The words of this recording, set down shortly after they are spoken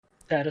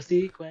Title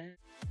sequence.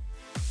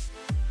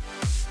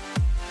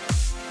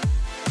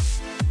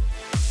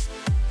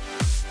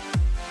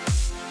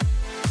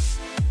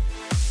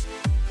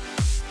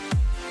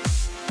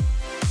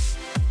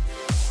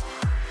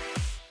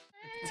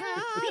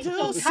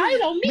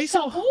 Title me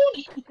so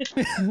horny.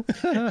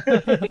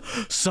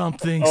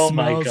 Something Oh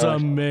my smells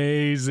God.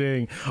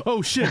 amazing.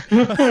 Oh shit!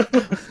 We're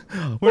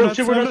not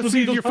supposed to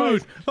eat your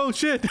food. Oh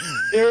shit!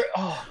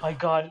 Oh my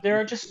God, there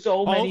are just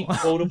so many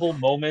quotable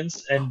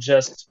moments and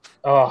just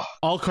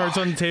All cards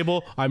on the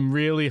table. I'm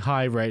really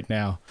high right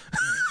now.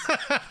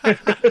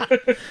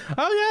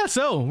 Oh yeah,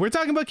 so we're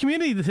talking about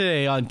Community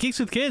today on Geeks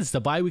with Kids, the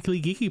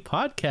bi-weekly geeky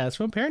podcast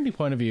from a parenting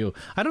point of view.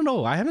 I don't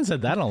know, I haven't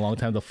said that in a long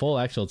time, the full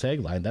actual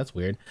tagline. That's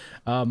weird.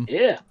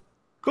 yeah.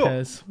 Cool.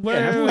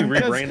 Haven't we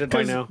rebranded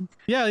by now?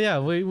 Yeah,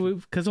 we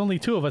because only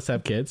two of us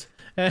have kids.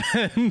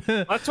 And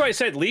That's why I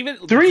said leave it.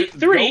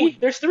 Three.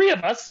 There's three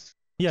of us.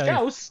 yeah,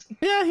 Scouse.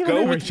 yeah.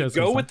 Go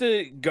with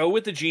the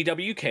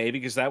GWK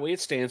because that way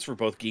it stands for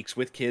both Geeks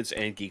with Kids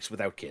and Geeks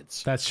Without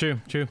Kids. That's true.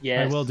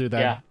 Yes, I will do that.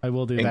 yeah. I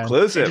will do that.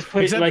 Inclusive. Just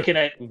put it Except- like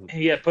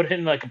put it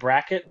in like a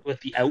bracket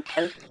with the out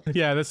part.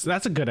 Yeah,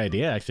 that's a good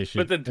idea actually.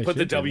 Put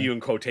the W in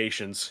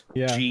quotations.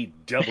 Yeah.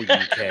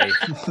 GWK.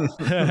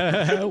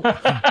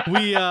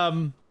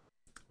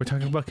 We're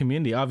talking about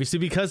Community, obviously,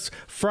 because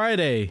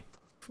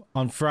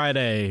on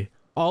Friday,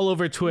 all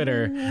over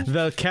Twitter,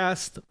 the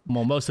cast,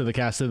 well, most of the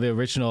cast of the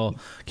original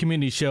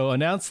Community show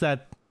announced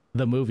that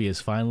the movie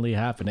is finally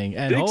happening.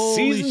 And 6 holy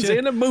seasons shit.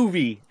 in a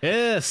movie.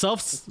 Yeah,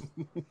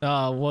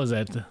 what was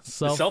it?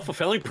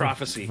 Self-fulfilling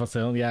prophecy.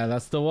 Yeah,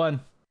 that's the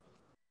one.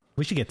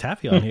 We should get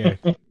Taffy on here.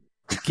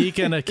 Geek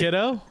and a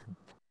kiddo?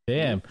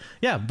 Damn.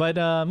 Yeah, but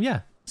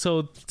yeah.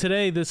 So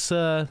today, this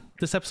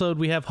episode,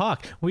 we have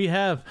Hawk, we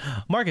have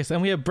Marcus,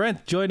 and we have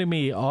Brent joining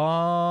me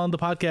on the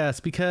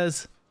podcast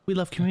because we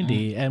love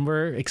Community and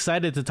we're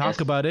excited to talk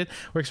about it.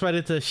 We're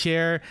excited to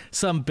share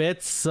some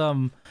bits,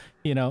 some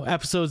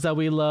episodes that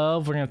we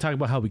love. We're going to talk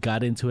about how we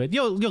got into it.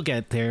 You'll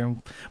get there.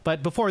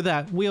 But before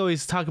that, we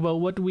always talk about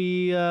what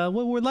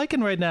we're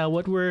liking right now,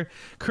 what we're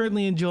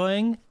currently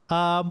enjoying.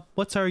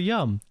 What's our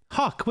yum?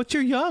 Hawk, what's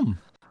your yum?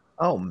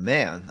 Oh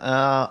man,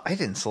 I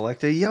didn't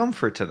select a yum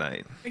for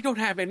tonight. I don't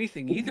have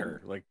anything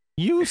either. Like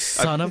You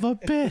son of a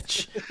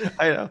bitch.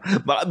 I know,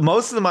 but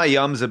most of my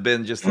yums have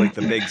been just like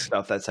the big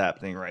stuff that's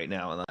happening right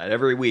now. And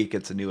every week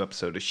it's a new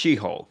episode of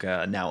She-Hulk.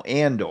 Now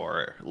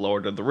Andor,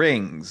 Lord of the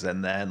Rings,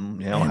 and then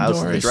House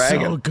of Andor the is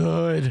Dragon. so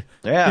good.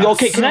 Yeah,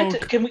 Okay, So-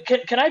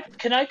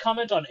 can I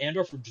comment on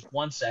Andor for just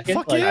 1 second?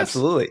 Fuck Like, yes.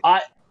 absolutely.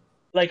 I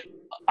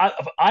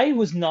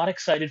was not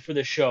excited for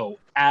the show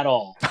at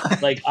all.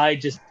 Like I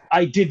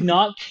did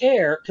not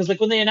care because like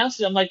when they announced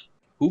it, I'm like,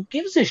 who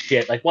gives a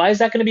shit? Like, why is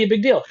that going to be a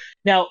big deal?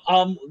 Now,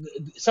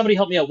 somebody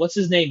help me out. What's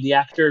his name? The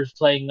actor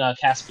playing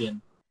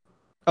Caspian.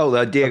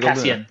 Oh, Diego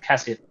Cassian.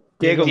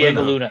 Diego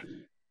Luna.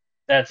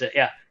 That's it.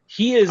 Yeah,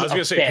 he is. I was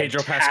going to say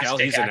Pedro Pascal.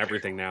 He's in actor.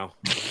 everything now.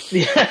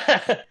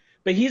 Yeah,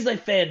 but he's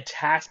like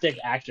fantastic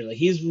actor. Like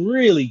he's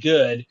really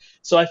good.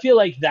 So I feel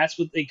like that's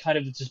what they kind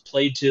of just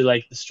played to,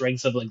 like the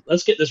strengths of like,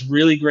 let's get this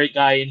really great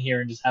guy in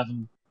here and just have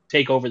him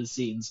take over the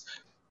scenes.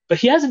 But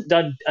he hasn't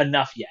done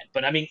enough yet.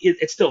 But I mean,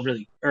 it's still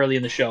really early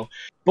in the show.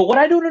 But what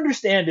I don't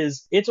understand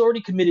is it's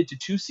already committed to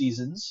 2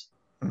 seasons,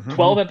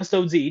 12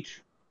 episodes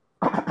each.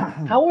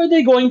 How are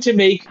they going to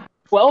make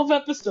 12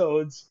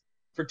 episodes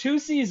for 2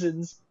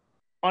 seasons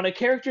on a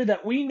character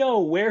that we know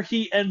where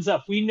he ends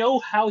up? We know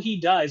how he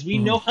dies. We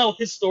know how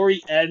his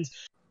story ends.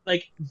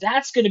 Like,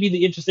 that's going to be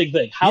the interesting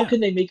thing. How can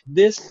they make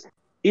this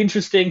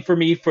interesting for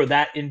me for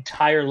that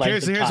entire length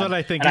of time? Here's what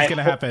I think And is going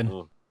to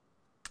happen.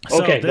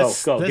 Okay, go.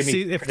 This Give me if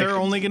they're predictions.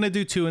 only going to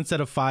do 2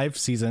 instead of 5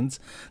 seasons,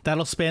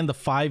 that'll span the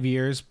 5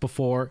 years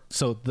before.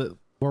 So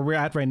where we're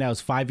at right now is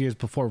 5 years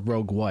before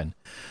Rogue One.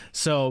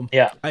 So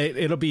Yeah.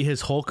 it'll be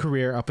his whole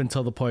career up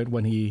until the point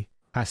when he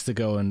has to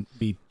go and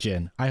beat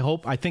Jin.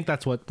 I think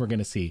that's what we're going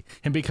to see,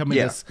 him becoming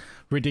this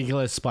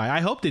ridiculous spy.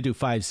 I hope they do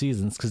 5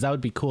 seasons because that would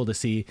be cool to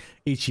see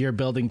each year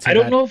building to I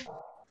don't that. know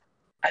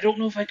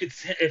if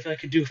I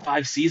could do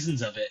 5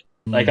 seasons of it.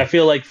 Like I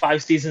feel like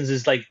 5 seasons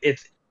is like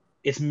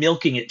it's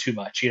milking it too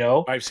much,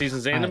 5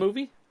 seasons and a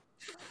movie?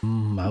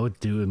 I would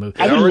do a movie.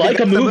 I would already like a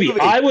got the movie. movie.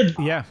 I would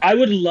Yeah. I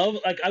would love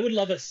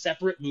a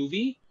separate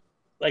movie,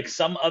 like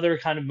some other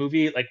kind of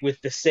movie, like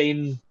with the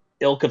same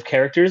ilk of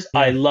characters.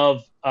 I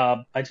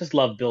just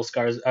love Bill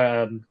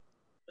Skarsgård.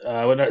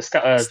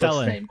 What's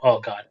his name? Oh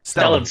God,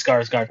 Stellan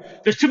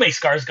Skarsgård. There's too many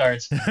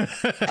Skarsgårds.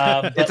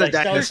 But It's a like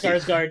Stellan dynasty.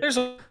 Skarsgård There's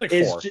like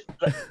is 4.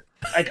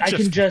 like I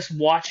can just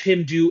watch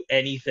him do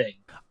anything.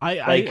 I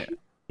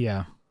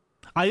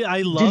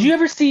love. Did you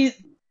ever see?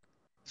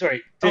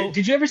 Sorry, Oh.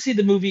 did you ever see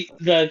the movie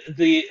the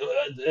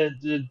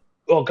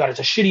oh God, it's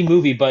a shitty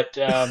movie, but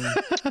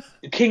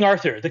King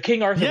Arthur, the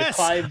Yes,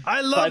 Clive.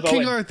 I love Clive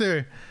King Owen.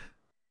 Arthur.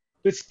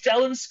 But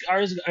Stellan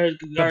Skarsgård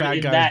bad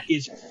in guy. that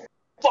is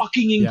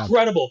fucking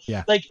incredible.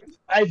 Yeah. Like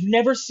I've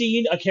never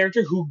seen a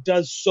character who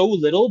does so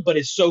little but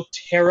is so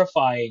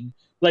terrifying.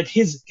 Like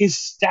his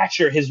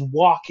stature, his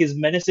walk, his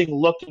menacing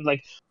look, and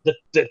like the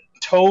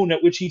tone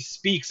at which he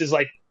speaks is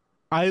like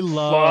I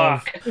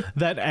love Fuck.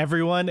 that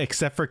everyone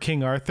except for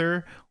King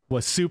Arthur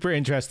was super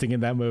interesting in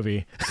that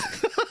movie.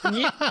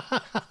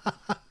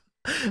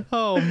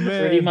 Oh man,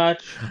 Pretty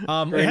much.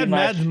 It Pretty had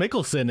much. Mads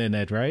Mikkelsen in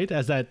it, right?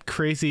 As that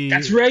crazy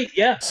That's right.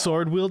 Yeah.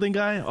 sword wielding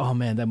guy. Oh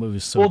man, that movie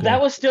was so Well, good.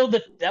 that was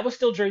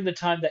still during the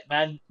time that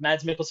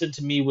Mads Mikkelsen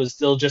to me was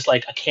still just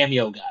like a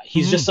cameo guy.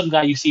 He's just some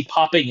guy you see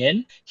popping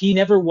in. He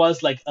never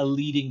was like a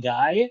leading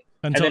guy.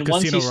 Until and then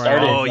once Casino he Royale.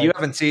 started, Oh, like, you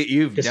haven't seen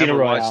you've Casino never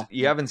Royale. watched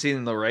you haven't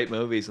seen the right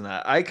movies in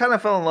that. I kind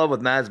of fell in love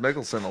with Mads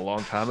Mikkelsen a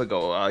long time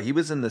ago. He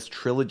was in this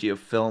trilogy of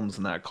films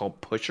in that called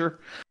Pusher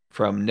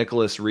from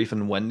Nicholas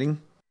Refn Wending.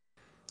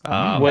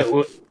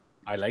 what,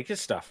 I like his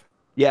stuff.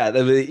 Yeah,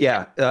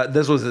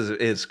 this was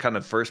his kind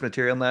of first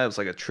material in that. It was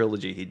like a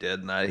trilogy he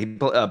did. And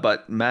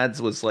but Mads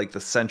was like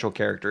the central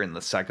character in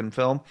the second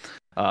film.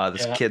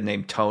 This Yeah. kid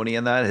named Tony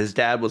in that. His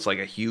dad was like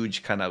a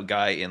huge kind of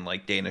guy in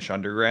like Danish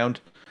underground.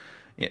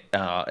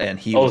 And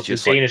he was the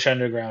just Danish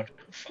underground.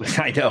 like,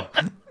 I know.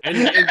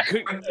 And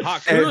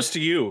kudos to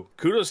you.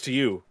 Kudos to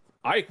you.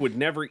 I would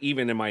never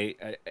even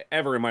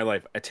ever in my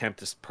life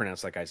attempt to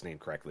pronounce that guy's name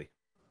correctly.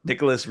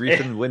 Nicholas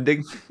Refn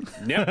Wending.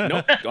 Nope.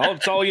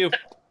 It's all you.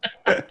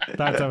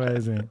 That's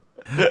amazing.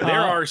 There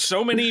are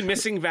so many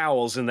missing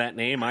vowels in that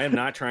name. I am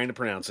not trying to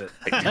pronounce it.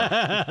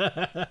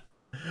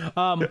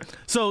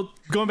 So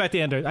going back to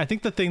Andor, I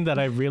think the thing that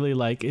I really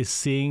like is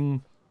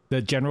seeing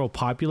the general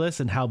populace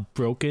and how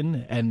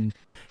broken and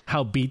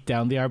how beat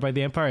down they are by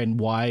the Empire, and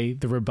why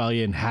the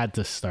rebellion had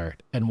to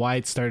start, and why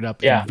it started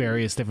up Yeah. in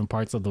various different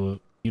parts of the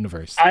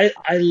universe. I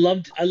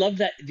loved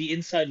that the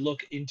inside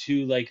look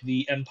into like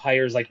the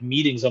Empire's like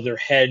meetings of their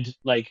head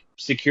like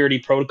security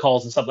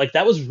protocols and stuff like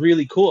that was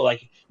really cool.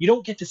 Like you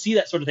don't get to see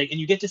that sort of thing, and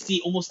you get to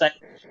see almost that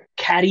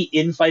catty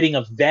infighting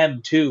of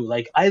them too.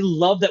 Like I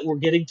love that we're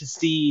getting to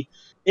see.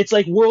 It's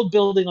like world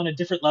building on a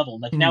different level.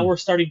 Like now we're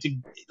starting to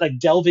like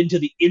delve into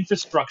the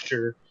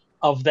infrastructure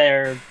of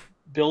their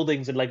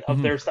buildings and like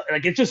of their stuff.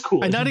 Like it's just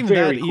cool. And It's not even that,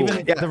 very cool.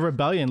 even the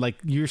rebellion, like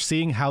you're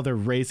seeing how they're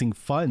raising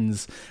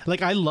funds.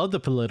 Like I love the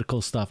political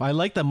stuff. I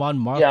like that Mon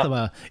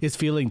Mothma is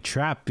feeling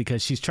trapped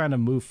because she's trying to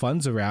move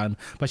funds around,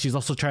 but she's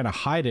also trying to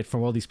hide it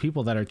from all these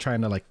people that are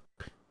trying to like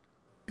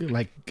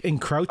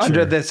encroach Under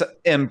her. this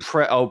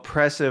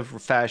oppressive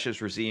fascist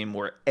regime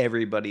where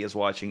everybody is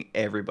watching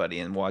everybody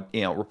and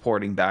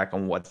reporting back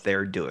on what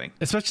they're doing.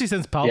 Especially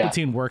since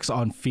Palpatine works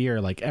on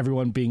fear, like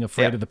everone being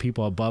afraid of the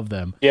people above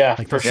them. Yeah,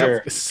 like for that's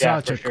sure.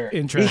 Such Yeah, for sure.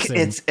 interesting.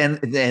 It's and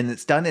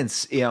it's done in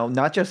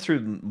not just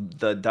through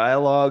the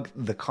dialogue,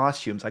 the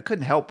costumes. I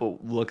couldn't help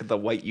but look at the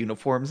white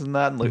uniforms and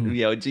that, and look,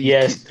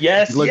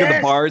 Yes. look at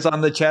the bars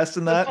on the chest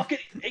and that.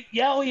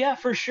 Yeah,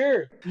 for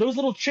sure. Those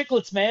little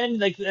chiclets, man.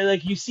 Like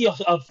you see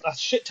a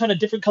shit ton of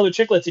different colored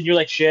chiclets, and you're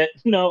like, shit.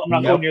 No, I'm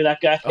not going near that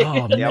guy.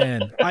 Oh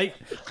man,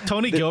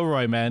 Tony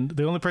Gilroy, man,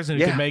 the only person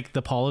who can make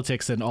the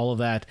politics and all of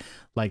that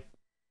like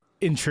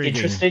intriguing.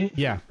 Interesting.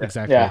 Yeah,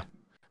 exactly. Yeah.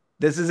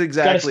 This is Got a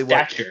exactly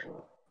stature.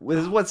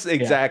 what's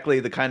exactly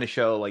the kind of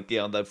show like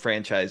the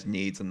franchise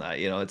needs, and that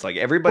it's like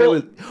everybody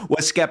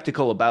was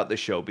skeptical about the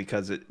show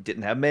because it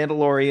didn't have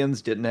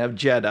Mandalorians, didn't have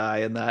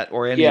Jedi, and that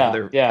or any of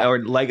their or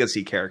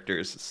legacy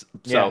characters.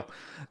 So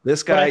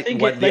this But guy I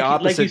think went the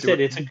opposite. like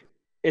you said,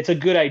 it's a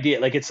good idea.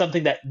 Like it's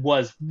something that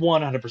was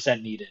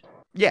 100% needed.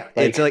 Yeah,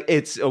 it's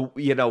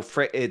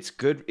it's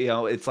good.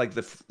 It's like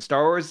the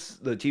Star Wars,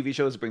 the TV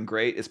show has been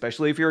great,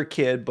 especially if you're a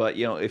kid. But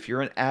if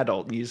you're an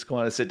adult and you just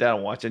want to sit down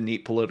and watch a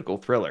neat political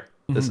thriller,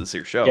 this is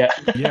your show.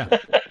 Yeah,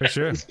 for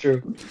sure. It's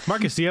true.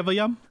 Marcus, do you have a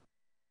yum?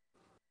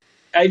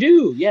 I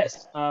do.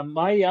 Yes.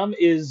 My yum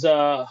is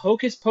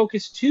Hocus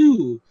Pocus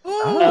 2.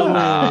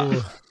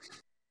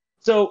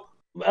 So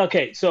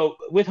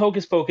with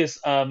Hocus Pocus,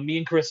 me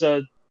and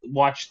Carissa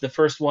watched the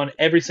first one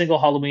every single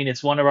Halloween.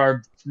 It's one of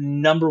our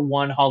number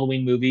one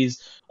Halloween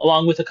movies,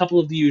 along with a couple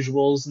of the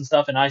usuals and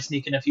stuff, and I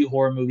sneak in a few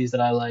horror movies that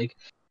I like.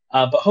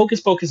 But Hocus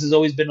Pocus has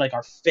always been like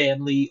our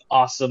family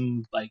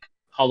awesome like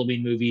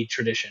Halloween movie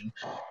tradition.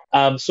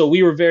 So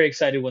we were very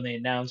excited when they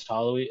announced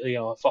Halloween,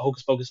 for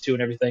Hocus Pocus 2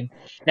 and everything.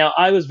 Now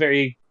I was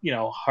very,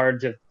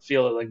 hard to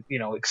feel like,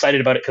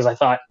 excited about it because I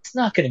thought it's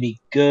not going to be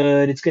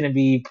good. It's going to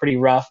be pretty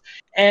rough,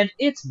 and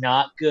it's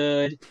not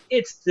good.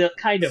 It's still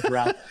kind of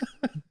rough.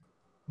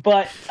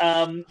 But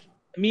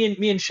me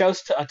and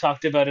Schaus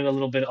talked about it a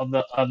little bit on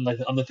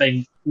the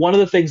thing. One of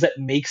the things that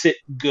makes it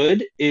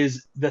good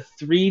is the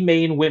three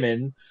main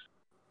women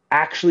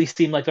actually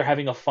seem like they're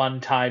having a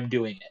fun time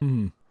doing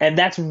it, and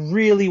that's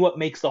really what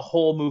makes the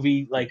whole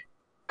movie like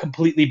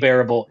completely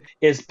bearable.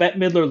 Is Bette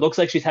Midler looks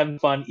like she's having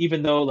fun,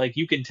 even though like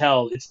you can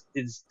tell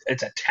it's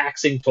a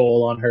taxing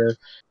toll on her.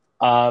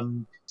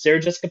 Sarah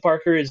Jessica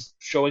Parker is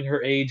showing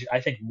her age, I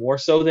think, more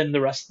so than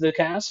the rest of the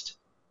cast.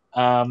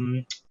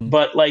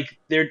 But like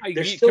they're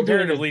still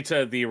comparatively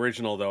to the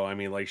original, though. I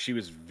mean, like she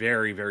was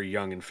very, very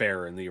young and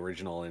fair in the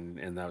original,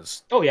 and that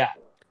was. Oh yeah,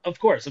 of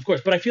course.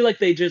 But I feel like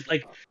they just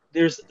like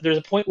there's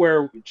a point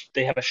where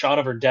they have a shot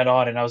of her dead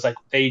on, and I was like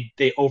they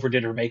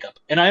overdid her makeup,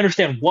 and I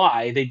understand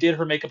why they did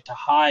her makeup to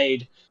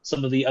hide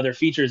some of the other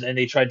features, and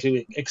they tried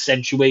to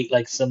accentuate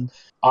like some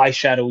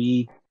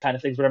eyeshadowy kind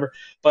of things, whatever.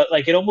 But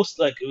like it almost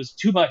like it was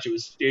too much.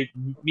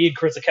 Me and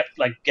Carissa kept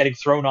like getting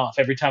thrown off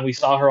every time we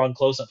saw her on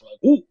close up.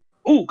 Like,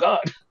 ooh,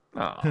 God.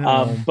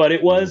 But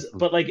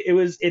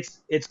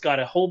it's got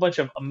a whole bunch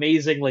of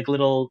amazing like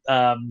little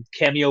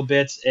cameo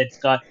bits. It's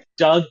got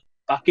Doug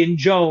fucking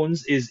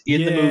Jones is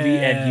in the movie,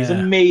 and he's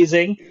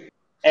amazing.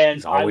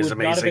 And I would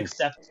not have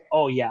accepted.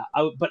 Oh yeah,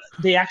 but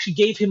they actually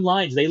gave him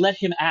lines. They let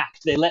him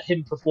act. They let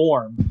him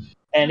perform,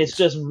 and it's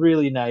just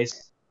really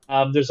nice.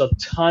 There's a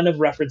ton of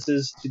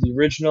references to the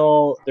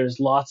original. There's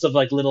lots of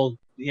like little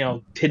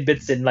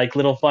tidbits and like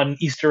little fun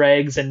Easter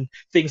eggs and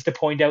things to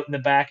point out in the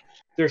back.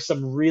 There's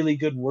some really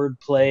good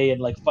wordplay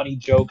and like funny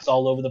jokes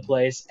all over the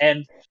place,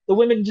 and the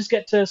women just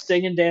get to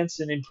sing and dance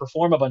and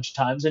perform a bunch of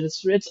times, and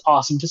it's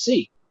awesome to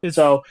see.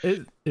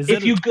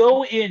 If you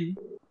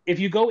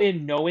go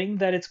in knowing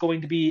that it's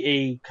going to be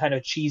a kind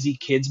of cheesy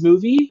kids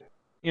movie,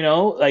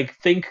 like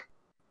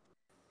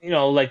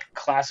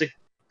classic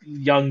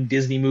young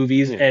Disney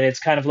movies, and it's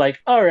kind of like,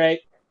 all right,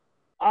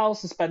 I'll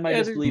suspend my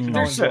disbelief and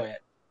I'll enjoy it.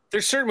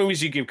 There's certain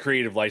movies you give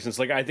creative license.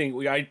 Like I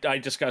think I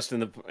discussed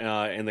in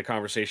the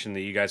conversation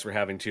that you guys were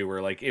having too,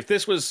 where like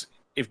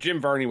if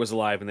Jim Varney was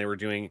alive and they were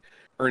doing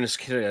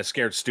Ernest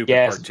Scared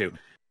Stupid Part 2,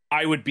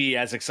 I would be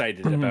as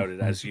excited about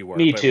it as you were.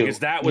 Me too. Because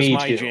that was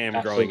my jam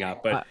growing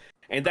up.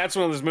 And that's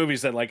one of those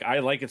movies that like I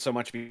like it so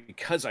much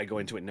because I go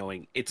into it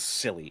knowing it's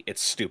silly,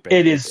 it's stupid.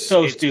 It's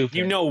stupid.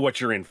 You know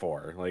what you're in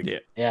for. Like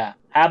yeah.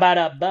 How about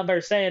a bumper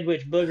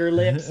sandwich, booger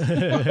lips? I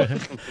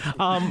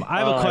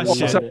have a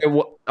question.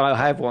 I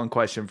have one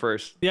question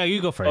first. Yeah,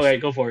 you go first. Okay,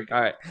 go for it.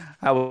 All right.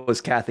 How was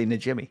Kathy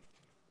Najimy?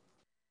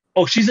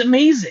 Oh, she's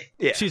amazing.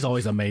 Yeah, she's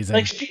always amazing.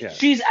 Like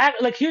she's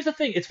like here's the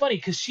thing. It's funny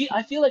because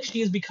I feel like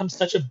she has become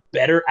such a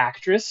better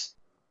actress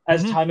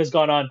as time has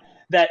gone on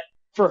that.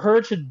 For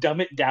her to dumb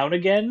it down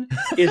again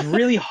is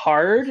really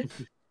hard.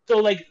 So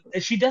like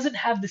she doesn't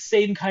have the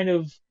same kind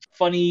of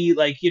funny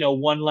like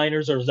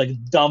one-liners or like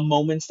dumb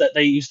moments that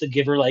they used to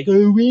give her, like,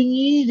 oh, we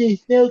need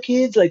it, no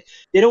kids. Like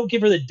they don't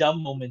give her the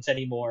dumb moments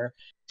anymore.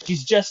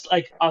 She's just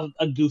like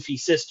a goofy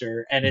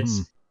sister, and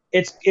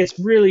it's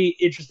really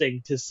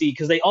interesting to see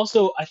because I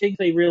think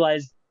they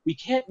realized we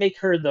can't make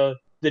her the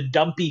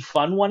dumpy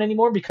fun one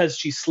anymore because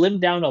she's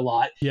slimmed down a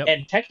lot,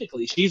 and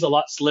technically she's a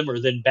lot slimmer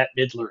than Bette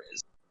Midler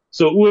is.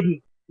 So it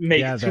wouldn't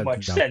make too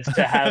much sense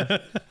to have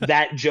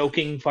that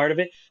joking part of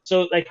it.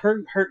 So like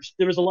her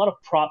there was a lot of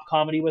prop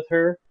comedy with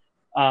her,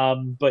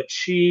 but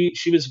she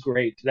was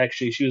great.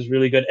 Actually, she was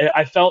really good.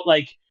 I felt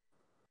like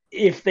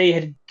if they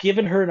had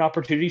given her an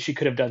opportunity, she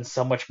could have done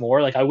so much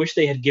more. Like I wish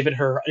they had given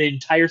her an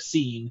entire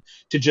scene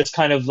to just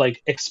kind of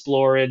like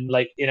explore in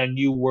a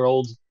new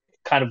world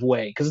kind of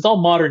way, because it's all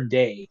modern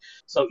day.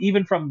 So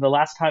even from the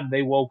last time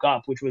they woke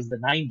up, which was the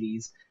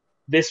 90s,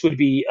 this would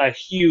be a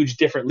huge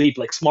different leap,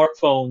 like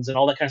smartphones and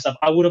all that kind of stuff.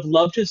 I would have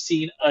loved to have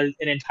seen an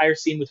entire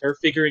scene with her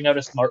figuring out a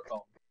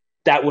smartphone.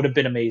 That would have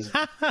been amazing.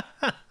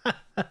 That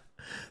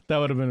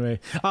would have been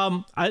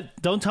amazing.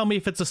 Don't tell me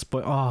if it's a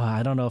spoil. Oh,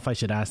 I don't know if I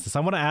should ask this. I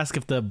want to ask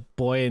if the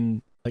boy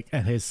and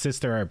his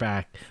sister are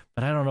back,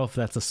 but I don't know if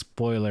that's a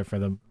spoiler for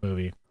the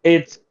movie.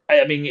 It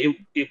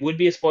would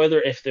be a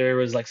spoiler if there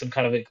was like some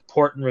kind of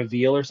important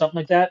reveal or something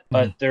like that,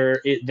 but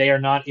they are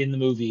not in the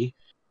movie.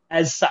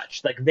 As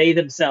such, like they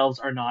themselves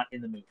are not in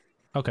the movie.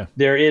 Okay.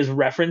 There is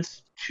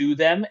reference to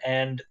them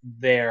and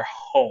their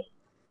home,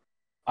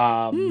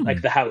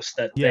 like the house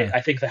that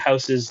I think the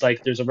house is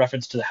like there's a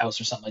reference to the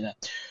house or something like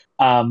that.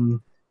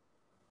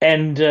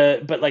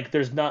 But like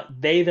there's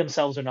not, they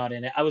themselves are not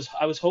in it. I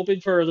was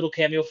hoping for a little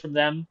cameo from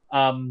them.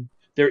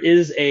 There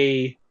is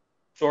a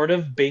sort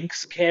of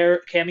Binks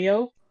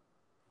cameo,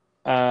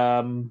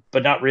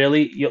 but not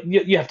really.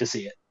 You have to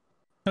see it.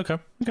 Okay.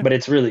 But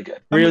it's really good,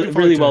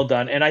 really well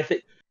done, and I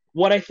think.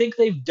 What I think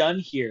they've done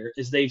here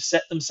is they've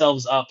set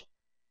themselves up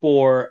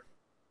for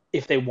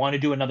if they want to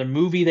do another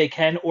movie, they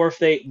can, or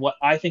what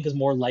I think is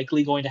more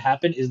likely going to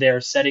happen is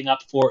they're setting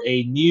up for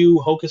a new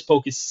Hocus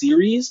Pocus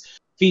series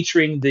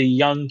featuring the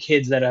young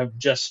kids that have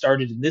just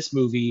started in this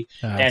movie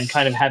and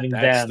kind of having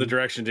them. That's the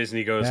direction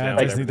Disney goes now.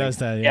 Disney does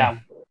that, yeah.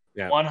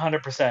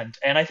 100%.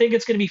 And I think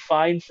it's going to be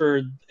fine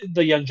for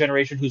the young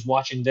generation who's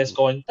watching this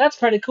going, that's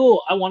pretty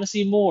cool. I want to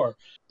see more.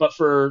 But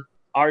for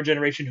our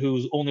generation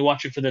who's only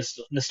watching for this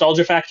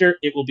nostalgia factor,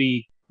 it will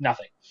be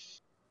nothing.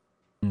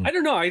 I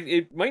don't know.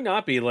 It might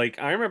not be. Like,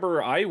 I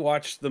remember I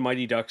watched the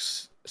Mighty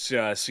Ducks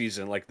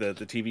season, like the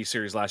TV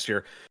series last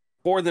year,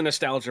 for the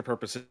nostalgia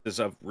purposes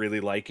of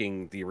really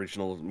liking the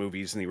original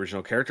movies and the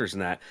original characters in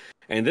that.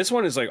 And this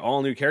one is like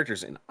all new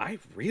characters, and I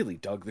really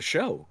dug the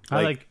show.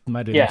 I like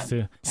Mighty Ducks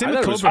too. Same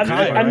with Cobra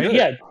Kai, right?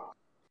 Yeah.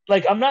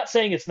 Like, I'm not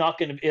saying it's not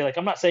going to be, like,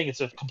 I'm not saying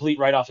it's a complete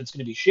write-off, it's going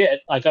to be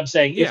shit. Like, I'm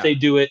saying if they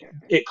do it,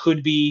 it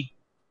could be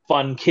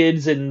fun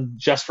kids and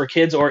just for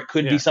kids, or it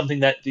could be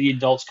something that the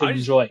adults could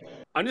enjoy.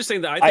 I'm just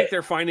saying that I think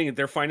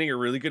they're finding a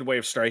really good way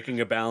of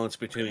striking a balance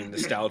between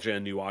nostalgia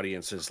and new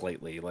audiences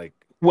lately. Like,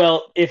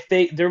 well, if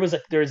there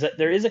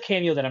is a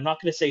cameo that I'm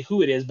not going to say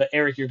who it is, but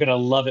Eric, you're going to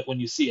love it when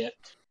you see it.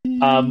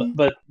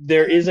 But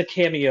there is a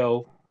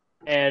cameo,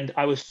 and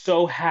I was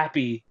so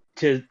happy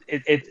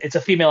it's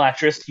a female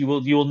actress. You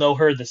will know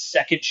her the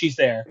second she's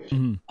there.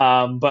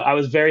 Mm-hmm. But I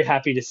was very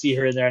happy to see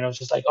her in there, and I was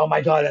just like, oh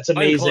my god, that's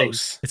amazing.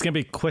 It's gonna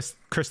be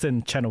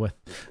Kristen Chenoweth.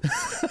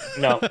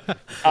 No,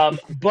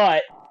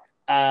 but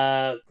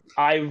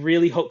I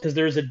really hope, because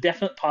there is a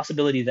definite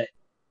possibility that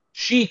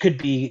she could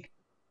be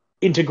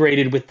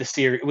integrated with the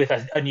series, with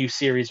a new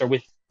series, or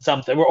with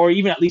something, or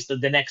even at least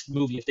the next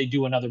movie if they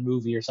do another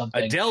movie or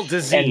something. Adele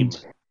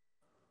Dazeem.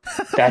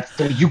 That's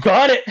you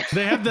got it.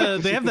 They have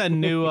that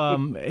new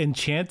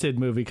Enchanted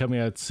movie coming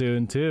out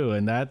soon too,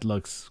 and that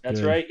looks. That's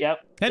good. right. Yep.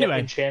 Anyway,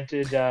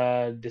 Enchanted,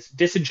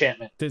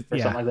 Disenchantment, or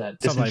something like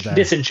that. Something like that.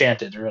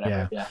 Disenchanted or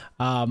whatever.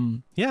 Yeah.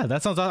 Yeah,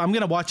 that sounds. I'm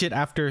gonna watch it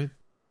after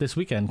this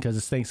weekend because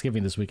it's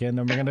Thanksgiving this weekend,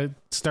 and we're gonna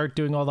start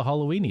doing all the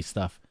Halloweeny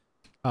stuff.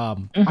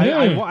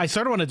 I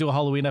sort of want to do a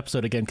Halloween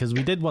episode again because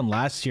we did one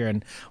last year,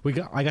 and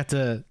I got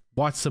to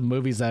watch some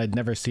movies I'd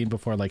never seen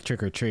before, like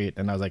Trick or Treat,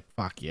 and I was like,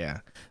 "Fuck yeah,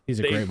 these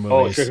are great movies."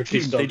 Oh, Trick or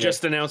Treat! They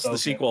just announced the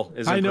sequel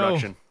is in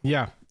production.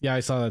 Yeah, I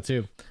saw that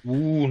too.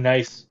 Ooh,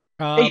 nice.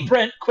 Hey,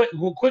 Brent,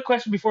 quick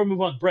question before we move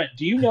on. Brent,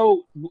 do you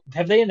know?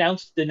 Have they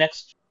announced the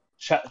next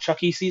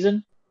Chucky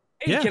season?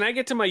 Hey, can I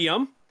get to my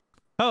yum?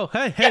 Oh,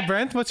 hey,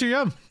 Brent, what's your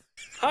yum?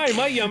 Hi,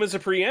 my yum is a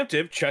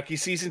preemptive Chucky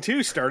season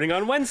 2 starting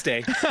on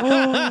Wednesday.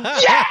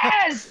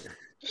 Yes!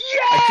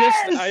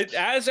 Yes!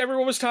 As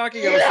everyone was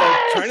talking, I was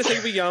like trying to think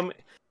of a yum,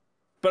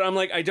 but I'm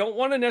like, I don't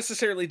want to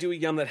necessarily do a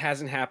yum that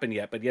hasn't happened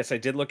yet. But yes, I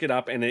did look it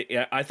up, and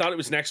I thought it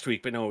was next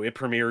week, but no, it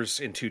premieres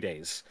in 2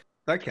 days.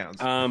 That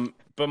counts.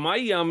 But my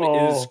yum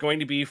is going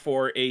to be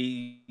for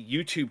a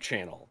YouTube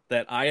channel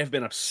that I have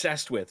been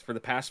obsessed with for the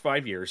past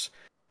 5 years.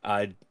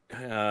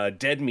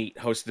 Dead Meat,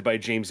 hosted by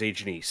James A.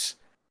 Janice.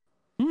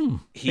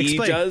 He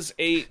does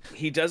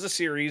a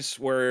series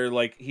where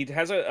like he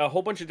has a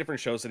whole bunch of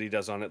different shows that he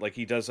does on it. Like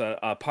he does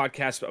a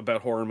podcast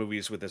about horror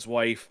movies with his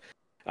wife,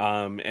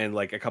 and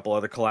like a couple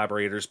other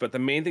collaborators. But the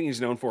main thing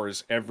he's known for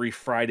is every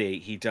Friday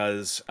he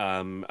does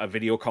a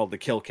video called The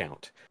Kill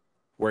Count,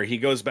 where he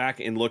goes back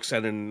and looks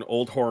at an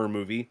old horror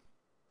movie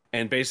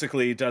and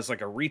basically does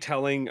like a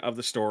retelling of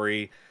the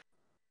story,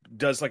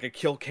 does like a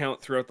kill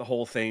count throughout the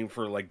whole thing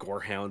for like gore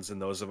hounds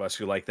and those of us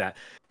who like that.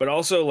 But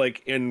also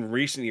like in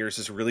recent years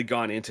has really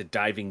gone into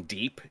diving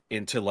deep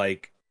into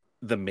like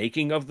the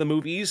making of the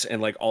movies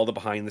and like all the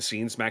behind the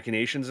scenes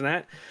machinations and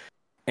that.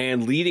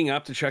 And leading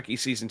up to Chucky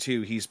season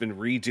 2, he's been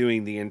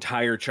redoing the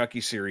entire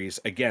Chucky series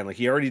again. Like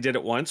he already did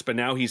it once, but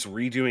now he's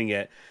redoing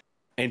it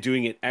and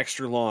doing it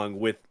extra long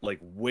with like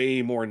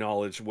way more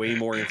knowledge, way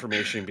more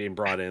information being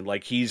brought in.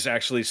 Like he's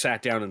actually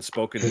sat down and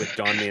spoken with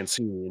Don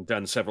Mancini and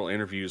done several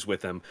interviews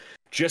with him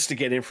just to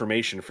get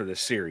information for this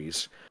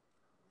series.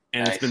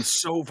 And It's been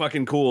so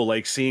fucking cool,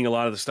 like seeing a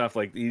lot of the stuff.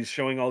 Like he's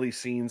showing all these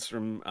scenes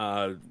from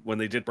when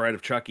they did Bride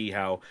of Chucky,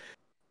 how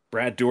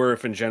Brad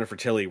Dourif and Jennifer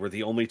Tilly were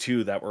the only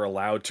two that were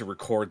allowed to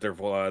record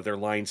their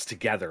lines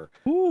together.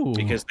 Ooh,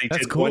 because they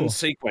did cool. one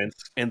sequence,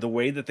 and the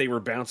way that they were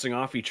bouncing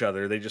off each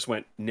other, they just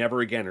went, never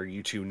again are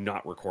you two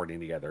not recording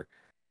together.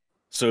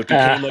 So it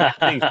became like a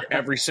thing for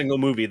every single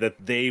movie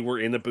that they were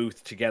in the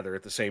booth together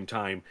at the same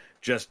time,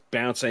 just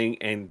bouncing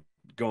and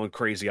going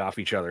crazy off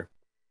each other.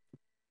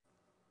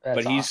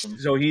 That's awesome.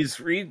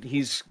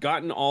 He's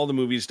gotten all the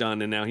movies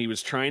done, and now he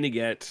was trying to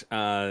get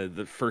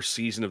the first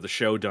season of the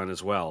show done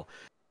as well.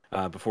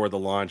 Before the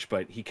launch,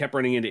 but he kept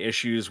running into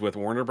issues with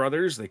Warner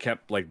Brothers. They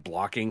kept like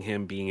blocking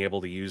him being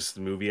able to use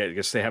the movie. I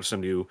guess they have some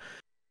new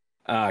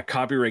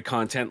copyright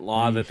content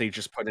law that they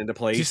just put into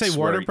place. Did you say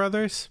Warner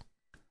Brothers?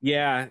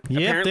 Yeah.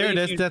 Yeah, there it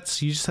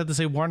is. You just had to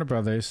say Warner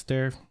Brothers.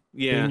 They're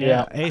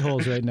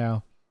a-holes right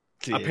now.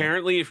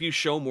 Apparently, if you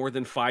show more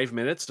than 5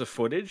 minutes of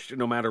footage,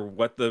 no matter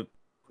what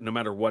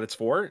it's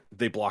for,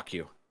 they block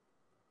you.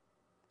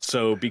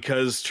 So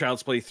because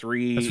Child's Play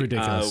 3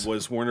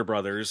 was Warner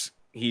Brothers,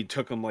 he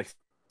took them like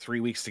 3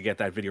 weeks to get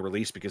that video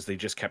released because they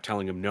just kept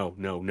telling him no.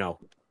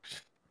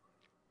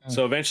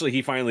 So eventually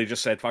he finally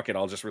just said, fuck it,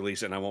 I'll just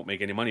release it and I won't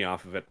make any money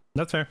off of it.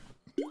 That's fair.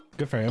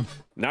 Good for him.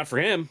 Not for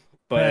him,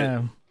 but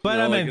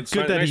I mean, it's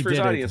good that nice he for his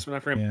did audience, it. but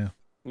not for him.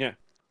 Yeah.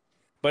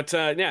 But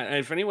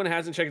if anyone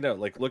hasn't checked it out,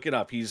 like look it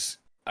up. He's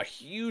a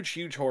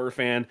huge horror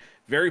fan,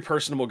 very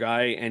personable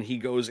guy, and he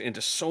goes into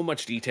so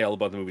much detail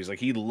about the movies. Like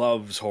he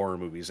loves horror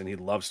movies and he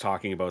loves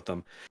talking about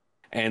them.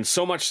 And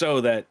so much so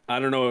that, I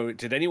don't know,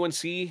 did anyone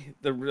see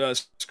the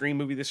Scream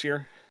movie this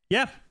year?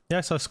 Yeah,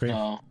 I saw Scream.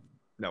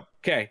 No.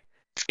 Okay.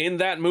 In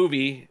that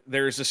movie,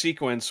 there's a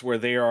sequence where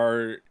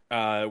there is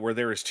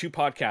 2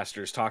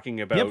 podcasters talking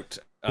about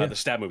the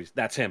Stab movies.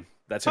 That's him.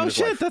 That's him. Oh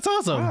shit, that's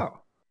awesome. Wow.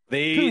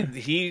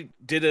 He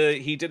did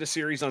a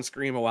series on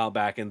Scream a while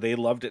back, and they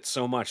loved it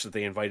so much that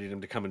they invited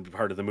him to come and be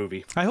part of the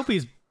movie. I hope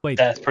he's... Wait,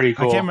 that's pretty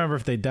cool. I can't remember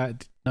if they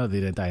died. No,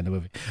 they didn't die in the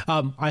movie.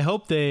 I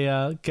hope they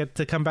get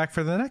to come back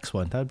for the next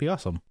one. That would be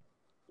awesome.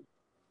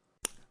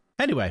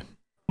 Anyway,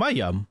 my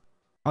yum.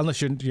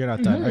 Unless you're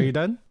not done. Are you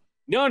done?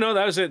 No,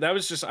 that was it. That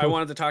was just, I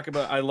wanted to talk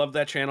about, I love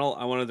that channel.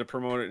 I wanted to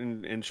promote it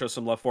and show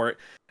some love for it.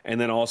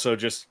 And then also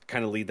just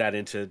kind of lead that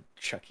into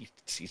Chucky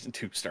season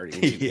 2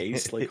 starting in 2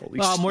 days. Like, holy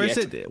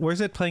shit.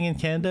 Where's it playing in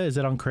Canada? Is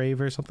it on Crave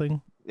or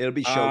something? It'll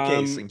be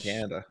showcased in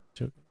Canada.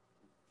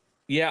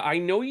 Yeah, I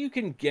know you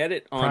can get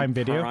it on Prime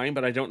Video,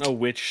 but I don't know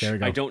which.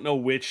 I don't know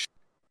which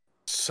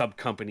sub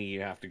company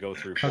you have to go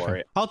through for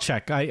it. I'll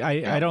check.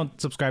 I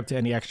don't subscribe to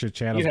any extra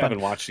channels. You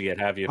haven't watched it yet,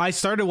 have you? I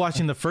started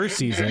watching the first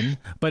season,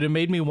 but it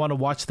made me want to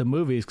watch the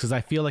movies because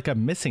I feel like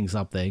I'm missing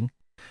something.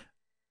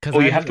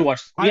 Because you have to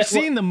watch. I've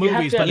seen the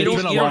movies, but it's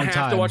been a long time. You don't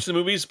have to watch the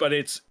movies, but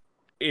it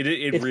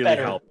really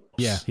better. helps.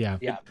 Yeah.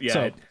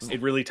 So,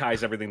 it really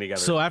ties everything together.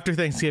 So after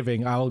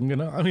Thanksgiving, I'm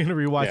gonna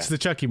rewatch the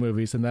Chucky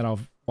movies, and then I'll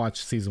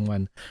watch season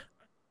 1.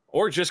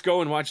 Or just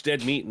go and watch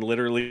Dead Meat and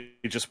literally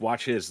just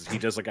watch his. He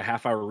does like a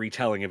half-hour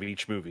retelling of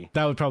each movie.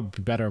 That would probably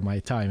be better my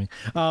timing.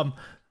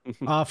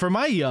 For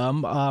my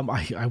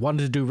I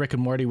wanted to do Rick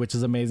and Morty, which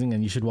is amazing,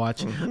 and you should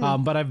watch.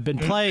 But I've been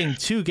playing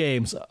 2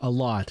 games a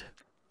lot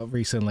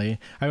recently.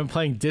 I've been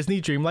playing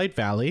Disney Dreamlight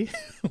Valley,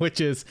 which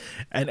is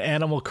an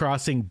Animal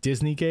Crossing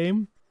Disney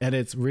game, and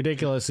it's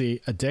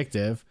ridiculously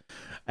addictive.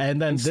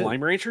 And then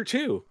Slime Rancher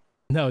 2.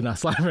 No, not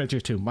Slime Rancher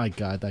 2. My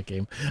God, that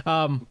game.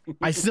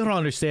 I still don't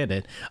understand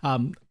it.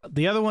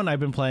 The other one I've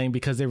been playing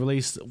because they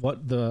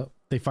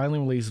finally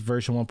released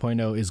version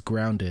 1.0 is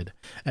Grounded.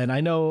 And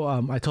I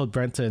know I told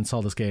Brent to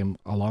install this game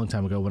a long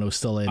time ago when it was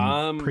still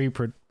in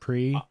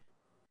pre.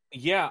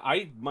 Yeah,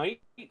 I might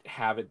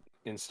have it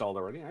installed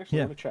already. Actually,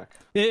 let me check.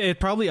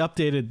 It probably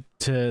updated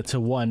to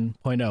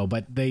 1.0,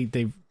 but they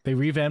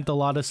revamped a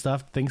lot of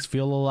stuff. Things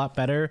feel a lot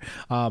better.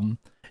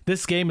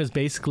 This game is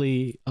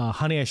basically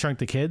Honey, I Shrunk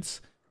the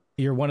Kids.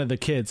 You're one of the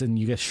kids and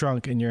you get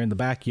shrunk and you're in the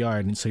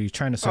backyard, and so you're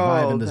trying to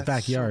survive in this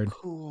backyard. So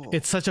cool.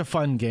 It's such a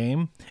fun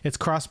game. It's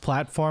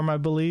cross-platform, I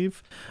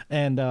believe.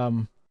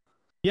 And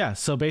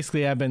so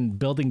basically I've been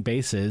building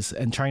bases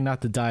and trying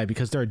not to die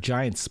because there are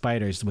giant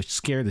spiders which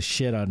scare the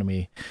shit out of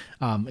me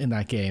in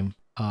that game.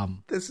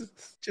 This is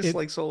just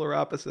like Solar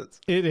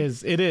Opposites. It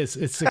is.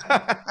 It's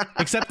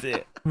except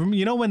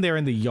when they're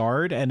in the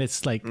yard and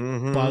it's like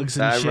bugs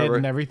and shit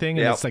and everything,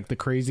 and it's like the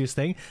craziest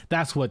thing.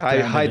 That's what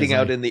hiding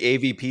out in the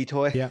AVP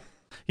toy.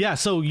 Yeah.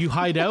 So you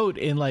hide out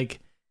in like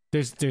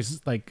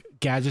there's like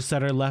gadgets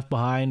that are left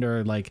behind,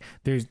 or like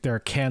there are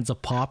cans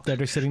of pop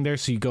that are sitting there.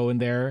 So you go in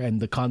there and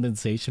the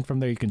condensation from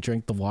there, you can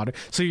drink the water.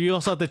 So you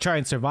also have to try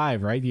and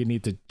survive, right? You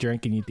need to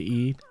drink and you need to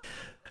eat.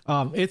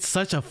 It's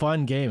such a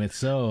fun game. It's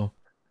so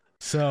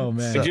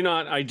man.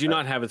 I do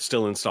not have it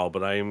still installed,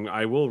 but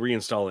I will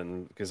reinstall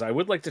it because I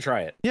would like to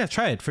try it. Yeah,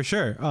 try it for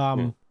sure.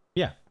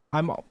 You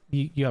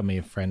have me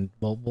a friend.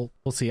 We'll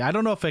see. I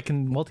don't know if I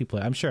can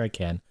multiplayer. I'm sure I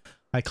can.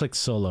 I clicked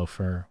solo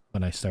for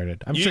when I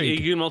started. I'm sure you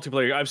can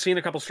multiplayer. I've seen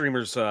a couple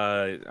streamers.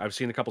 I've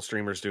seen a couple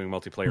streamers doing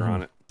multiplayer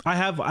on it. I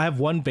have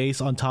one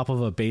base on top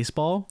of a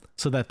baseball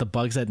so that the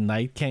bugs at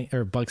night can't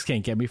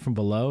get me from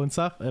below and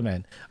stuff. Oh,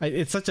 man,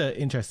 it's such an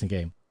interesting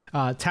game.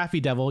 Taffy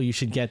Devil, you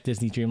should get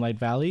Disney Dreamlight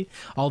Valley.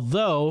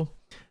 Although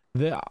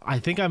I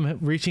think I'm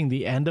reaching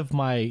the end of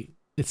my.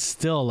 It's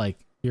still like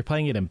you're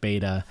playing it in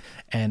beta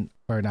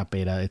or not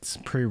beta. It's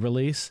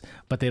pre-release,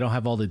 but they don't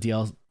have all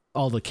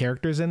the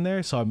characters in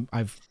there. So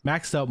I've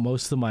maxed out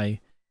most of my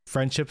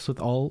friendships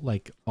with all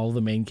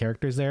the main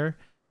characters there.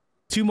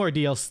 2 more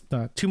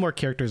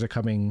characters are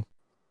coming,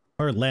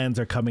 or lands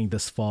are coming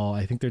this fall.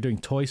 I think they're doing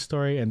Toy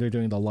Story and they're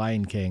doing The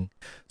Lion King.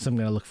 So I'm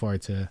gonna look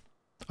forward to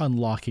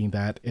unlocking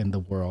that in the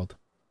world.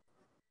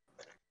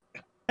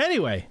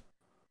 Anyway,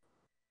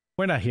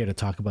 we're not here to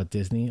talk about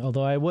Disney,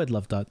 although I would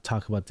love to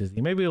talk about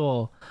Disney. Maybe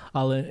I'll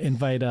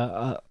invite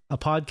a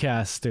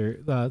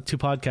podcaster, 2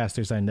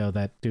 podcasters I know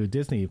that do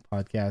Disney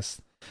podcasts.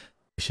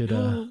 Should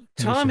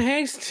Tom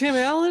Hanks, Tim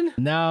Allen?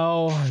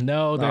 No,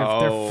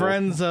 they're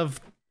friends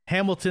of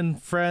Hamilton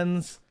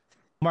friends.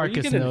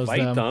 Marcus you can knows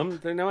invite them.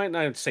 They might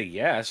not say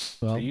yes.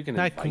 Well, you can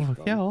invite them.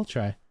 Yeah, I'll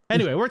try.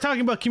 Anyway, we're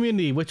talking about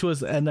Community, which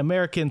was an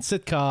American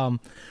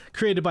sitcom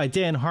created by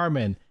Dan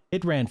Harmon.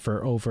 It ran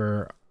for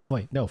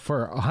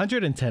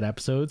 110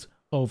 episodes,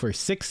 over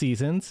 6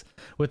 seasons,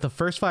 with the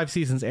first 5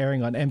 seasons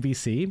airing on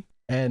NBC,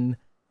 and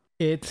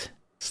it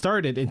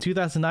started in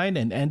 2009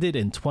 and ended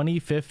in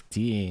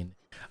 2015.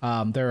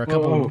 There were a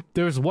couple.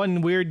 There was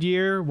one weird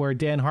year where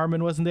Dan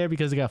Harmon wasn't there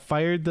because he got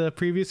fired the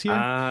previous year.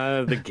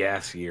 The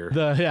gas year.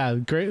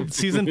 Great.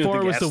 Season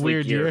 4 was the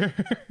weird year.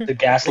 The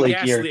gas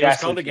leak year.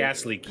 It's called the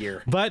gas leak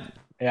year. But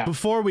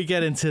before we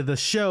get into the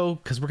show,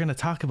 because we're going to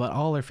talk about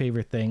all our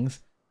favorite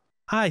things,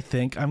 I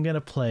think I'm going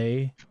to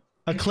play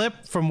a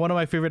clip from one of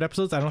my favorite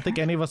episodes. I don't think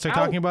any of us are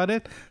talking about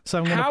it, so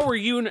I'm going to.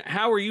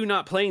 How are you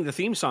not playing the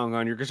theme song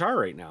on your guitar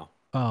right now?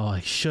 Oh,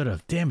 I should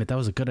have. Damn it, that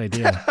was a good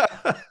idea.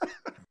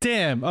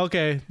 Damn.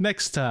 Okay,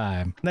 next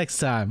time.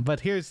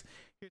 But here's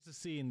a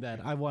scene that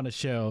I want to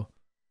show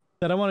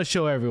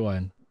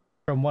everyone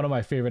from one of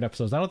my favorite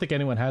episodes. I don't think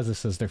anyone has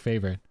this as their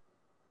favorite.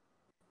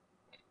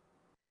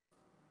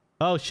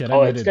 Oh shit!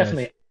 It's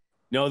definitely.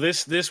 No,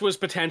 this was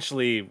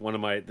potentially on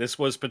my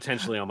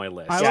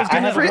list.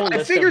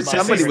 I figured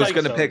somebody was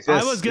going to pick this.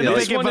 I was going to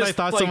pick it, but I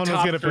thought someone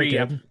was going to pick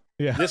it.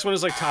 Yeah. This one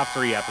is like top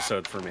 3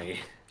 episode for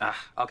me.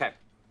 Okay.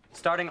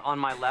 Starting on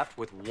my left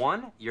with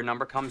 1, your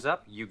number comes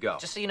up, you go.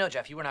 Just so you know,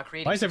 Jeff, you were not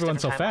creating. Why is everyone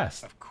so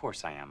fast? Of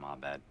course I am,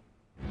 Abed.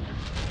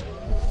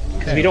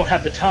 Because we don't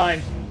have the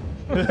time.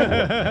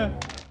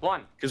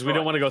 One. Because we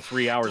don't want to go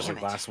 3 hours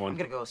like last I'm one.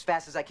 gonna go as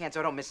fast as I can so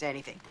I don't miss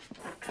anything.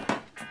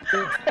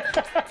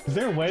 Is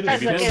there a way to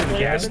Maybe this is a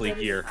gas leak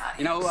here.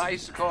 You know who I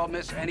used to call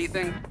Miss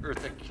Anything?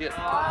 Eartha Kitt.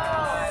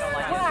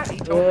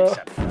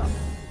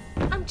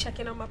 I'm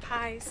checking on my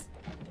pies.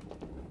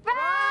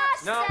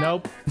 No.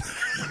 Nope.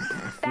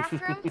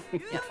 Bathroom?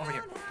 Yeah, over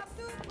here.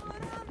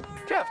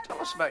 Jeff, tell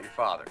us about your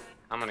father.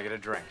 I'm gonna get a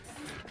drink.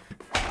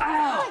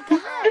 Oh my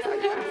god, are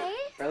you okay?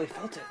 Barely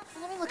felt it.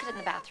 Let me look at it in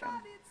the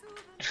bathroom.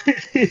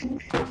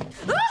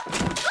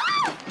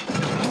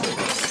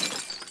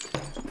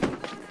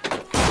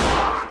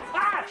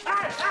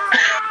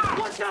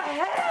 What the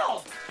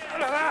hell?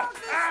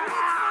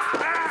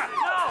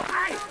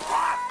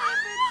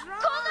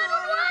 Call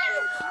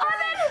 911!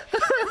 Armin!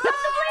 Stop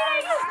the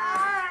bleeding!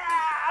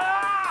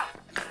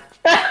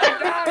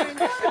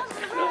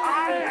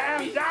 I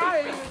am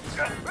dying.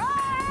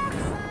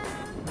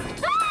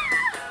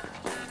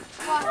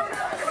 Water!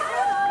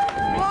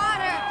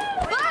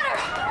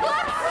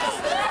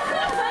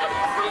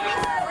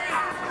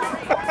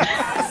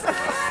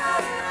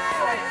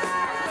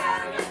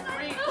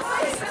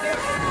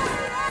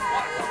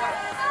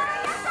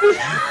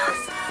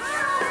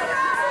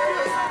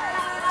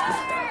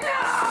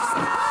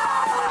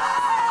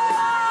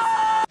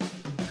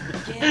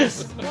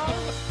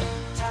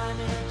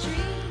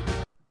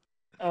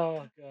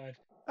 Oh god.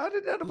 How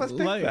did none of us pick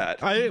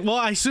that? I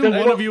assumed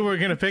one of you were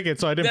gonna pick it,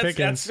 so I didn't pick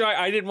it. That's why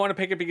I didn't want to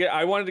pick it because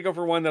I wanted to go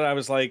for one that I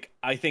was like,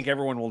 I think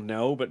everyone will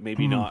know, but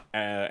maybe not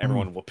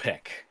everyone will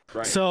pick.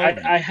 Right. So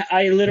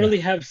I literally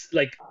have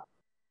like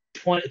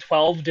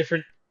 12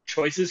 different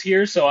choices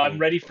here, so I'm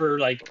ready for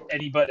like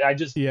anybody. I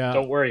just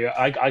don't worry,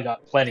 I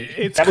got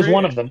plenty. That was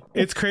one of them.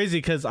 It's crazy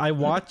because I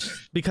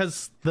watched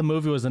because the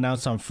movie was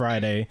announced on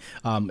Friday.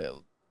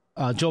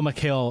 Joel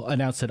McHale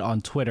announced it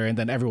on Twitter, and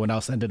then everyone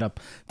else ended up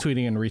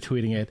tweeting and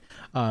retweeting it,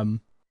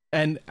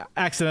 and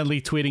accidentally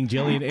tweeting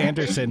Gillian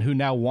Anderson, who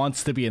now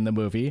wants to be in the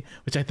movie,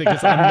 which I think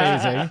is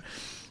amazing.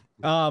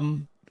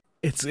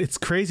 It's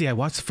crazy. I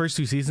watched the first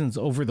 2 seasons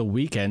over the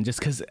weekend just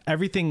because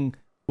everything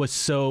was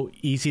so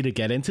easy to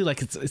get into.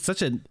 Like it's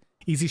such an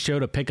easy show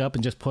to pick up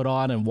and just put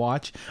on and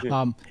watch.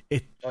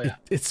 It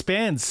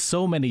spans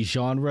so many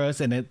genres,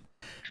 and it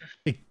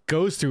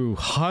goes through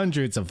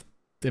hundreds of,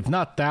 if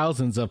not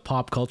thousands, of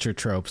pop culture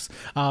tropes.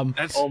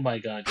 Oh my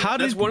god!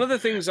 That's one of the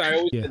things I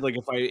always did. Like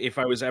if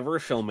I was ever a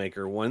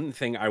filmmaker, one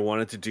thing I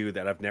wanted to do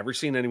that I've never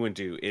seen anyone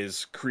do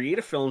is create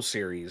a film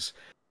series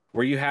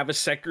where you have a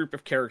set group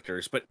of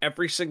characters, but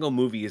every single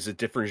movie is a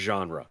different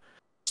genre.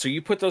 So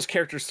you put those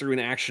characters through an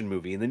action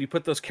movie, and then you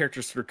put those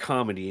characters through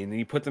comedy, and then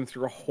you put them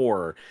through a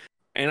horror.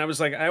 And I was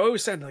like, I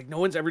always said, like, no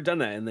one's ever done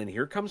that. And then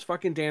here comes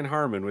fucking Dan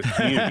Harmon with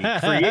Community,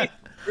 creates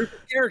a group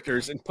of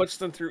characters and puts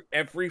them through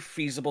every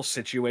feasible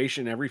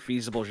situation, every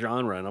feasible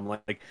genre. And I'm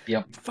like,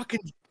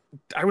 fucking,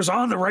 I was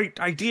on the right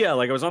idea.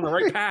 Like, I was on the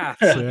right path.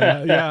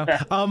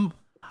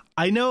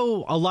 I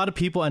know a lot of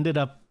people ended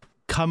up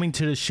coming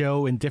to the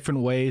show in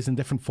different ways, in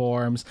different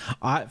forms.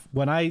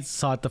 When I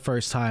saw it the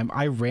first time,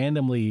 I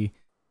randomly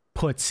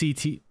put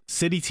City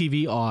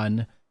TV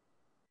on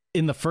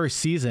in the first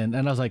season,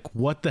 and I was like,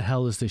 what the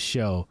hell is this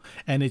show?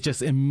 And it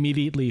just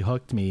immediately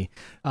hooked me.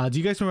 Do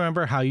you guys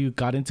remember how you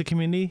got into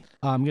Community?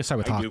 I'm gonna start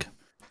with Hawk.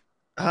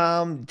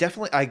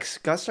 Definitely, I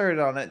got started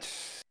on it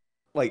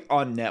like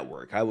on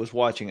network. I was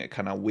watching it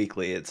kind of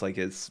weekly. It's like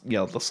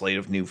the slate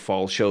of new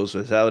fall shows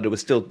was out. It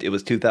was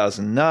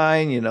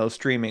 2009.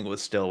 Streaming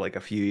was still like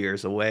a few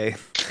years away.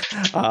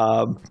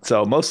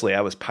 So mostly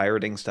I was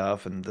pirating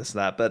stuff and this and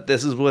that. But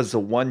this was the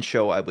one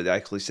show I would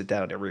actually sit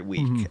down every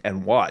week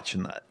and watch.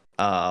 And that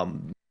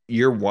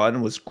year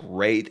one was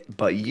great,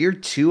 but year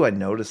two I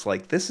noticed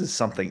like this is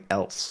something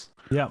else.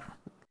 Yeah.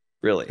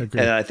 Really. Agreed.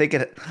 And I think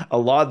a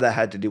lot of that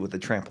had to do with the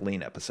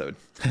trampoline episode.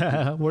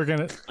 We're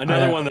gonna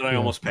another one that I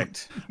almost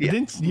picked.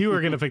 You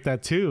were gonna pick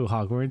that too,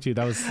 Hawk, weren't you?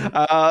 That was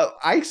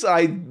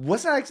I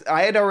wasn't.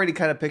 I had already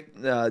kind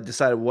of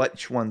decided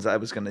which ones I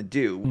was gonna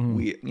do.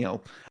 We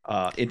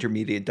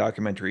intermediate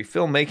documentary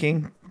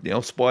filmmaking.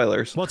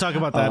 Spoilers. We'll talk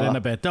about that in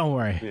a bit. Don't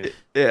worry.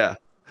 Yeah.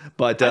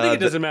 But I think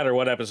it doesn't matter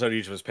what episode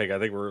each of us pick. I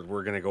think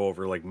we're gonna go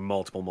over like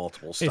multiple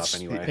stuff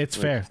anyway. It's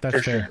fair.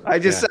 That's fair. I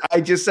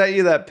just sent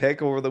you that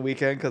pick over the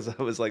weekend because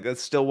I was like,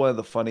 that's still one of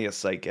the funniest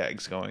sight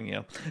gags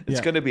going. It's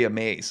gonna be a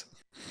maze.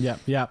 Yeah.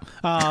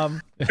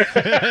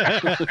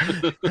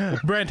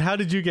 Brent, how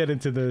did you get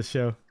into this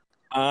show?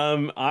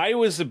 I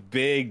was a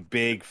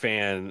big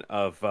fan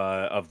of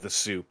The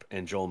Soup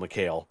and Joel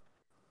McHale.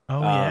 Oh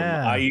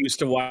yeah, I used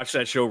to watch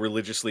that show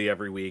religiously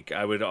every week.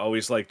 I would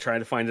always like try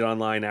to find it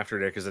online after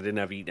it because I didn't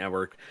have Eat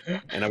Network,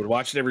 and I would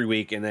watch it every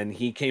week. And then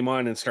he came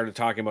on and started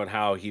talking about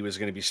how he was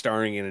going to be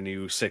starring in a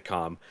new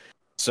sitcom.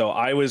 So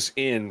I was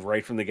in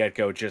right from the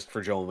get-go just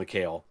for Joel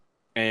McHale.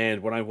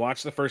 And when I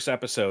watched the first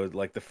episode,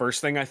 like the first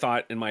thing I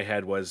thought in my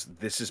head was,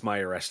 "This is my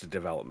Arrested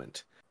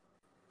Development,"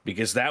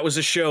 because that was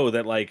a show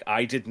that like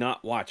I did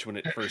not watch when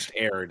it first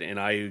aired, and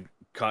I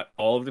caught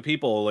all of the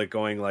people like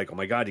going like, "Oh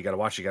my god, you gotta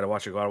watch it, you gotta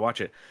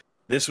watch it."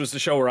 this was the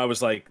show where I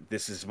was like,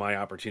 this is my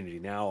opportunity.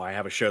 Now I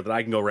have a show that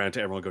I can go around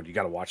to everyone and go, you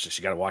got to watch this.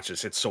 You got to watch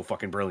this. It's so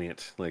fucking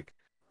brilliant. Like,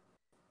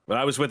 but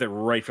I was with it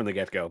right from the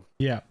get-go.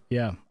 Yeah.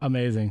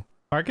 Amazing.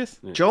 Marcus?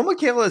 Joel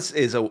McHale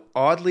is a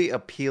oddly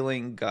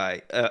appealing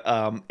guy.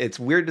 It's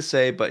weird to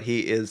say, but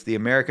he is the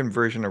American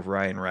version of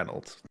Ryan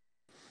Reynolds.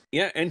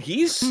 Yeah, and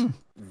he's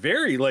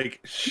very, like,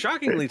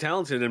 shockingly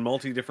talented in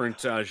multi-different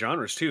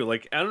genres, too.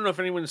 Like, I don't know if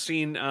anyone's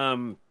seen,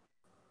 what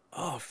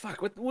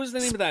was the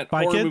name of that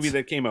horror movie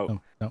that came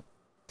out?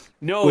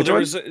 No,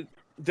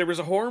 there was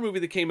a horror movie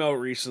that came out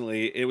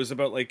recently. It was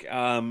about, like,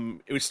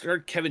 it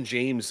starred Kevin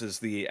James as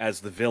the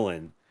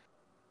villain.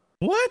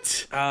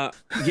 What?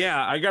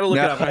 Yeah, I gotta look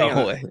it up. Hang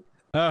on.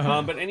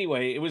 Uh-huh. But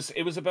anyway, it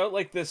was about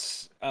like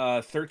this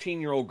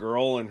 13-year-old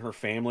girl and her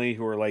family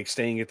who are like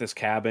staying at this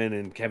cabin,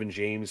 and Kevin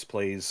James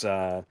plays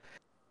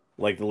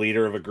like the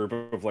leader of a group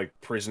of like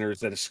prisoners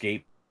that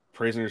escape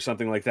prison or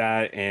something like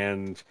that,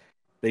 and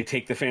they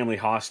take the family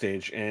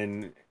hostage.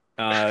 And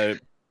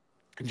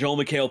Joel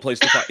McHale plays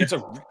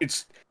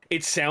the.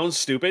 It sounds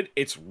stupid.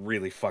 It's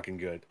really fucking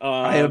good.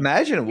 I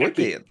imagine it would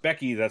be.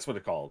 Becky, that's what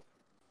it's called.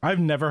 I've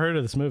never heard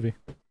of this movie.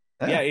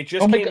 Yeah, it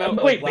just came out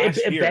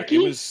last year. Becky?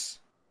 It was.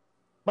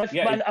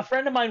 A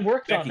friend of mine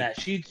worked on that.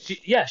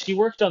 She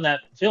worked on that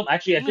film.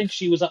 Actually, I think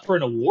she was up for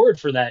an award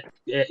for that.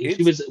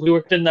 We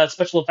worked in the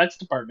special effects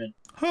department,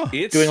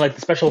 doing like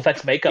the special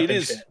effects makeup. It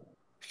is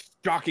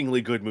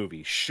shockingly good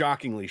movie.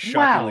 Shockingly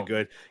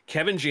good.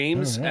 Kevin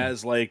James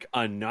as like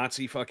a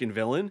Nazi fucking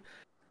villain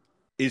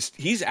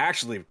he's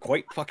actually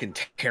quite fucking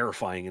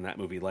terrifying in that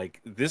movie. Like,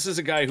 this is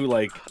a guy who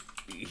like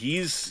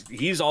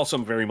he's also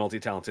very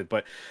multi-talented,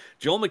 but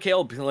Joel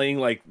McHale playing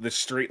like the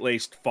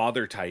straight-laced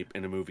father type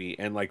in a movie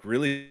and like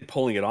really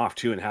pulling it off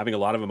too, and having a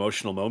lot of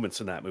emotional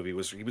moments in that movie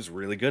he was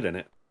really good in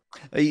it.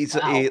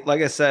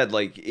 Like I said,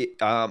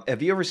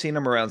 have you ever seen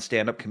him around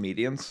stand-up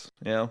comedians?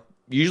 You know,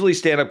 usually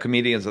stand-up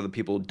comedians are the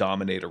people who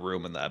dominate a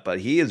room in that, but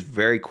he is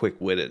very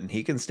quick-witted, and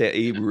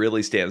he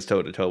really stands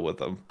toe-to-toe with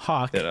them.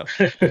 Hawk, you know?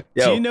 Do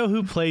you know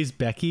who plays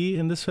Becky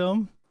in this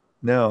film?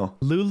 No.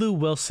 Lulu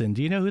Wilson.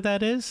 Do you know who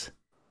that is?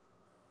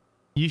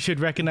 You should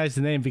recognize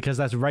the name because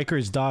that's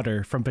Riker's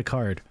daughter from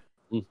Picard.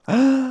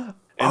 And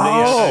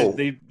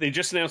they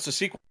just announced a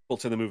sequel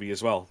to the movie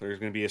as well. There's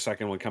going to be a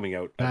second one coming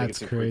out. I think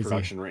it's in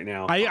pre-production right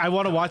now. I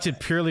want to watch it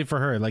purely for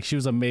her. Like, she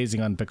was amazing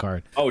on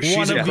Picard. Oh, she's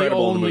one of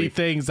incredible the only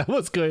things that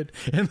was good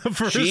in the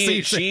first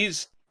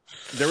season.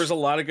 There was a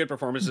lot of good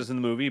performances in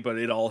the movie, but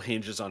it all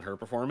hinges on her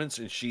performance,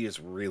 and she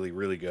is really,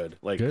 really good.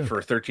 Like, for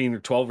a 12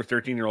 or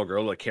 13-year-old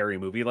girl to carry a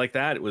movie like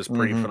that, it was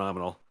pretty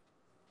phenomenal.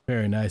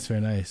 Very nice,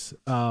 very nice.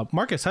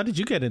 Marcus, how did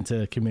you get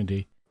into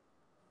Community?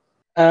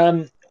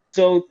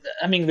 So,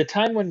 I mean, the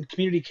time when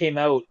Community came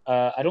out,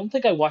 I don't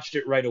think I watched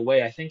it right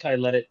away. I think I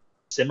let it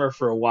simmer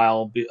for a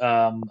while.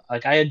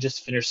 Like, I had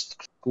just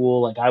finished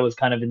school. Like, I was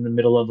kind of in the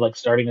middle of, like,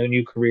 starting a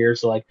new career.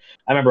 So, like,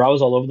 I remember I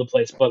was all over the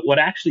place. But what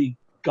actually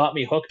got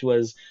me hooked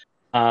was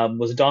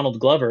Donald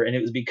Glover. And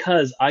it was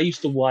because I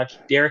used to watch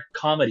Derek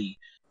Comedy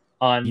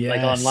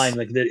like, online.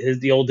 Like,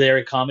 the old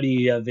Derek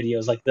Comedy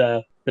videos, like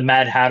the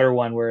Mad Hatter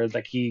one where,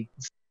 like, he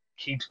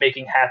keeps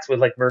making hats with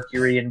like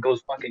mercury and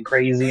goes fucking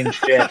crazy and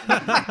shit.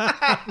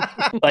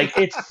 Like,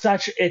 it's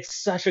such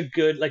a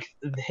good, like,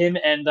 him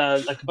and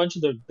like a bunch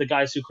of the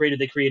guys who created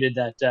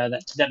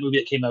that movie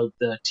that came out,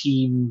 the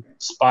Team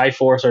Spy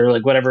Force, or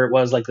like whatever it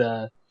was, like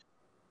the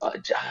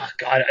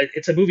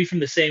it's a movie from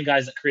the same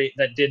guys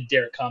that did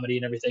Derek Comedy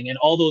and everything, and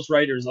all those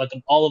writers, like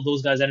all of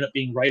those guys ended up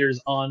being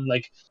writers on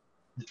like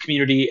the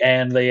Community,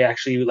 and they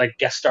actually like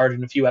guest starred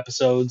in a few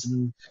episodes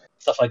and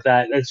stuff like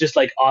that. It's just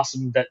like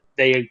awesome that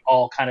they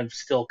all kind of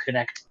still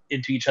connect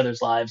into each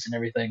other's lives and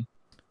everything.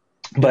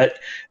 But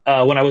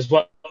when I was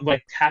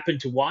happened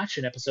to watch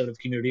an episode of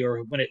Community,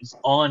 or when it was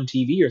on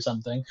TV or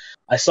something,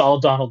 I saw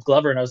Donald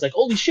Glover and I was like,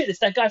 holy shit, it's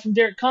that guy from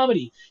Derek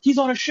Comedy. He's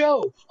on a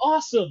show.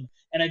 Awesome.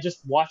 And I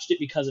just watched it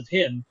because of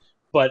him,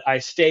 but I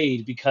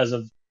stayed because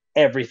of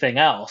everything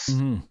else.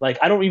 Like,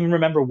 I don't even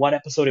remember what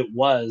episode it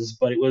was,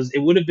 but it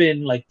would have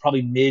been like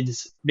probably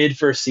mid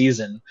first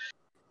season.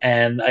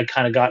 And I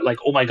kind of got like,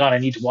 oh my God, I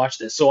need to watch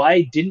this. So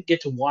I didn't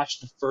get to watch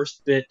the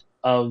first bit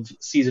of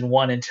season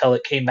 1 until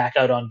it came back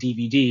out on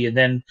DVD. And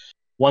then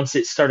once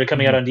it started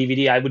coming out on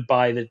DVD, I would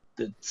buy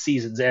the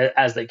seasons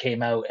as they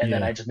came out. And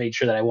then I just made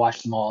sure that I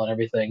watched them all and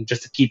everything,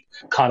 just to keep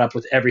caught up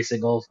with every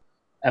single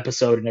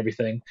episode and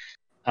everything.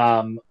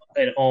 And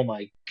oh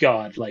my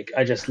God, like,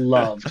 I just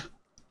loved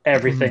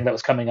everything that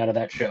was coming out of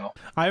that show.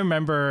 I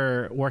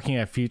remember working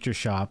at Future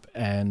Shop,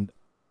 and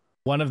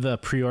one of the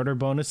pre-order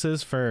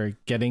bonuses for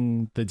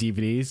getting the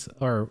DVDs,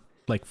 or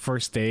like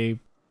first day,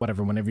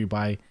 whatever, whenever you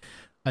buy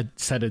a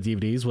set of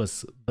DVDs,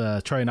 was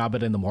the Troy and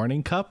Abed in the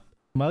Morning cup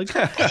mug.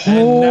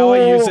 And now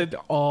I use it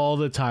all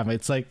the time.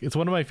 It's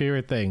one of my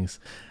favorite things.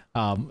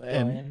 And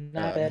in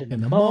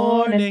the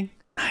morning,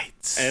 night.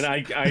 And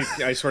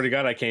I swear to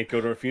God, I can't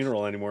go to a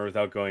funeral anymore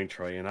without going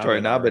Troy and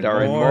Abed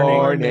are in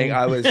mourning.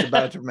 I was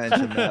about to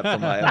mention that for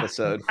my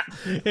episode.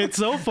 It's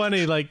so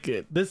funny. Like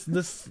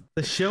the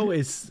show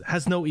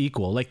has no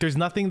equal. Like there's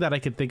nothing that I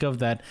could think of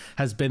that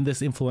has been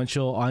this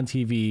influential on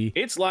TV.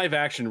 It's live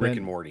action Rick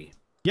and Morty.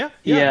 Yeah,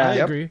 I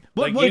agree.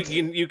 Like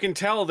you can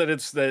tell that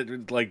it's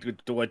like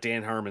what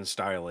Dan Harmon's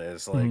style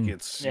is. Like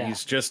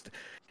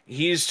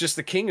he's just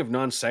the king of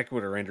non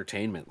sequitur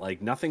entertainment. Like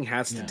nothing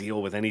has to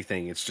deal with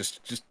anything. It's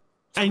just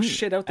throw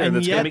shit out there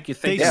that's gonna make you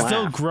think. They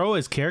still grow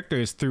as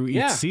characters through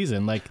each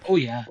season. Like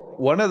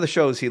one of the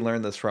shows he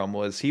learned this from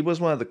was he was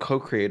one of the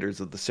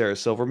co-creators of the Sarah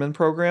Silverman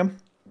program.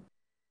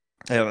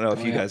 I don't know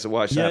if you guys have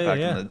watched that back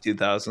in the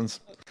 2000s.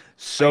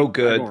 So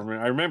good.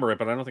 I remember it,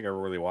 but I don't think I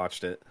really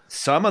watched it.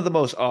 Some of the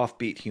most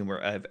offbeat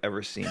humor I've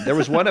ever seen. There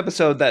was one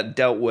episode that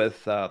dealt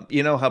with,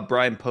 you know how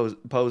Brian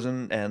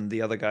Posen and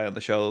the other guy on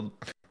the show,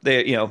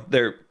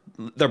 they're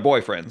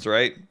boyfriends,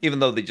 right? Even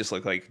though they just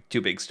look like two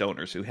big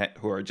stoners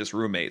who are just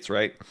roommates,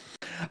 right?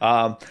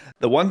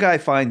 The one guy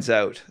finds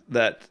out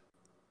that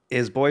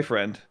his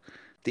boyfriend,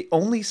 the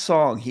only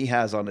song he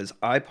has on his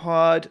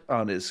iPod,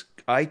 on his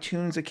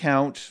iTunes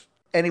account,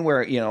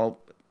 anywhere,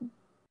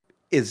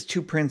 is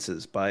Two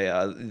Princes by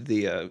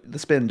the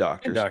Spin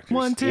Doctors.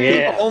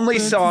 The only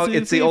song.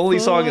 It's the only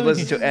song he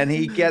listens to, and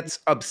he gets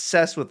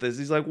obsessed with this.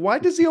 He's like, "Why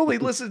does he only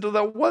listen to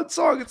that one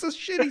song? It's a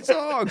shitty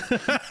song."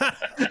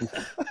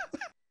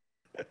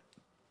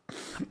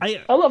 I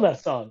love that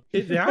song.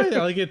 I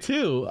like it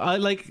too. I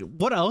like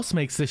what else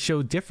makes this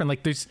show different.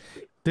 Like there's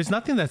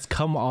nothing that's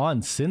come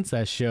on since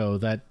that show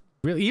that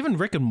really, even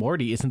Rick and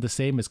Morty isn't the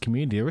same as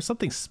Community. There was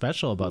something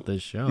special about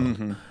this show.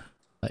 Mm-hmm.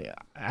 It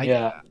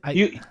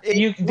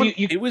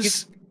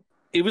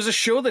was a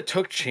show that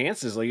took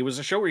chances. Like it was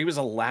a show where he was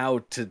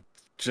allowed to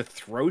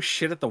throw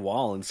shit at the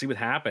wall and see what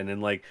happened,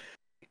 and like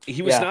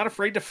he was not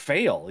afraid to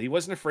fail. He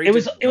wasn't afraid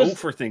to go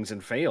for things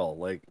and fail.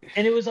 Like,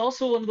 and it was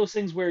also one of those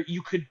things where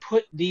you could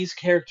put these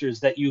characters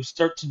that you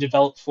start to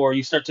develop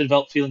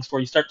feelings for,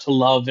 you start to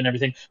love and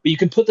everything, but you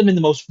can put them in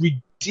the most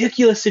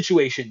ridiculous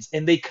situations,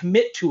 and they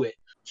commit to it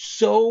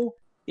so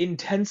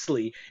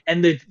intensely,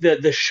 and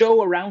the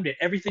show around it,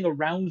 everything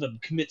around them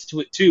commits to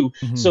it too.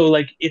 Mm-hmm. So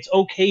like it's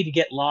okay to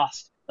get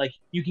lost. Like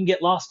you can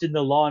get lost in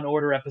the Law and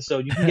Order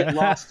episode, you can get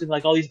lost in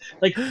like all these,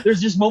 like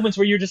there's just moments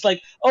where you're just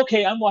like,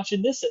 okay, I'm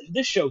watching this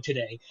show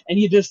today, and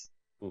you just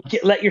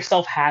let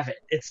yourself have it.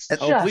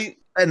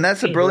 And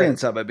that's the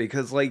brilliance of it,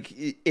 because like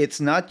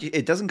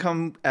it doesn't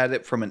come at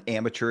it from an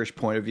amateurish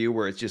point of view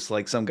where it's just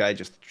like some guy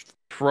just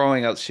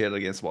throwing out shit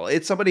against the wall.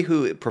 It's somebody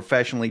who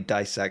professionally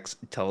dissects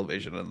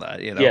television and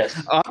that,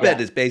 Yes. Abed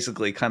is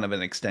basically kind of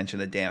an extension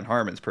of Dan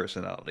Harmon's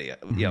personality,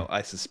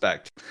 I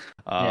suspect.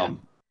 And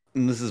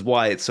this is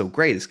why it's so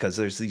great, is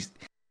because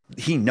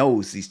he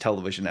knows these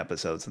television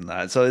episodes and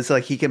that. So it's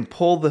like he can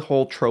pull the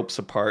whole tropes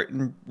apart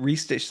and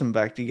restitch them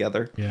back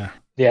together.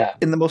 Yeah.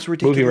 In the most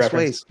ridiculous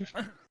ways.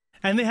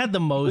 And they had the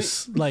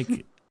most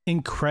like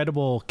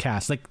incredible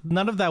cast. Like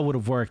none of that would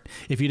have worked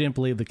if you didn't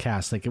believe the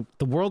cast. Like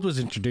the world was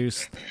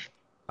introduced.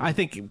 I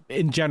think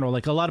in general,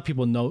 like a lot of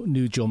people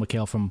knew Joel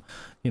McHale from,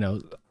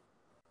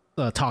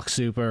 Talk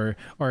Soup or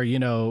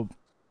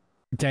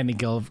Danny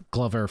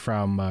Glover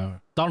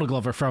from Donald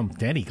Glover from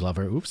Danny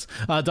Glover. Oops,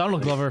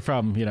 Donald Glover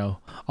from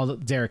all the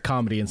Derek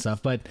comedy and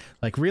stuff. But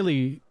like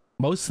really,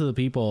 most of the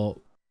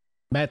people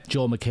met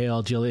Joel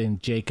McHale,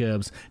 Jillian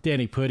Jacobs,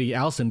 Danny Pudi,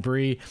 Alison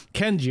Brie,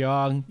 Ken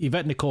Jeong,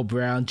 Yvette Nicole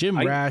Brown, Jim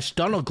Rash,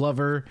 Donald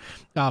Glover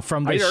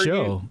from this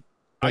show.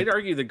 I'd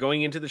argue that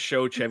going into the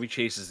show, Chevy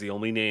Chase is the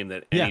only name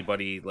that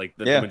anybody, like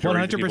the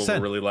majority of the people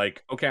were really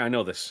like, okay, I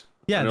know this.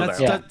 Yeah,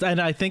 that's and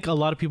I think a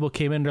lot of people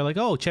came in, they're like,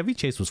 oh, Chevy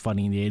Chase was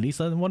funny in the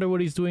 80s. I wonder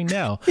what he's doing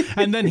now.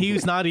 And then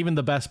he's not even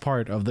the best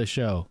part of the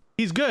show.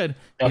 He's good,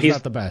 but he's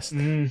not the best.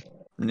 He's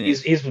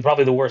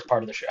probably the worst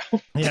part of the show.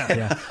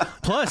 Yeah.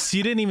 Plus,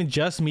 you didn't even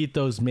just meet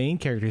those main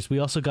characters. We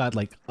also got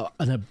like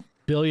a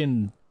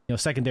billion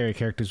secondary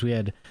characters. We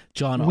had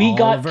John Oliver.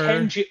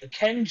 Got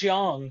Ken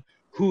Jeong,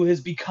 who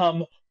has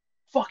become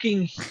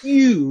fucking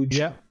huge.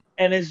 Yeah.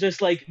 And it's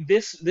just like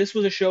this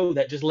was a show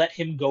that just let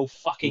him go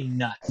fucking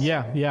nuts.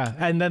 Yeah.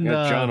 And then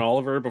John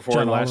Oliver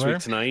before Last Week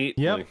Tonight.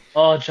 Yep. Like,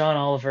 oh, John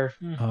Oliver.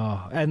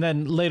 Oh, and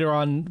then later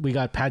on we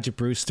got Paget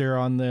Brewster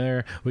on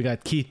there. We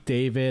got Keith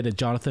David and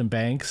Jonathan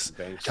Banks.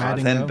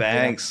 Jonathan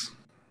Banks.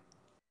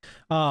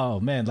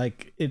 Oh man,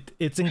 like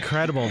it's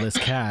incredible, this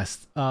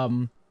cast.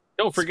 Don't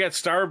forget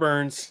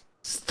Starburns.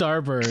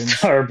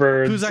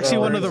 Starburns. Who's actually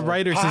one of the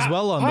writers as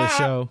well on this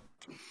show.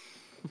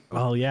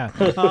 Oh yeah.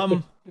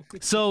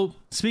 So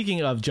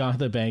speaking of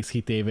Jonathan Banks,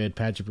 Keith David,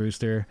 Paget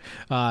Brewster,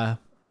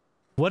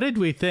 what did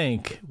we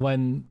think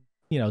when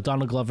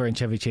Donald Glover and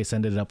Chevy Chase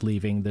ended up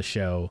leaving the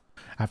show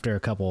after a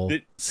couple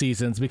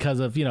seasons because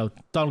of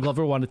Donald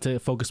Glover wanted to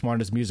focus more on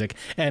his music,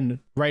 and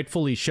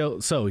rightfully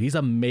so. He's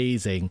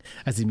amazing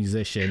as a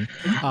musician.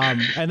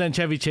 And then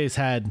Chevy Chase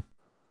had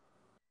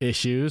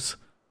issues.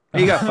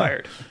 He got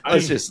fired.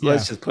 Let's just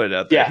put it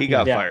out there. He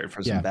got fired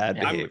for some bad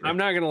behavior. I'm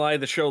not gonna lie,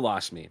 the show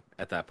lost me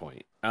at that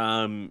point.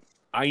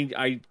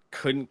 I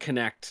couldn't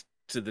connect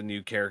to the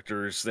new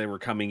characters they were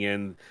coming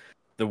in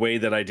the way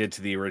that I did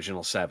to the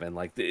original 7.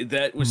 Like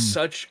that was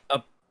such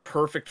a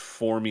perfect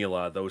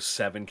formula, those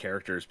 7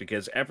 characters,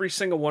 because every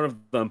single one of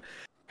them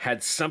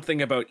had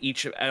something about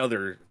each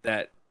other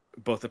that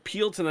both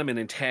appealed to them and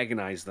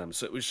antagonized them.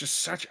 So it was just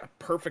such a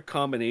perfect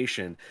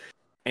combination.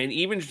 And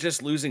even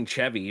just losing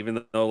Chevy,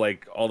 even though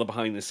like all the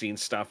behind the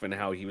scenes stuff and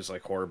how he was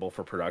like horrible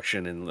for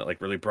production and like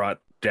really brought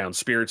down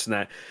spirits and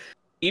that,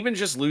 even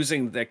just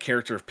losing that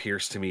character of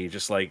Pierce to me,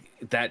 just like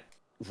that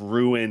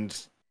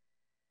ruined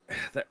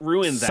that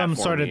some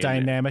sort of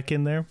dynamic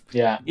in there.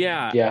 Yeah.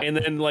 And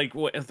then like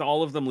with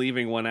all of them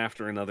leaving one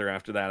after another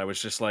after that, I was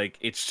just like,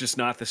 it's just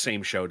not the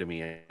same show to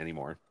me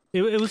anymore.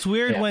 It was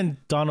weird when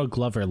Donald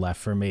Glover left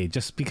for me,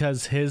 just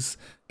because his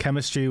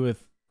chemistry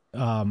with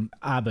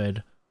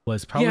Abed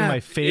was probably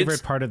my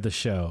favorite part of the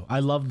show.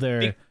 I love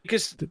their...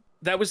 Because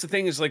that was the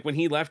thing, is like when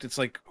he left, it's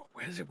like,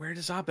 where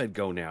does Abed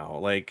go now?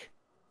 Like,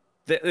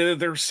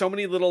 there's so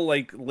many little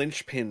like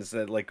linchpins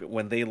that like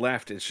when they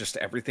left, it's just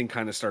everything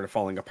kind of started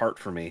falling apart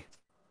for me.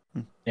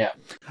 Yeah,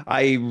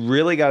 I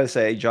really got to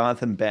say,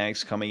 Jonathan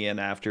Banks coming in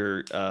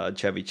after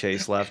Chevy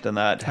Chase left, and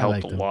that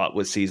helped a lot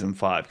with season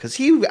 5, because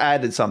he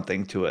added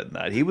something to it. And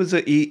that he was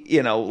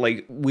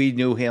like we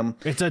knew him.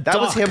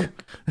 Was him.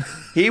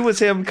 He was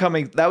him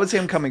coming. That was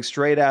him coming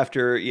straight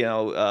after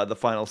the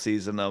final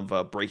season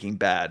of Breaking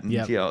Bad, and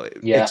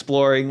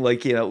exploring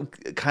like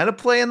kind of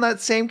playing that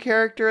same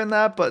character in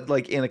that, but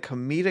like in a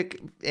comedic,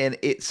 and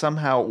it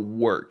somehow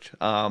worked.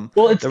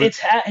 Well,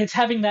 it's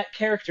having that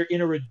character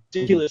in a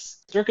ridiculous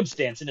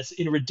circumstance,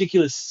 in a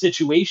ridiculous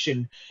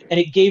situation, and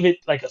it gave it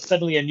like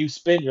suddenly a new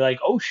spin. You're like,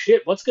 oh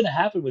shit, what's gonna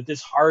happen with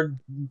this hard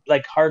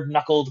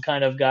knuckled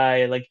kind of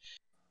guy? Like,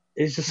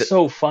 it's just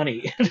so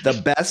funny. The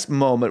best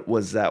moment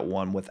was that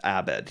one with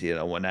Abed,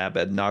 when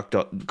Abed knocked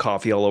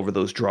coffee all over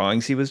those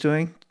drawings he was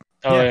doing.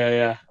 Oh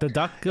yeah. The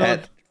duck.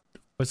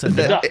 What's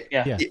that?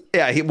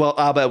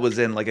 Abed was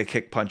in like a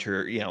kick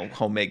puncher,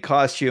 homemade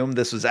costume.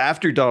 This was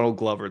after Donald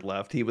Glover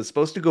left. He was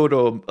supposed to go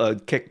to a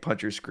kick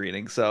puncher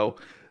screening,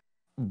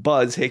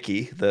 Buzz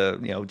Hickey, the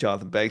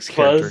Jonathan Banks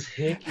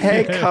character,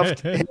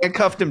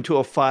 handcuffed him to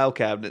a file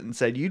cabinet and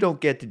said, "You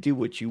don't get to do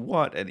what you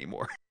want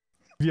anymore."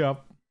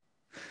 Yep.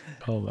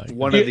 Oh my!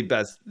 One of the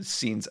best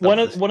scenes. One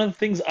of the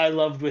things I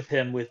loved with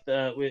him with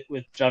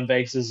John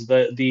Banks is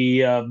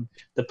the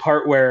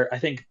part where I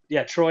think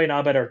Troy and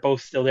Abed are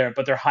both still there,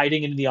 but they're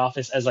hiding in the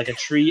office as like a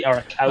tree or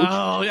a couch.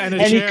 Oh, and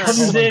he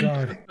comes in,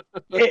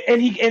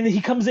 and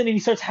he comes in and he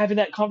starts having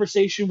that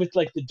conversation with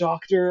like the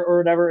doctor or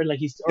whatever, and like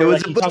I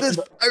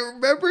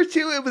remember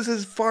too. It was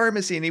his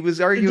pharmacy, and he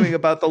was arguing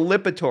about the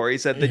Lipitor. He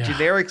said the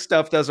generic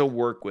stuff doesn't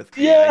work with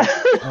me. Yeah.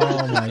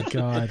 Oh my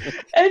god!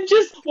 And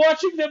just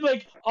watching them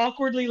like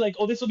awkwardly, like,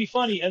 oh, this will be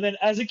funny, and then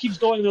as it keeps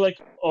going, they're like,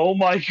 oh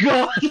my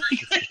god!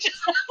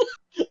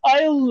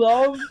 I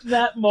loved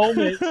that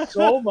moment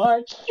so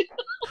much.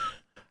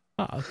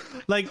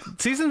 Like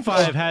season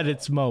 5 had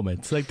its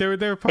moments. Like there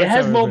were parts. It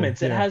has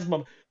moments. It has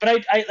moments.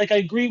 But I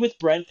agree with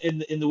Brent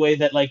in the way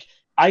that like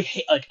I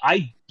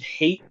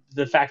hate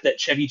the fact that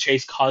Chevy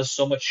Chase caused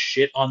so much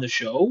shit on the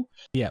show.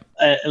 Yeah.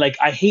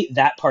 I hate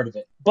that part of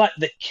it. But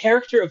the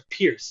character of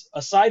Pierce,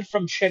 aside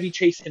from Chevy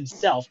Chase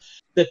himself,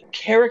 the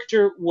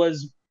character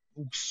was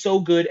so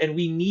good, and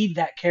we need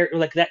that character.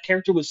 Like that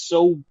character was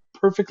so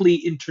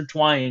perfectly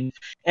intertwined,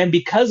 and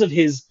because of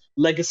his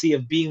legacy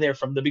of being there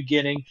from the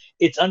beginning,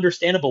 it's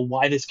understandable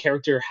why this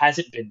character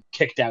hasn't been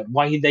kicked out,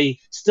 why they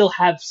still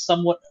have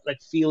somewhat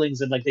like feelings,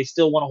 and like they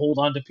still want to hold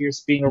on to Pierce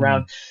being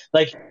around,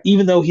 like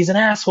even though he's an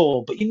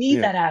asshole, but you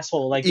need that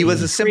asshole. Like he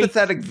was a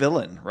sympathetic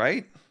villain,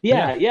 right?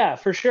 Yeah,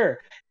 for sure.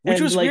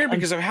 Which was weird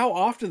because of how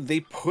often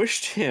they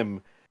pushed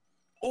him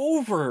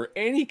over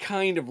any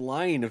kind of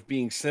line of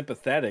being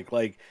sympathetic.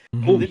 Like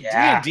the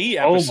D&D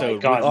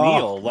episode with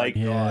Neil.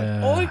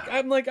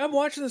 I'm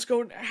watching this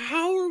going,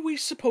 how are we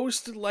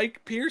supposed to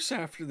like Pierce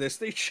after this?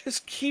 They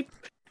just keep,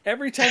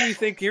 every time you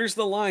think here's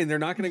the line, they're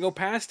not going to go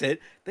past it,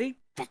 they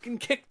fucking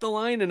kick the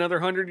line another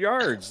 100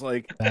 yards.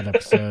 Like that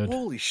episode.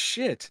 Holy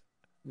shit.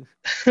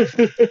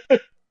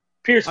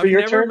 Pierce, for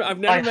your turn,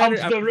 I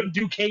humped the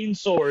Duquesne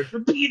sword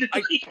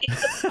repeatedly.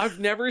 I've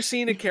never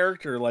seen a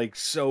character like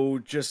so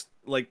just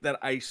like that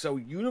I so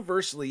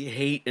universally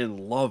hate and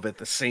love at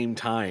the same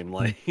time.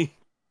 Like,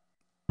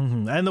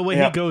 and the way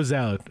he goes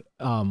out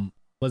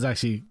was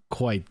actually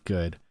quite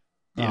good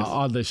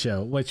on the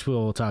show, which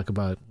we'll talk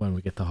about when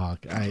we get to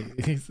Hawk.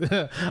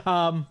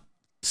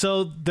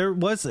 So there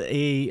was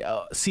a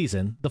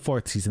season, the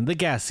 4th season, the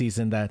gas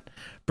season that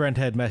Brent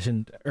had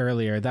mentioned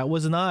earlier, that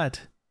was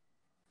not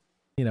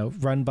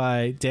run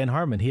by Dan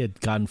Harmon. He had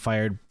gotten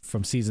fired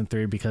from season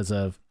 3 because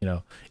of,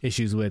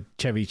 issues with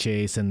Chevy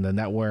Chase and the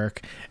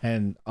network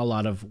and a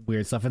lot of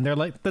weird stuff. And they're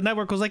like, the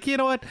network was like, you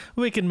know what?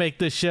 We can make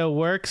this show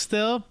work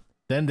still.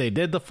 Then they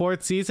did the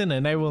 4th season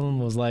and everyone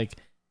was like,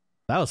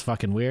 that was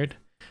fucking weird.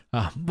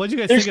 What'd you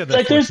guys think of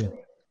that? Like,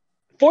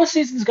 4th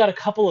season's got a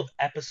couple of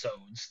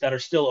episodes that are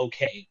still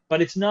okay,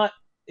 but it's not,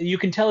 you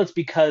can tell it's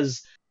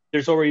because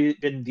there's already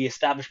been the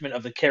establishment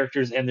of the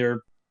characters and their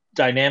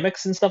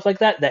dynamics and stuff like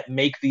that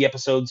make the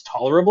episodes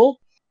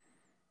tolerable.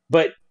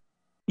 but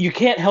you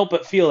can't help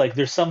but feel like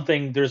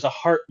there's a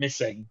heart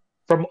missing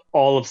from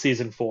all of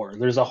season 4.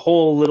 There's a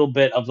whole little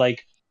bit of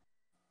like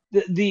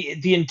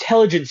the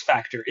intelligence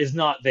factor is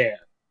not there.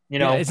 You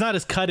know, it's not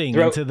as cutting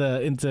into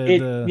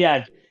the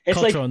yeah.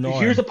 It's like norm.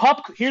 here's a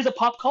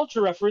pop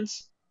culture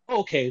reference.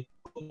 Okay,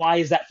 why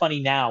is that funny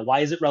now? Why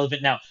is it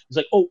relevant now? It's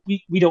like, oh,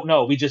 we don't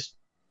know.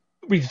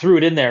 We threw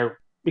it in there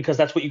because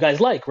that's what you guys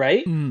like,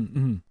 right?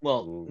 Mm-hmm.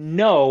 Well,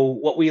 no,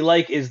 what we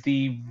like is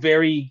the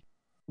very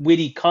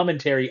witty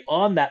commentary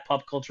on that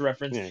pop culture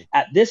reference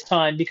at this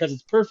time because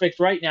it's perfect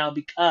right now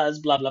because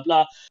blah blah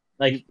blah.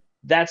 Like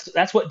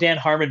that's what Dan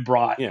Harmon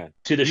brought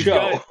to the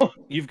show.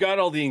 You've got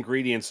all the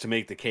ingredients to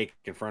make the cake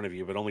in front of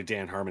you, but only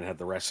Dan Harmon had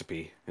the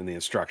recipe and the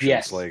instructions.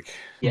 Yes.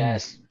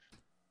 Yes.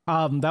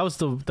 That was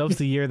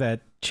the year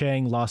that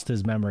Chang lost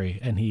his memory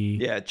and he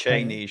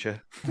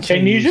Changnesia.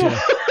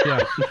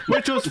 Yeah,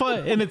 which was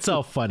fun in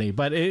itself, funny,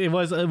 but it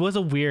was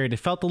a weird. It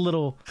felt a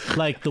little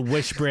like the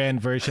Wish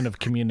brand version of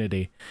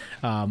Community.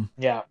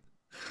 Yeah.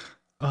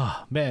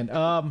 Oh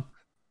man.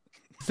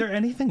 Is there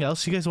anything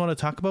else you guys want to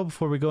talk about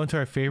before we go into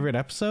our favorite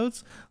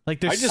episodes?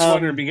 Like, I just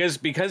wondered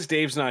because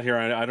Dave's not here.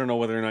 I don't know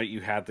whether or not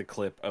you had the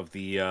clip of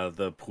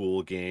the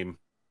pool game.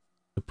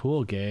 The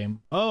pool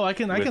game. Oh, I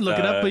can look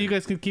it up, but you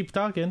guys can keep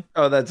talking.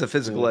 Oh, that's a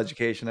physical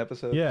education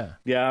episode. Yeah.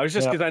 Yeah, I was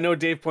just because I know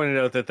Dave pointed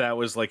out that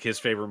was like his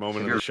favorite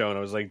moment of the show, and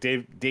I was like,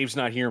 Dave's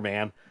not here,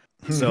 man.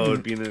 So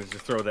it'd be nice to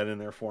throw that in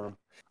there for him.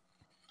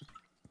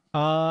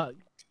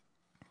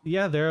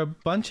 Yeah, there are a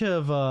bunch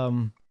of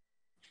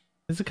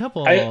there's a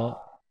couple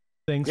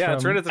things. Yeah,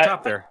 it's right at the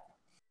top there.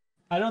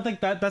 I don't think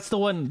that's the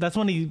one. That's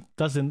one he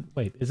doesn't.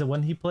 Wait, is it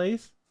one he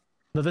plays?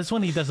 No, this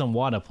one he doesn't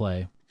want to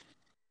play.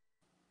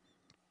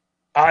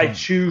 I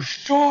choose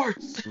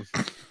shorts.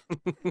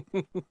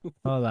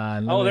 Hold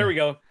on. Oh, there we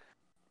go.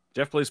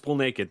 Jeff plays pool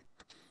naked.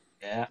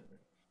 Yeah.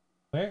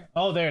 Where?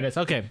 Oh, there it is.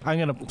 Okay, I'm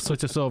gonna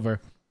switch this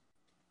over.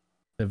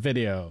 The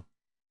video.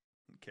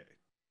 Okay.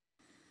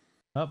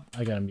 Oh,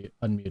 I got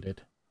unmuted.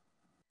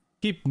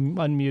 Keep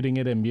unmuting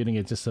it and muting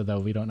it just so that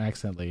I don't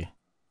accidentally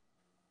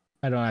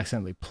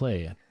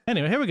play it.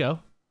 Anyway, here we go.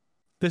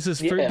 This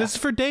is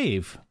for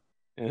Dave.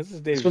 Yeah, this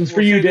is Dave. This one's for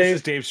you, Dave. This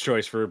is Dave's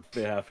choice for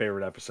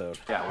favorite episode.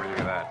 Yeah, what do you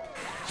think of that?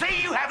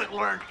 See, you haven't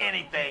learned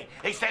anything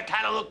except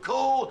how to look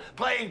cool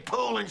playing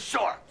pool in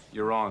shorts.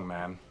 You're wrong,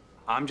 man.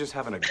 I'm just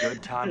having a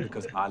good time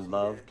because I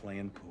love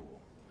playing pool.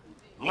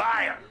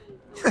 Liar!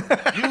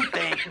 You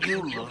think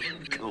you look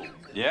cool.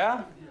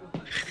 Yeah?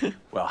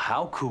 Well,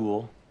 how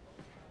cool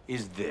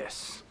is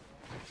this?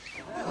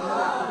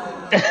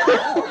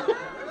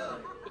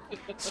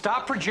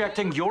 Stop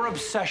projecting your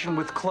obsession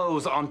with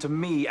clothes onto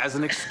me as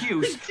an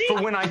excuse for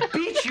when I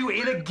beat you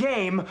in a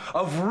game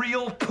of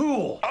real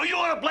pool. Oh, you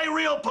want to play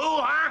real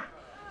pool, huh?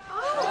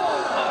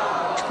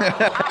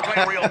 I'll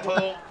play real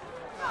pool.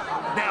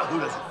 Now, who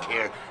doesn't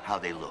care how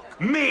they look?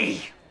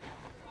 Me!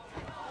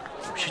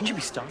 Shouldn't you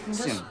be stopping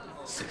this?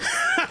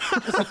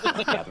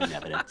 Gathering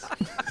evidence.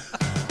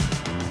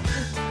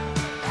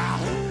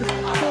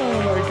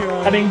 Oh my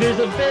god. I mean, there's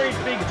a very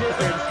big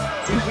difference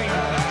between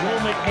Joel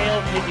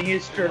McHale taking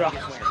his shirt off.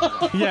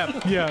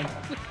 Yeah.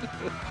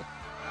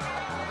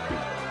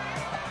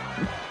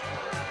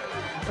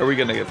 Are we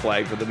gonna get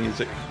flagged for the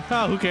music?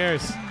 Oh, who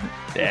cares?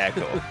 Yeah,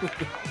 cool.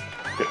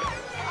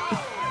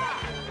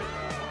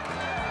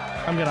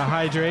 I'm gonna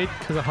hydrate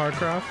because of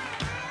Hardcroft.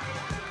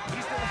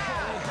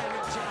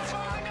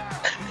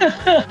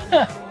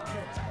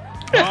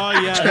 Oh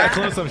yeah, that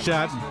close-up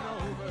shot.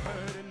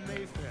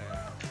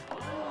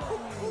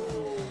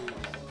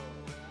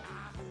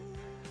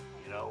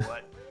 You know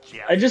what?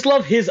 Yeah. I just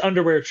love his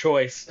underwear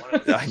choice.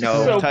 I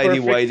know, So tidy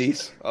perfect.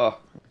 whiteys. Oh,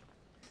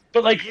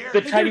 But like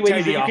the tidy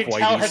whiteys, you off can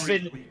tell whiteys. have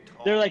been.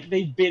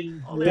 They've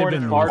been worn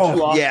been far too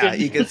often. yeah,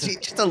 you can see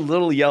just a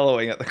little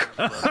yellowing at the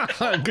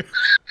corner.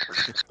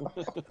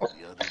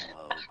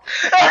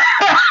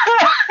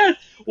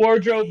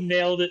 Wardrobe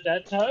nailed it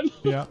that time.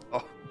 Yeah.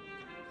 Oh.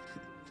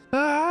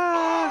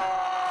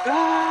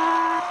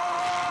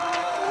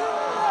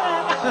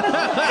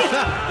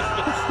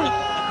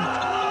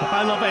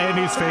 I love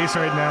Andy's face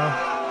right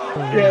now.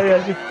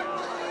 Yeah.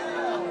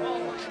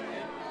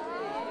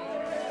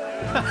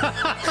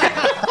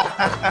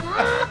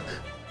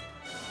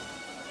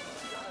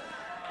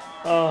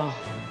 Oh.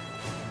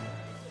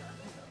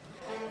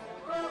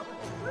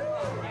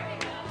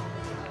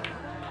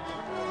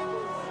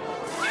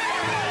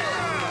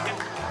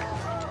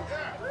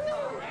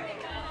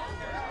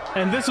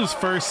 And this was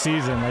first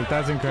season. Like,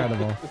 that's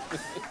incredible.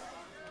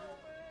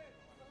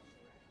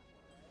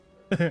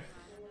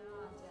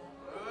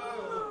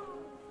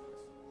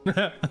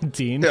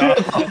 Dean. Look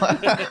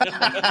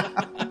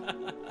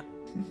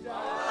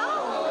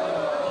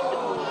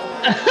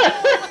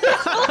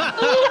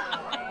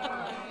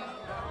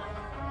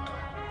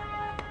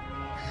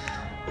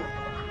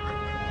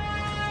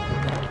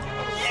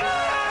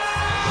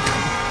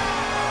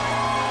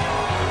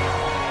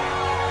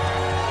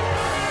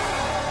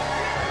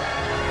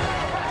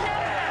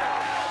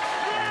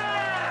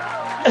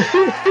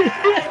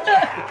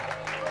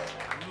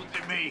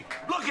at me!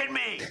 Look at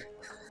me!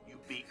 You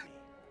beat me.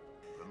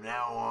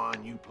 now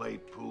on, you play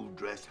pool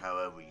dress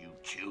however you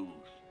choose.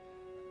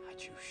 I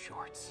choose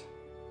shorts.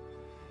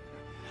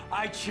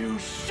 I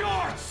choose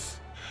shorts!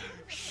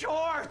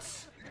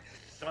 Shorts!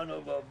 Son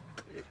of a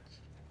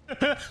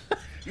bitch.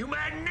 You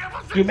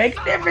magnificent, You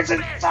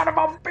magnificent son of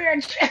a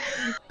bitch!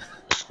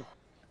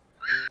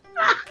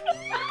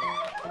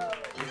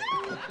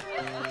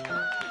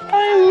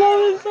 I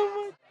love it so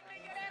much.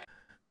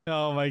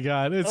 Oh my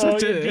god, it's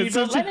such a let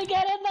me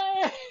get in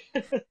there.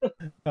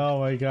 oh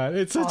my god,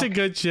 it's such a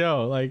good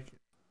show. Like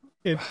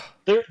it.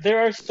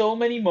 There are so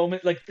many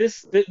moments like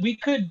this that we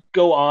could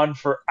go on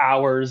for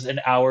hours and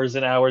hours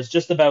and hours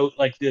just about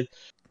like the.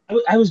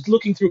 I was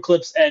looking through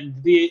clips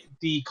and the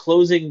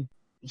closing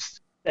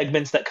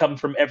segments that come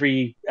from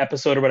every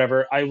episode or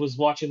whatever. I was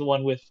watching the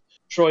one with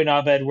Troy and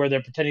Abed where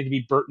they're pretending to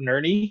be Bert and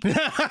Ernie.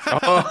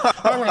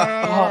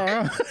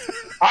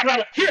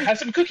 Here, have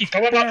some cookies.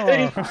 Shit,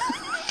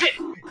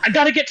 I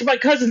gotta get to my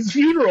cousin's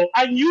funeral.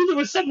 I knew there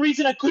was some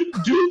reason I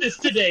couldn't do this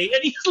today.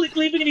 And he's like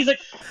leaving and he's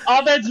like,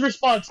 Abed's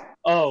response,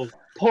 oh,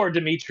 poor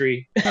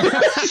Dimitri. Dimitri!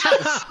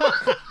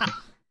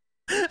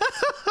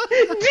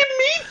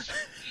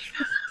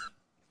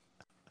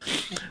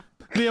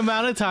 The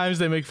amount of times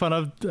they make fun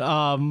of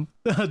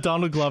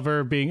Donald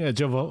Glover being a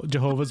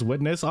Jehovah's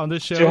Witness on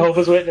this show.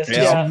 Jehovah's Witness,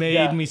 just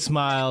made me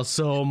smile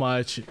so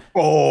much.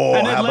 Oh,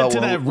 and it led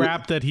to that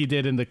rap that he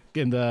did in the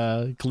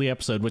Glee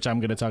episode, which I'm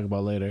going to talk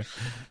about later.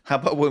 How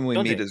about when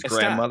we meet his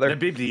grandmother?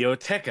 The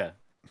biblioteca.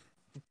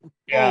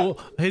 Yeah. Oh,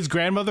 his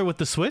grandmother with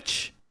the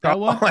switch? That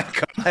one? Oh my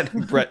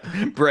god,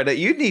 Brett,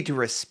 you need to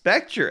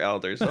respect your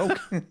elders.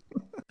 Okay.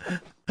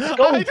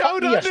 I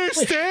don't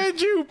understand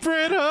you,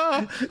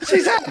 Britta.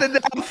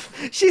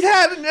 She's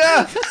had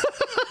enough.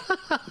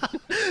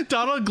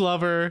 Donald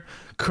Glover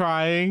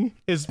crying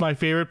is my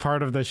favorite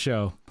part of the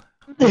show.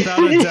 Without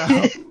a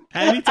doubt.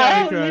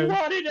 Anytime he cries.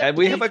 And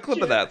we have a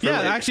clip of that. Yeah,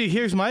 actually,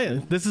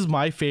 this is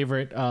my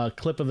favorite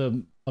clip of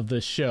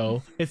the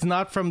show. It's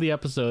not from the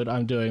episode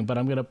I'm doing, but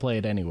I'm gonna play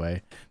it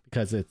anyway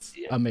because it's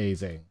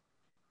amazing.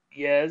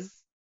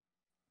 Yes.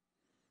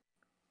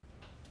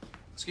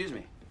 Excuse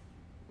me.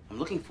 I'm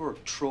looking for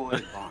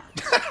Troy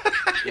Barnes.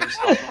 You have a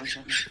cell phone,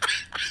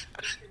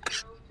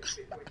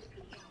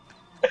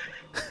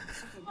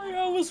 I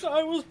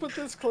almost put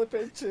this clip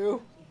in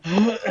too.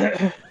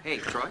 Hey,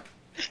 Troy.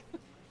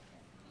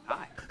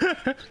 Hi.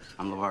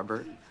 I'm LeVar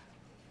Burton.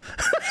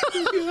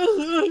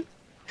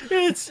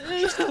 It's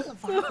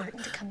LeVar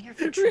Burton to come here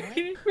for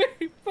Troy?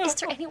 Is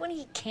there anyone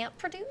he can't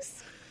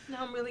produce?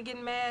 Now I'm really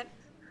getting mad.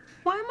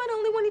 Why am I the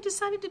only one he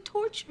decided to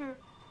torture?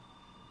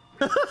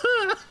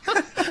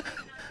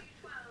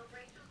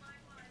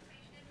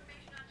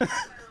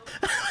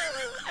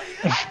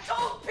 I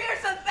told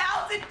Pierce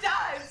 1,000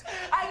 times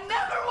I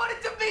never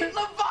wanted to meet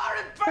LeVar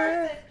in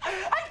person.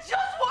 I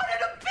just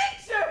wanted a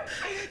picture.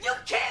 You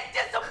can't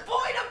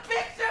disappoint a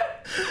picture.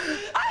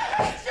 I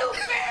hate you,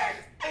 Pierce.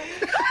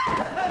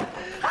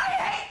 I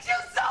hate you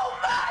so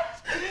much.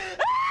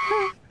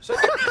 So,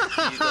 do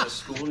you go to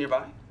school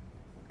nearby?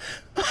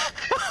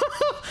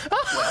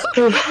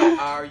 Well,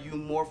 are you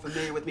more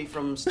familiar with me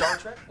from Star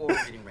Trek or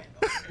Reading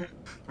Rainbow?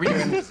 Reading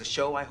Rainbow is a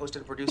show I hosted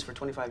and produced for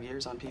 25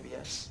 years on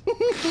PBS.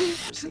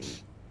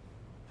 Proceed.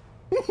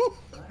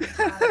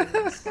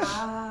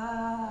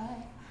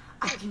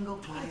 I can go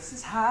twice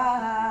as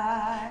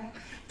high.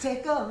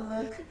 Take a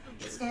look,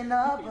 it's in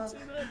a book.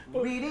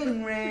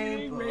 Reading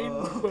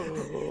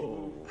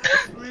Rainbow.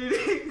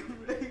 Reading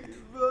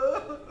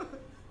Rainbow.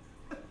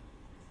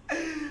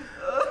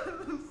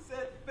 Oh,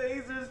 set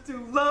phasers to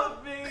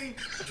love me.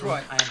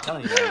 Troy, I am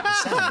telling you, the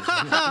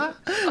sound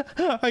is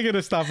real. I'm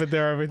gonna stop it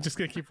there. I'm just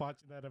gonna keep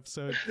watching that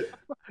episode.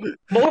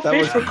 More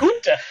fish for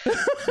Kunta.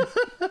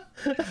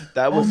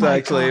 That was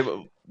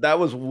that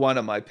was one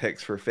of my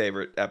picks for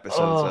favorite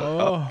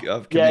episodes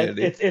of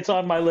Community. Yeah, it's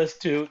on my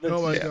list too.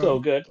 It's so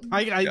good.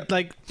 I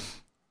like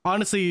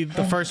honestly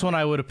the first one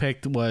I would have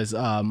picked was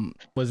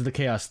the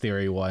Chaos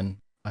Theory one.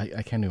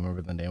 I can't even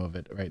remember the name of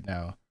it right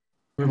now.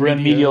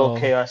 Remedial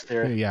Chaos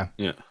Theory. Yeah.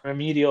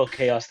 Remedial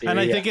Chaos Theory. And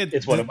I think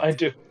it's one of mine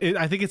too.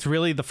 I think it's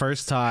really the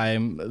first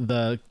time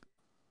the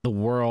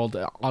world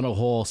on a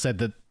whole said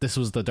that this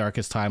was the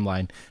darkest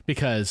timeline,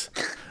 because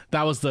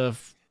that was the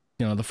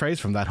phrase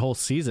from that whole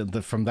season,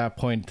 from that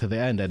point to the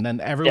end, and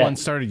then everyone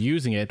started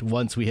using it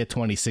once we hit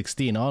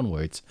 2016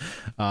 onwards.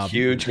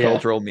 Huge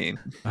cultural meme.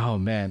 Oh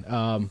man.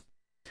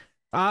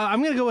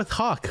 I'm gonna go with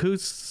Hawk.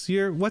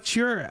 What's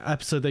your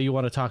episode that you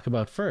want to talk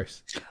about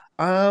first?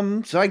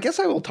 So I guess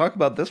I will talk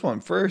about this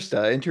one first.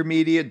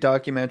 Intermediate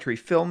documentary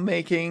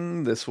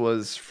filmmaking. This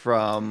was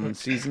from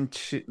season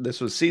 2.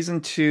 This was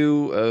season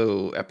 2.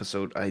 Oh,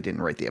 episode. I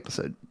didn't write the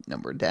episode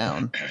number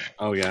down.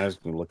 Oh yeah, I was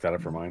gonna look that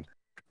up for mine.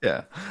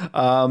 Yeah.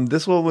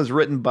 This one was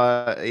written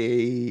by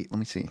let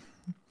me see.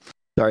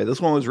 Sorry, this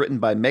one was written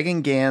by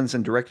Megan Gans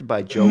and directed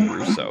by Joe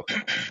Russo.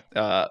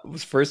 It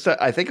was first.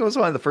 I think it was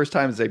one of the first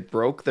times they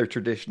broke their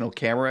traditional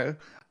camera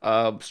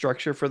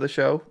structure for the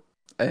show,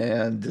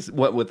 and just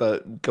went with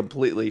a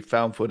completely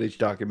found footage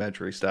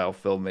documentary style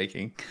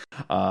filmmaking.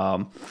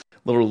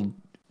 Little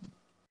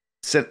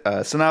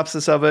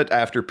Synopsis of it: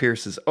 after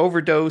Pierce's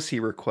overdose, he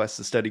requests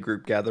the study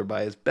group gather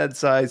by his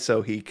bedside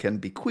so he can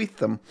bequeath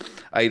them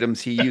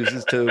items he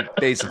uses to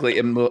basically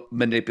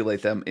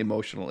manipulate them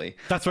emotionally.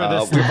 That's where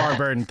this LeVar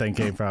Burton thing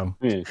came from.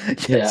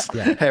 Yes.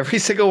 Yeah. Every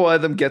single one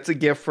of them gets a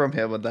gift from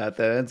him, and that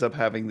ends up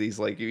having these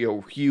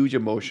huge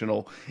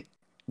emotional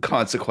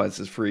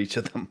consequences for each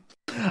of them.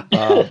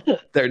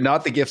 They're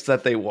not the gifts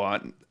that they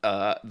want.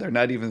 They're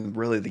not even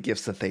really the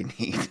gifts that they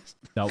need.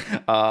 Nope.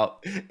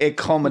 It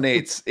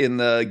culminates in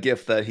the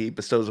gift that he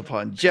bestows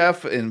upon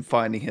Jeff in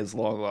finding his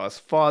long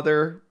lost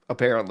father,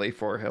 apparently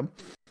for him,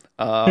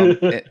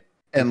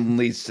 and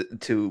leads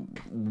to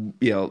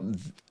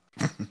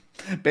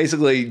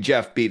basically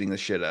Jeff beating the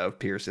shit out of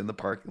Pierce in the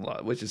parking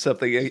lot, which is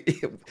something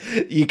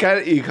you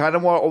kind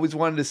of always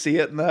wanted to see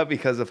it in that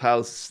because of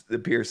how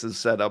Pierce is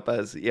set up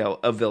as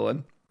a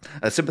villain.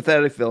 A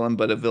sympathetic villain,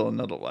 but a villain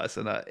nonetheless,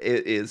 and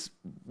it is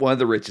one of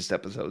the richest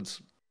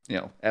episodes,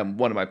 and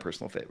one of my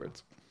personal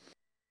favorites.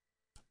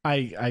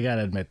 I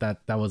gotta admit that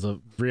was a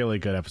really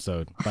good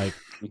episode. Like,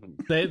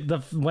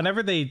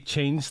 whenever they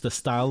changed the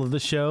style of the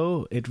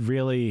show, it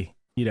really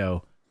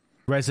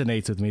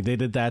resonates with me. They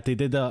did that. They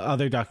did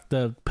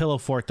the Pillow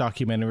Fort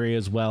documentary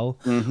as well,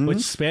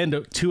 which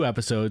spanned 2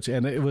 episodes,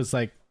 and it was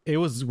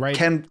right.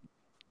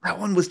 That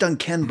one was done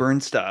Ken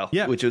Burns style,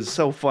 which was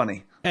so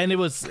funny. And it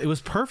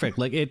was perfect.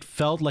 Like, it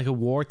felt like a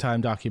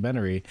wartime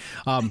documentary.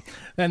 And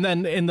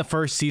then in the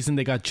first season,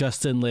 they got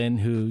Justin Lin,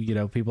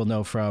 who people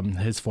know from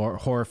his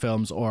horror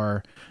films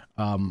or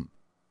from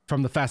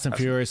the Fast and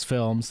Furious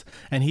films,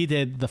 and he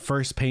did the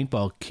first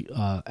paintball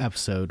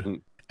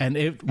episode, and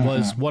it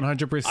was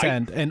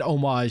 100% an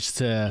homage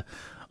to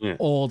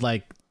old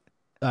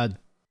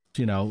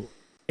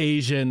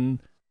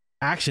Asian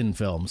action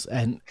films,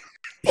 and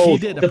he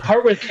did the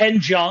part where Ken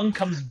Jeong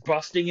comes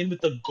busting in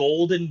with the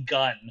golden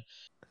gun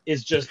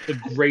is just the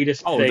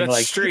greatest thing.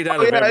 That's straight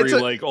out of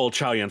every old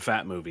Chow Yun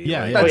Fat movie.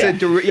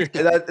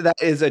 That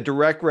is a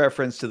direct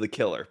reference to The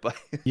Killer. But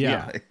he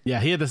had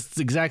the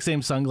exact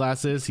same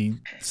sunglasses.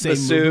 Same the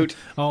suit. Movie.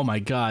 Oh my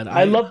god!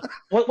 I love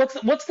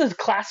what's the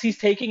class he's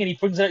taking, and he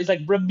brings out. He's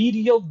like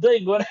remedial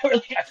thing, whatever.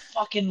 Like, I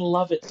fucking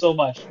love it so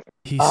much.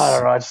 I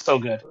don't know. It's so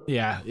good.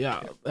 Yeah.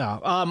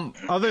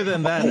 Other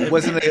than that,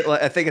 wasn't it?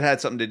 I think it had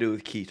something to do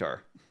with Keytar.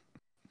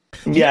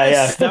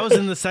 Yes, that was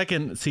in the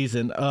second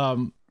season.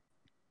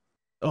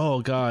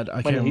 Oh God,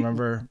 I can't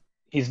remember.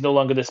 He's no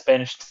longer the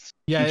Spanish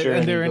teacher.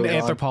 And they're in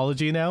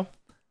anthropology now.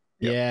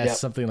 Yep.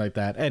 Something like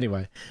that.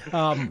 Anyway,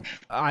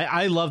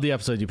 I love the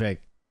episode you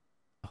picked,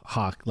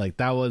 Hawk. Like,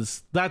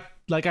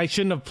 I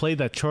shouldn't have played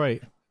that Troy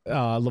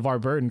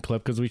LeVar Burton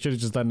clip, because we should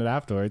have just done it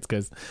afterwards.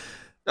 Because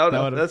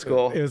that's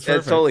cool. It's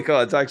totally cool.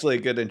 It's actually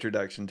a good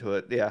introduction to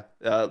it. Yeah,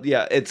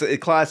 it's a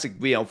classic.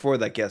 For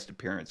that guest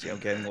appearance,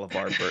 getting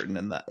LeVar Burton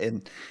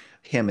and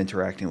him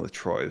interacting with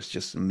Troy was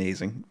just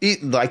amazing.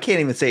 I can't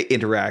even say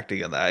interacting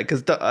in that,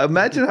 because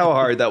imagine how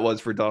hard that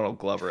was for Donald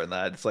Glover in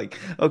that. It's like,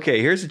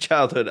 okay, here's a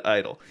childhood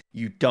idol.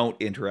 You don't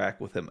interact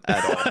with him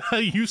at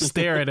all. You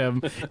stare at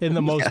him in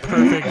the most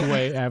perfect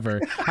way ever.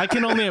 I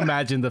can only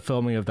imagine the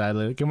filming of that.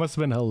 It must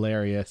have been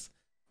hilarious.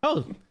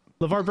 Oh,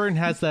 LeVar Burton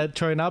has that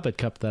Troy Nobbit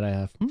cup that I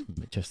have.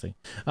 Interesting.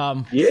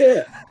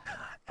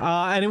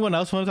 Anyone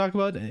else want to talk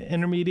about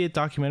intermediate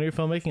documentary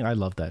filmmaking? I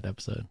love that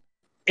episode.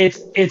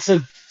 It's a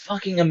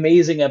fucking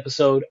amazing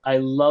episode. I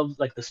love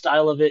the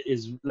style of it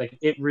is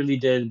it really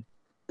did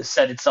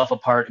set itself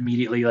apart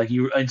immediately. Like,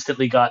 you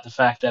instantly got the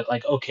fact that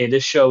okay,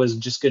 this show is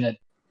just gonna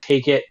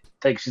take it.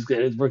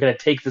 We're gonna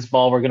take this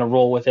ball, we're gonna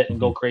roll with it and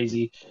go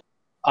crazy.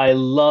 I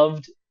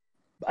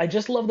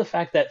just love the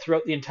fact that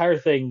throughout the entire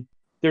thing,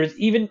 there's,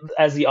 even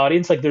as the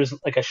audience, there's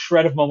a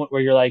shred of moment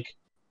where you're like,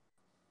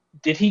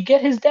 did he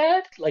get his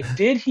dad?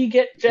 Did he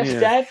get Jeff's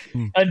dad?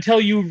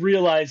 Until you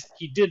realize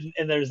he didn't,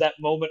 and there's that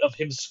moment of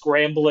him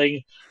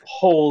scrambling.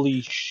 Holy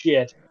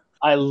shit.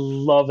 I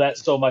love that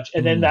so much.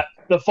 And then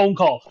the phone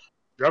call.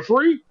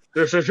 Jeffrey,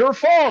 this is your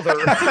father.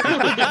 That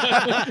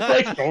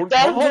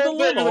whole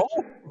thing.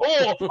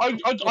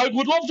 I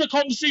would love to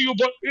come see you,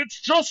 but it's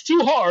just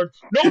too hard.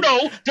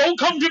 No, don't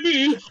come to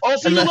me. I'll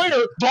see you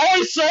later.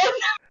 Bye, son.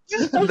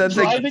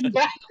 Driving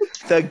back.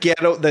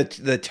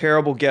 The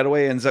terrible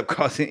getaway ends up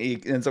crashing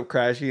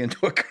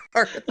into a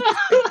car.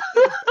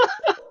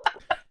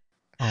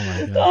 Oh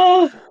my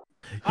god!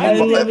 I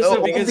love it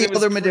all the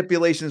other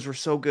manipulations were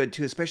so good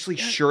too, especially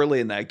Shirley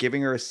in that,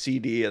 giving her a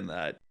CD and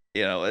that.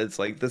 It's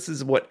like, this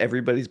is what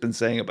everybody's been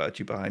saying about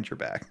you behind your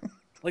back.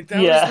 Was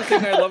the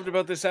thing I loved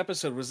about this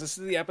episode. Was this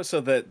is the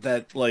episode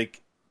that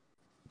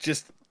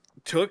just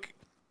took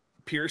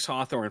Pierce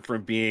Hawthorne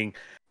from being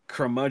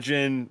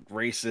curmudgeon,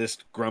 racist,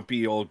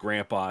 grumpy old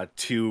grandpa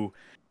to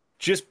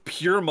just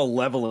pure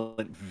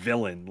malevolent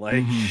villain.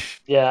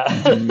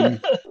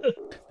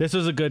 This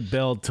was a good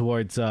build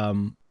towards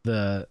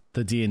the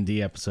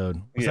D&D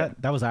episode.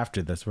 That was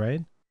after this, right?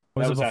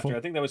 That was after.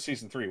 I think that was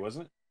season 3,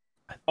 wasn't it?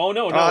 Oh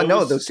no, that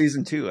was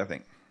season 2, I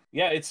think.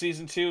 Yeah, it's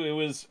season 2. It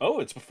was.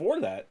 It's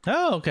before that.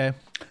 Oh, okay.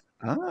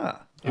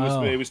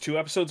 It was 2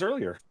 episodes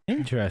earlier.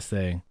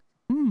 Interesting.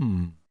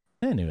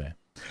 Anyway,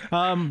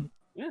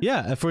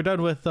 Yeah, if we're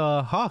done with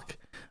Hawk,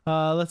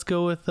 let's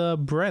go with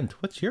Brent.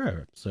 What's your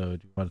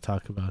episode you want to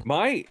talk about?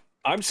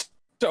 I'm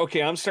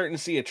starting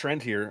to see a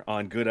trend here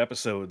on good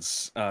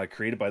episodes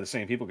created by the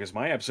same people, because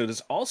my episode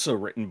is also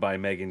written by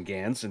Megan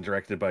Gans and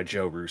directed by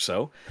Joe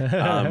Russo,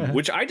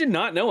 which I did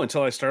not know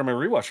until I started my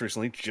rewatch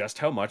recently, just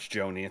how much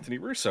Joe and Anthony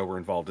Russo were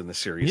involved in the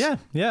series.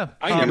 Yeah.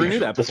 I never knew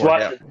that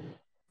before.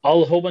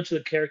 A whole bunch of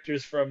the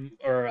characters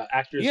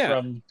actors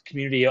from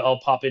Community all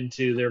pop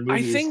into their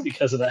movies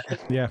because of that.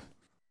 Yeah.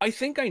 I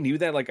think I knew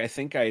that. Like, I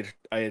think I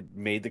had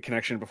made the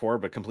connection before,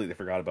 but completely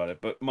forgot about it.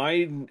 But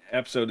my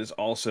episode is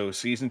also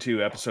season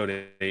 2,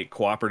 episode 8,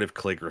 Cooperative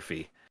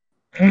Calligraphy.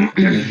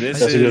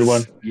 That's a good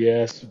one.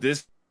 Yes.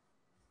 This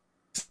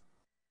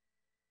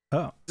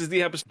is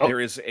the episode. There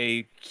is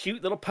a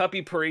cute little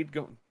puppy parade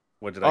going.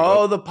 What did I?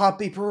 Oh, the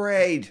puppy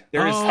parade.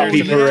 There's an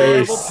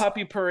adorable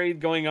puppy parade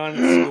going on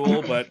at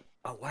school, but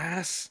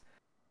alas,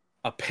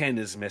 a pen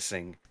is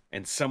missing.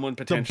 And someone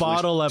potentially the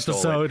bottle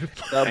episode.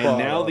 And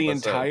now the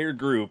entire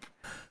group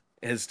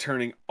is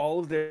turning all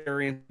of their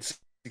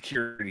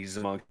insecurities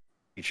among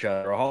each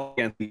other, all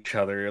against each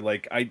other.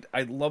 Like,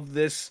 I love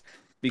this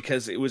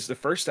because it was the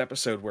first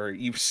episode where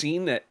you've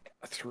seen that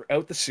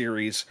throughout the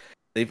series,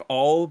 they've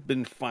all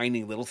been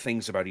finding little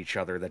things about each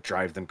other that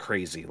drive them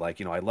crazy. Like,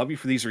 I love you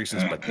for these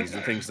reasons, but these are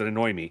the things that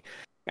annoy me.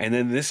 And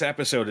then this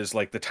episode is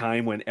like the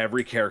time when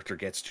every character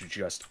gets to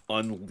just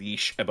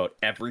unleash about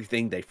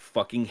everything they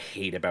fucking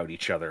hate about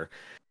each other.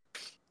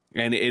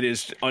 And it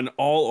is an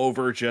all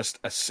over just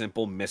a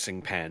simple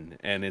missing pen.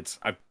 And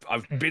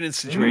I've been in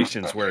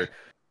situations where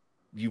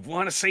you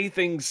want to say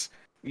things,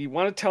 you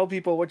want to tell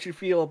people what you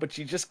feel, but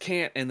you just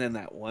can't. And then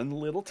that one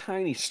little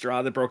tiny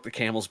straw that broke the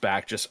camel's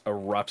back just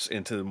erupts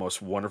into the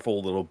most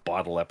wonderful little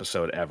bottle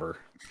episode ever.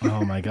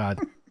 Oh my God.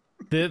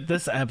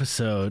 This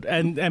episode,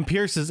 and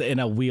Pierce is in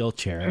a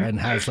wheelchair and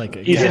has like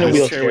he's in a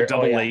wheelchair with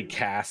double leg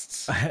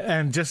casts,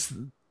 and just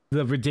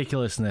the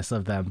ridiculousness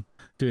of them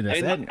doing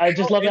this. And I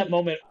just love that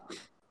moment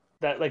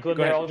that like when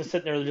they're all just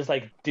sitting there, they're just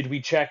like, "Did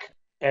we check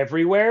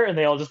everywhere?" And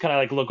they all just kind of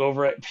like look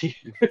over at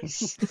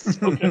Pierce.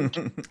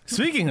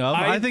 Speaking of,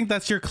 I think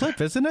that's your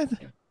clip, isn't it?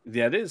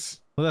 Yeah, it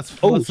is. Well,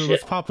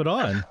 let's pop it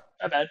on.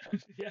 My bad.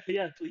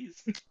 Yeah,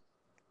 please.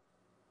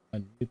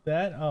 Unmute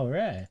that. All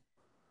right.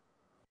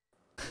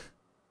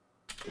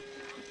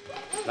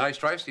 Nice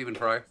try, Stephen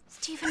Fry.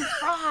 Stephen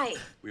Fry.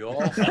 We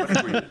all have an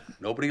agreement.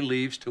 Nobody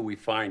leaves till we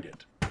find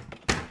it.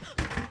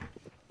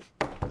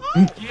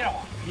 Yeah,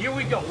 here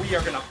we go. We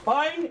are gonna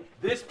find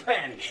this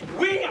pen.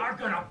 We are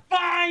gonna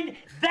find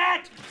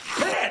that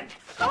pen.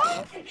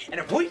 And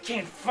if we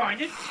can't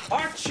find it,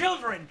 our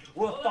children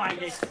will find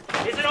it.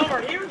 Is it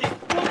over here? The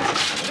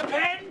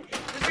pen?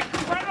 This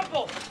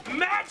incredible,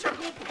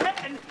 magical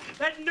pen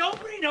that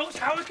nobody knows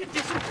how it can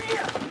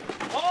disappear.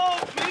 Oh,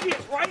 maybe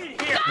it's right in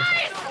here.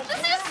 Guys, this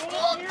is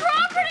school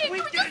property.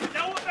 We didn't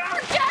know about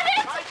it. Forget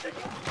it.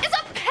 It's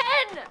a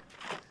pen.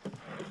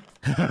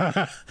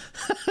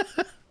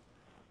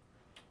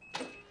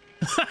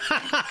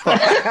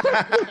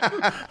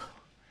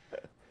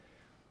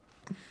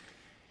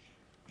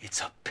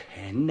 It's a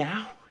pen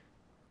now?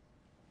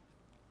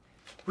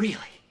 Really?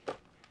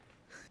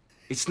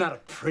 It's not a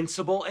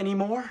principal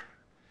anymore?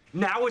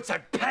 Now it's a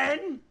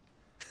pen?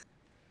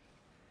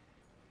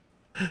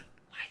 Why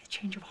the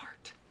change of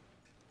heart?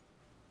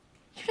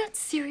 You're not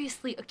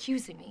seriously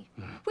accusing me.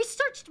 We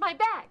searched my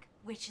bag,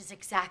 which is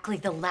exactly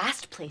the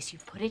last place you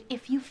put it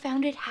if you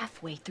found it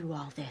halfway through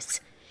all this.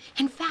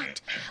 In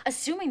fact,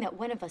 assuming that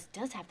one of us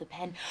does have the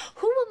pen,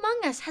 who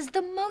among us has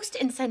the most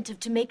incentive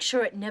to make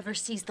sure it never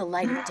sees the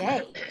light of day?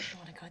 You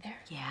want to go there?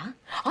 Yeah,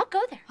 I'll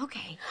go there.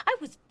 Okay. I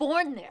was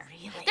born there.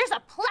 Really? There's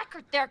a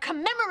placard there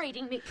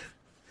commemorating me.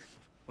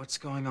 What's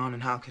going on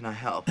and how can I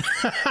help?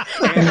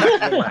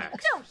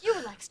 Relax. No, you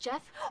relax,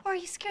 Jeff. Or are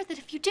you scared that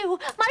if you do,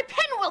 my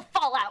pen will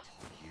fall out?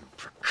 You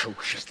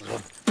precocious little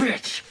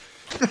bitch.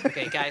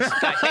 Okay, guys,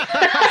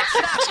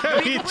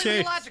 stop. Be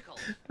completely logical.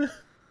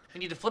 We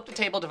need to flip the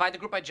table, divide the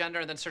group by gender,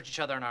 and then search each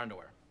other in our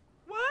underwear.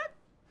 What?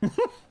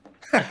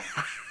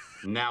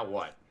 Now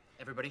what?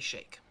 Everybody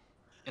shake.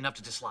 Enough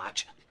to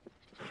dislodge.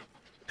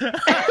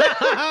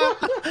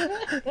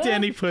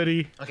 Danny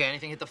Putty. Okay,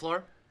 anything hit the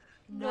floor?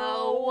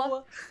 No.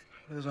 What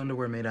are those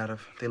underwear made out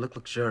of? They look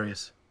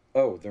luxurious.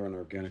 Oh, they're an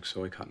organic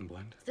soy cotton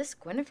blend. This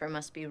Gwynnifer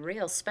must be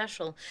real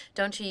special.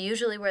 Don't you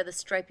usually wear the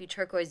stripy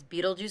turquoise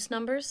Beetlejuice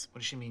numbers? What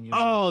does she mean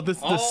usually? Oh, this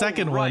is the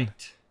second one.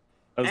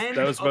 That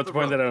was about to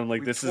point that out. I'm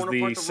like, this is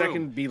the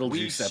second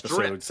Beetlejuice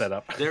episode set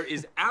up. There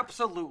is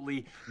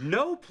absolutely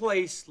no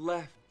place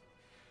left.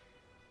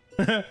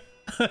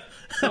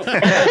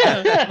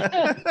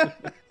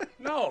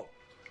 No.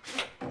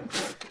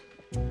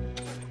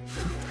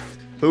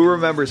 Who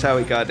remembers how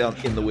he got down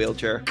in the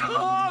wheelchair?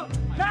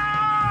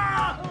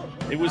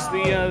 It was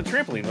the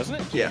trampoline,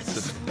 wasn't it?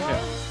 Yes.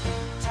 Yeah.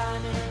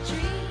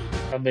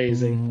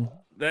 Amazing.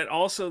 That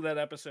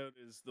episode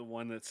is the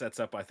one that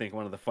sets up, I think,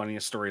 one of the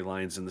funniest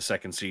storylines in the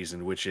second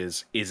season, which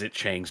is it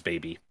Chang's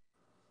baby?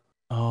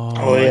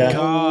 Oh yeah.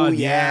 God, oh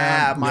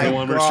yeah. My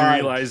one where she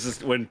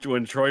realizes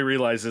when Troy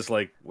realizes,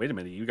 like, wait a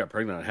minute, you got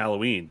pregnant on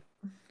Halloween.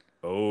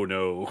 Oh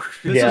no!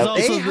 This was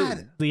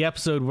also the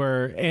episode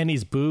where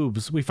Annie's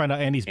boobs. We find out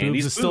Annie's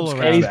boobs is still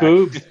around. Annie's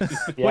boobs,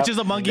 which is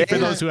a monkey for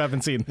those who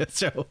haven't seen this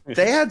show.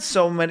 They had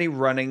so many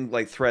running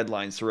like thread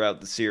lines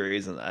throughout the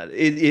series, and that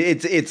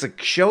it's a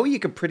show you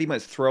could pretty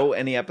much throw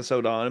any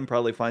episode on and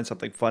probably find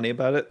something funny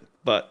about it.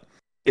 But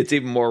it's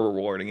even more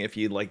rewarding if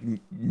you like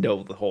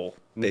know the whole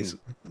basic.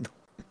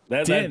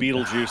 That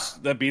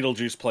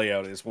Beetlejuice play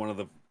out is one of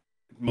the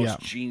most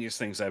genius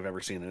things I've ever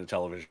seen in a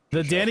television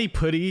show. Danny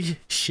Pudi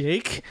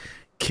shake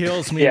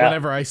kills me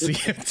whenever I see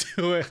him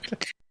do it.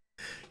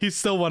 He's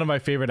still one of my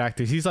favorite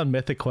actors. He's on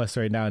Mythic Quest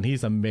right now, and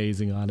he's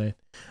amazing on it.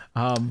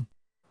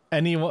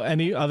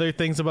 Any other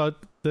things about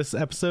this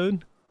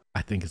episode?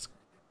 I think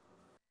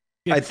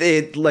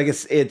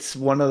it's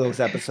one of those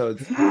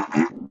episodes.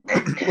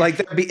 Like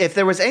if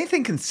there was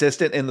anything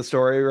consistent in the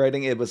story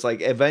writing, it was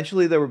like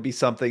eventually there would be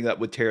something that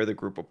would tear the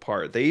group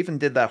apart. They even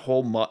did that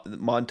whole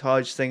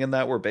montage thing in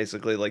that where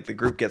basically like the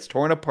group gets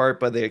torn apart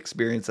by the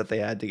experience that they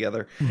had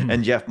together,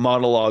 and Jeff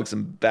monologues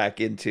them back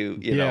into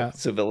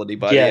civility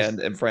by the end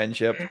and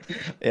friendship.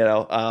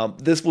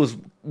 This was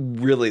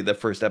really the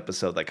first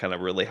episode that kind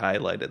of really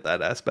highlighted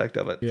that aspect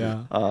of it.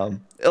 Yeah.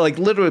 Like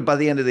literally by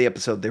the end of the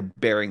episode, they're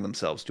bearing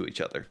themselves to each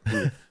other.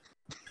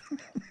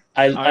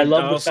 I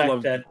love the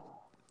fact that.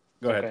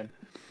 Go ahead.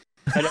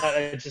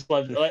 I just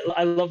love.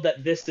 I love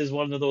that this is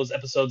one of those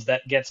episodes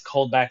that gets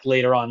called back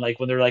later on. Like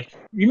when they're like,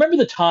 "Remember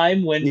the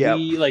time when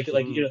we like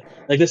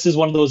this is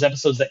one of those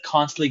episodes that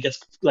constantly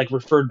gets like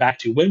referred back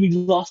to when we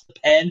lost the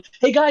pen.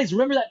 Hey guys,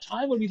 remember that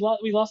time when we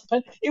lost the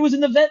pen? It was in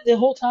the vent the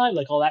whole time.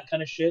 Like all that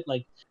kind of shit.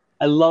 Like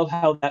I love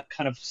how that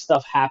kind of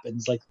stuff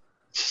happens. Like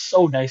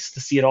so nice to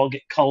see it all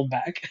get called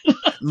back.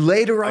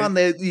 Later on,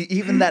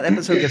 even that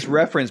episode gets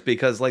referenced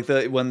because like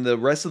when the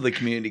rest of the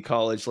community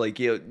college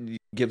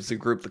gives the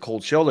group the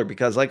cold shoulder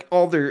because like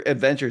all their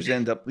adventures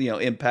end up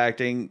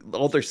impacting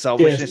all their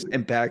selfishness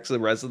impacts the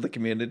rest of the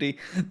community.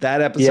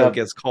 That episode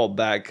gets called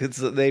back because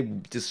they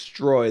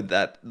destroyed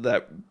that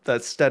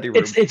study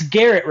room. It's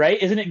Garrett, right?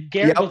 Isn't it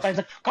Garrett? Goes by, he's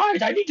like,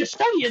 guys, I need to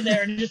study in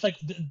there, and just like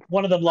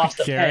one of them lost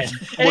a pen.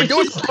 We're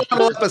doing a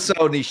whole episode,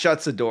 and he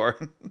shuts the door.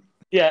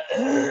 Yeah.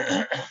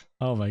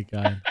 Oh my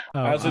god.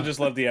 I also just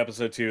love the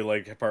episode too,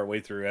 like partway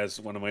through, as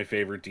one of my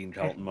favorite Dean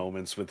Pelton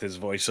moments with his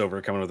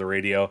voiceover coming over the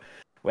radio.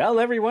 Well,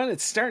 everyone,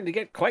 it's starting to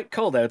get quite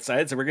cold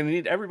outside, so we're going to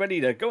need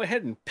everybody to go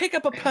ahead and pick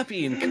up a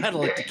puppy and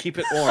cuddle it to keep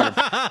it warm.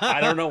 I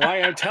don't know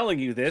why I'm telling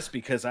you this,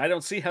 because I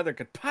don't see how there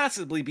could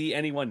possibly be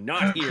anyone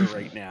not here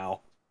right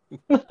now.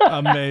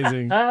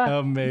 Amazing.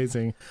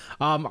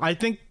 I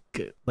think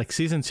like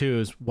season 2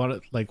 is one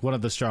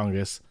of the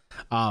strongest.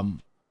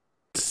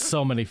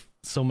 So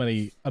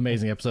many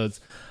amazing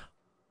episodes.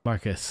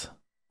 Marcus,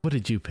 what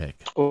did you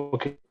pick?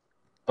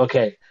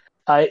 Okay.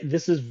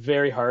 This is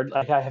very hard.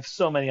 Like I have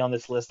so many on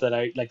this list that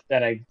I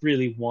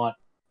really want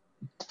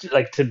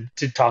to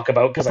talk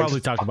about because I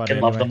just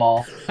fucking love them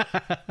all.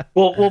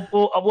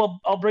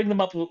 I'll bring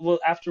them up.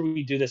 After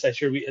we do this, I'm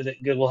sure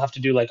we'll have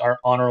to do like our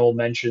honorable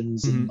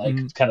mentions and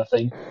like kind of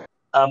thing.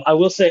 I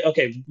will say,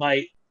 okay,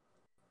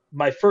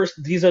 my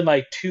first, these are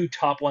my 2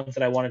 top ones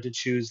that I wanted to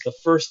choose. The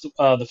first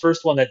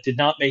one that did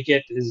not make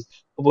it is,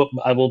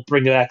 I will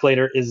bring it back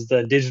later, is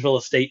the digital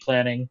estate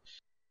planning,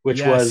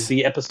 which was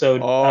the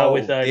episode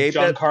with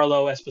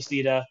Giancarlo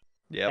Esposito,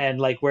 and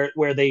like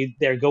where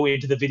they're going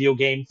into the video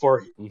game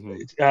for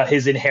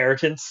his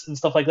inheritance and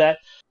stuff like that.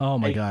 Oh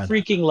my god,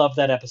 freaking love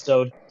that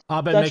episode.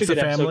 Abed makes the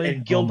family.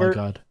 And Gilbert,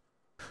 oh my god.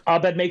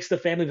 Abed makes the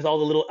family with all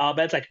the little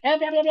Abeds like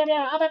Abed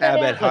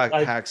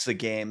hacks the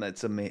game.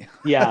 That's amazing.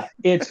 Yeah,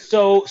 it's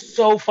so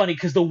funny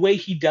because the way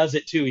he does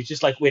it too. He's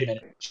just like, wait a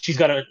minute, she's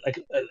got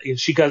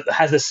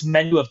has this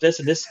menu of this,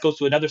 and this goes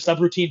to another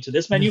subroutine to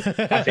this menu.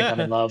 I think I'm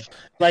in love.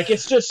 Like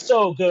it's just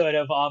so good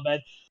of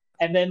Abed,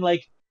 and then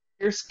like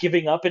Pierce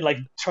giving up and like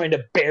trying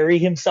to bury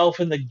himself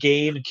in the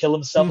game and kill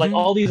himself, like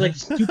all these like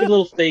stupid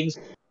little things.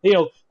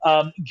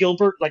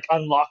 Gilbert like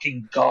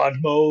unlocking God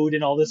mode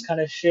and all this kind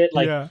of shit.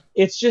 Like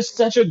it's just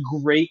such a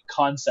great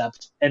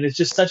concept, and it's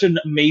just such an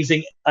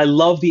amazing. I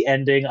love the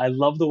ending. I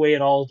love the way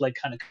it all like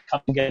kind of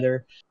come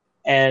together,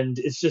 and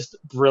it's just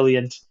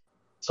brilliant.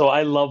 So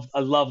I love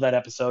that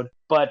episode.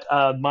 But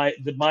my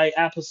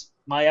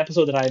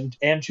episode that I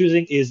am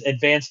choosing is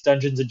Advanced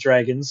Dungeons and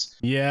Dragons.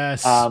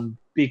 Yes.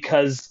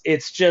 Because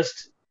it's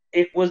just.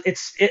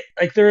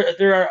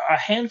 There are a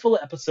handful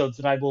of episodes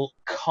that I will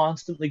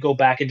constantly go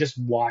back and just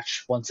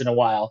watch once in a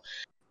while.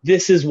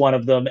 This is one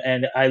of them,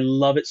 and I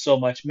love it so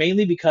much,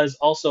 mainly because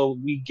also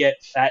we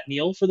get Fat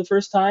Neil for the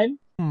first time.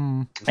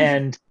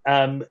 And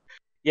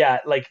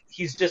like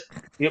he's just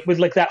with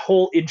like that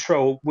whole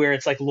intro where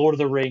it's like Lord of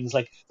the Rings,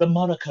 like the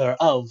moniker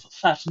of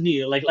Fat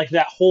Neil, like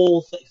that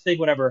whole thing,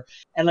 whatever.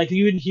 And like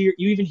you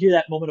even hear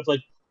that moment of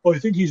like, oh, I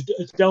think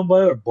it's down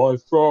by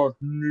Fat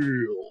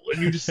Neil,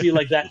 and you just see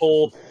like that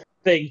whole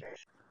thing.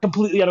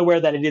 completely unaware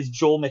that it is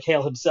Joel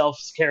McHale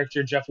himself's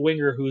character, Jeff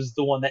Winger, who's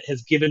the one that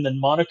has given the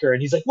moniker.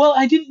 And he's like, well,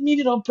 I didn't mean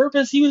it on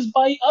purpose. He was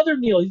by other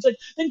Neil. He's like,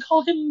 then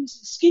call him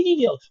Skinny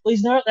Neil. Well,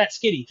 he's not that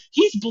skinny.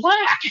 He's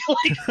black.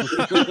 Like,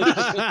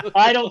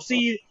 I don't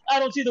see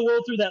the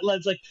world through that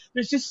lens. Like,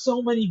 there's just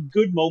so many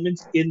good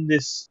moments in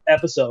this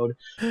episode.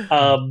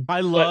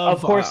 I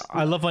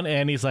love when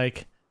Annie's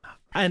like,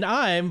 and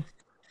I'm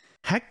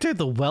Hector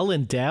the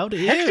Well-Endowed?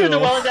 Hector the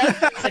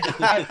Well-Endowed?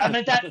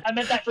 I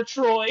meant that for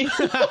Troy.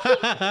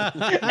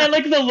 And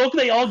like the look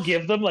they all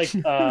give them, like,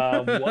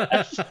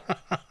 what?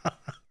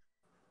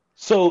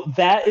 So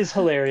that is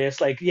hilarious.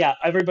 Like, yeah,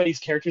 everybody's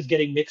characters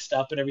getting mixed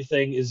up and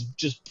everything is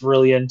just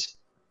brilliant.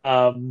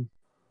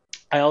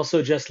 I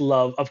also just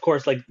love, of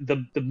course, like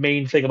the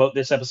main thing about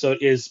this episode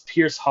is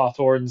Pierce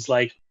Hawthorne's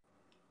like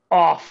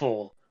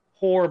awful,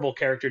 horrible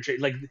character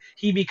trait. Like,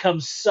 he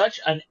becomes such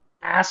an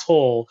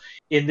asshole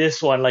in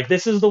this one. Like,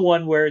 this is the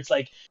one where it's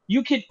like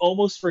you can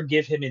almost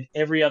forgive him in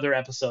every other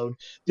episode.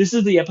 This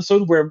is the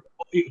episode where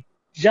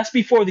just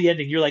before the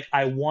ending you're like,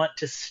 I want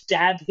to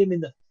stab him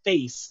in the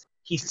face.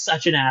 He's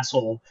such an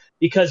asshole,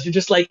 because you're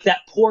just like, that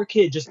poor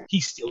kid, just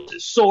he steals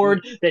his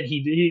sword, then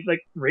he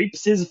like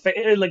rapes his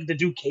like the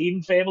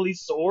Duquesne family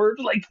sword,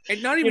 like,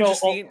 and not even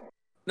just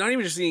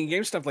the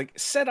in-game stuff, like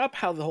set up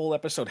how the whole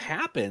episode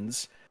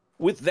happens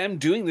with them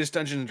doing this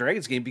Dungeons and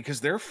Dragons game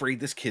because they're afraid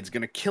this kid's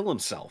going to kill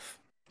himself.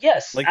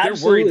 Yes, like they're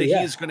worried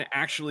that he's going to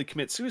actually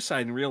commit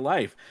suicide in real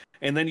life.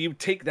 And then you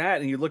take that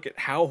and you look at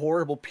how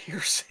horrible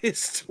Pierce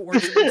is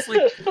towards him. It's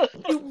like,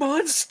 you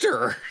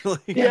monster.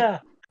 Like, yeah.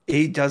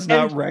 He does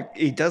not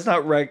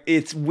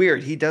it's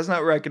weird. He does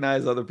not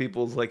recognize other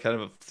people's like kind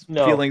of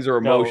feelings or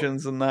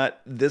emotions and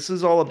that. This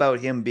is all about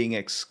him being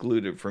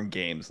excluded from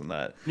games and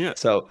that. Yeah.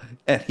 So,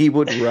 and he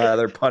would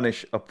rather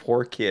punish a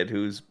poor kid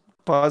who's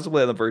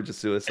possibly on the verge of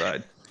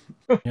suicide.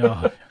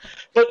 Yeah.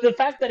 But the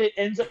fact that it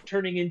ends up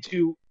turning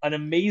into an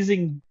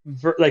amazing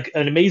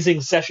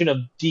session of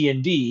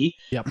D&D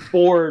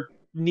for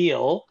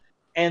Neil,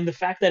 and the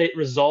fact that it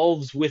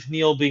resolves with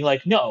Neil being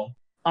like, no,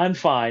 I'm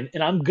fine,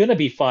 and I'm gonna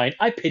be fine.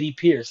 I pity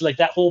Pierce. Like,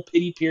 that whole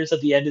pity Pierce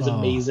at the end is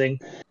amazing.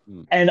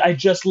 And I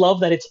just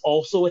love that it's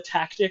also a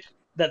tactic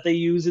that they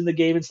use in the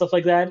game and stuff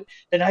like that.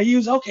 And I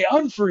use,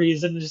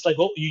 unfreeze, and just like,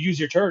 oh, you use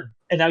your turn,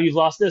 and now you've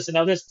lost this, and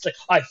now this. It's like,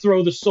 I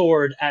throw the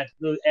sword at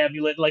the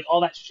amulet, like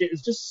all that shit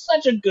is just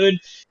such a good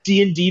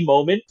D&D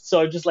moment.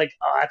 So I'm just like,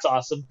 oh, that's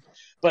awesome.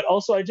 But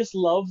also, I just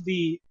love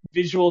the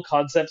visual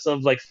concepts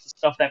of like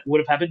stuff that would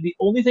have happened. The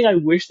only thing I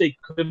wish they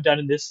could have done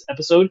in this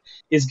episode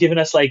is given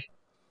us like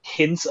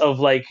hints of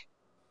like,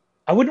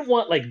 I wouldn't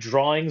want like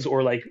drawings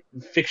or like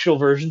fictional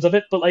versions of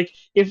it, but like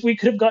if we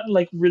could have gotten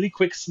like really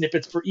quick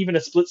snippets for even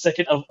a split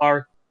second of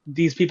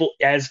these people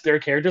as their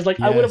characters. Like,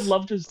 yes. I would have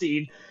loved to have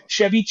seen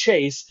Chevy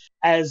Chase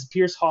as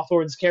Pierce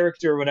Hawthorne's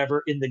character or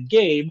whatever in the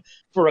game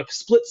for a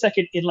split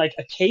second in like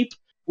a cape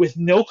with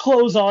no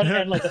clothes on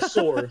and like a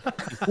sword.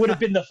 Would have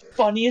been the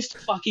funniest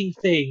fucking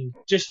thing,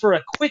 just for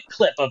a quick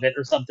clip of it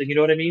or something. You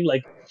know what I mean?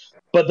 Like,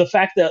 but the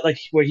fact that like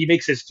where he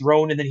makes his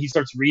throne and then he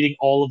starts reading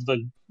all of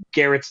the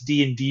Garrett's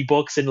D&D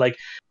books and like,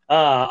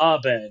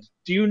 Abed,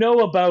 do you know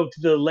about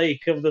the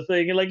lake of the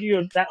thing? And like, you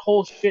know, that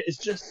whole shit is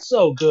just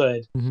so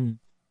good. Mm-hmm.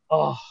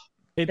 Oh,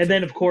 and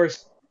then of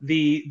course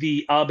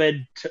the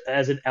Abed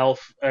as an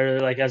elf or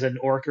like as an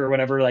orc or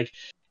whatever, like,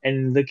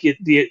 and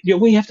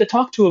we have to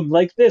talk to him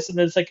like this, and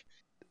then it's like,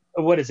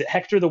 what is it?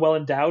 Hector the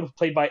Well-Endowed,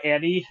 played by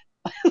Annie,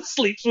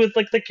 sleeps with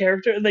like the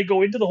character, and they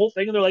go into the whole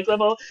thing, and they're like,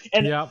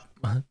 and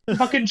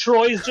fucking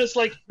Troy is just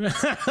like, and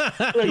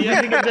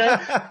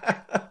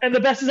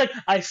the best is like,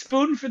 I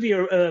spoon for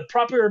the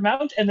proper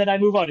amount, and then I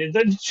move on. And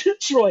then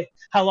Troy,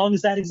 how long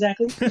is that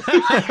exactly?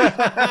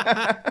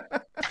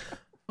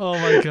 Oh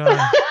my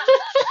god,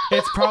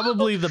 it's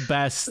probably the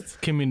best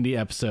Community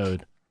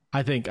episode,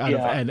 I think, out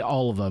of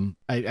all of them.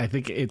 I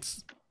think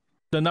it's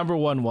the number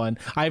one.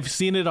 I've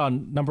seen it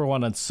on number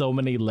one on so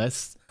many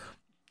lists.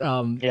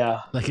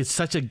 Like, it's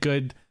such a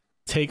good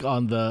take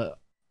on the,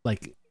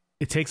 like,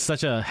 it takes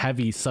such a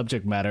heavy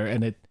subject matter,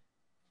 and it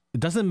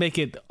doesn't make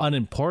it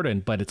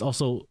unimportant, but it's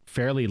also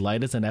fairly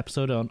light as an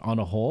episode on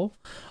a whole.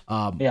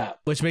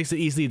 Which makes it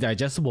easily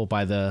digestible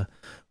by the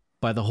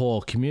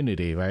whole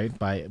community, right?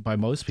 By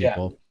most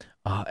people.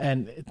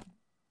 And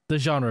the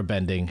genre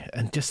bending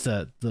and just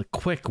the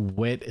quick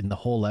wit in the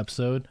whole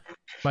episode.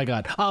 My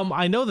God.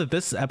 I know that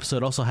this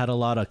episode also had a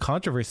lot of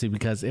controversy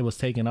because it was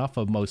taken off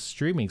of most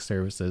streaming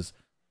services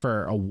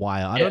for a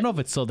while. I don't know if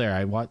it's still there.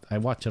 I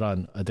watch it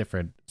on a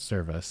different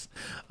service.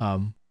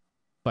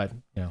 But,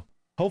 you know,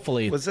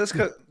 hopefully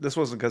this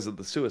wasn't because of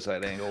the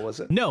suicide angle, was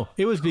it? No,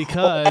 it was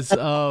because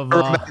of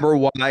I remember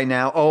why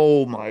now.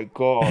 Oh my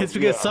god. It's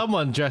because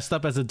someone dressed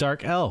up as a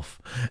dark elf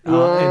in the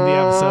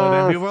episode,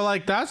 and people were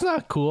like, that's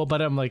not cool,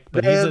 but I'm like,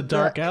 but he's a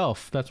dark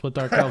elf. That's what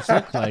dark elves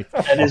look like.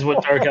 That is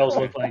what dark elves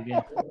look like,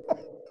 yeah.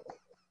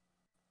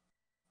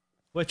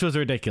 Which was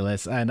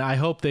ridiculous, and I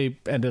hope they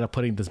ended up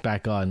putting this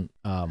back on.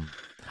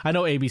 I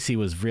know ABC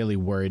was really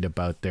worried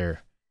about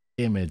their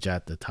image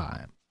at the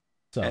time.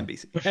 So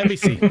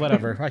NBC,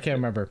 whatever. I can't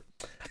remember.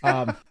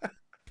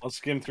 Let's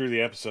skim through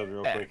the episode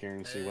real quick here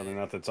and see whether or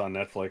not that's on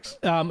Netflix.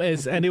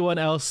 Is anyone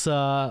else?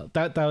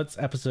 That was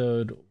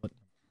episode. What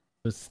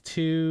was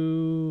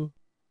 2?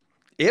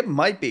 It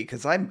might be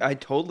because I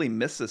totally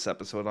missed this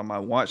episode on my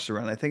watch through,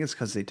 and I think it's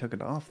because they took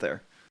it off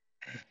there.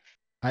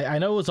 I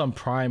know it was on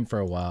Prime for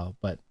a while,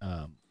 but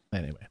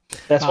anyway.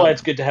 That's why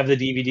it's good to have the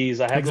DVDs.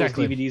 I have those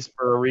DVDs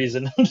for a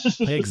reason.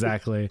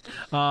 Exactly.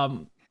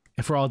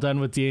 If we're all done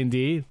with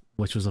D&D,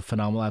 which was a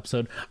phenomenal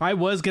episode, I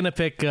was gonna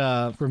pick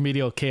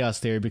Remedial Chaos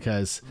Theory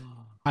because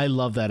I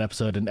love that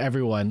episode, and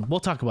everyone. We'll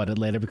talk about it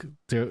later.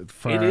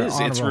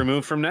 It's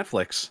removed from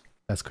Netflix.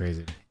 That's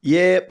crazy.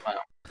 Yep.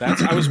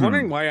 I was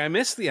wondering why I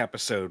missed the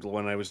episode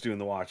when I was doing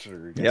the watch.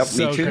 Yep,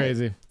 so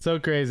crazy. So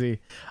crazy.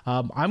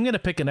 I'm going to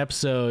pick an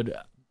episode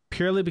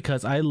purely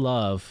because I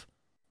love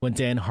when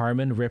Dan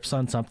Harmon rips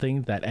on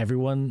something that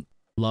everyone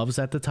loves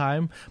at the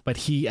time, but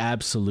he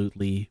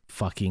absolutely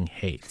fucking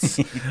hates.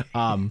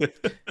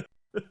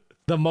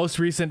 The most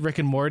recent Rick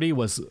and Morty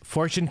was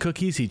Fortune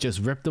Cookies. He just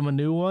ripped them a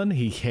new one.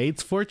 He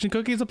hates Fortune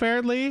Cookies,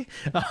 apparently.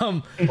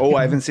 I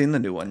haven't seen the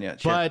new one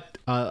yet. But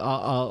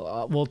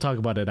we'll talk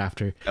about it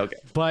after. Okay.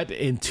 But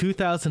in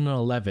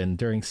 2011,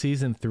 during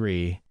season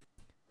 3,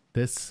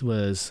 this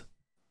was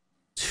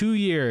 2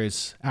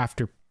 years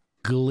after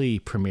Glee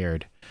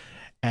premiered.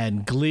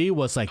 And Glee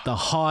was like the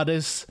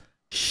hottest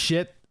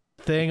shit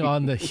thing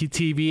on the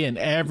TV, and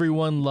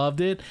everyone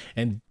loved it.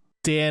 And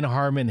Dan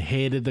Harmon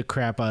hated the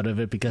crap out of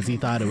it because he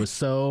thought it was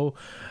so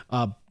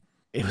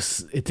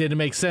it didn't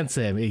make sense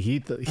to him. He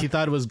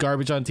thought it was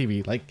garbage on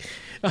TV.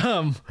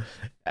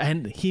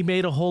 And he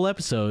made a whole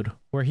episode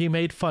where he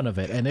made fun of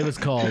it, and it was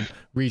called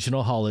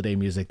Regional Holiday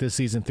Music. This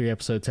season 3,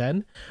 episode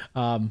 10.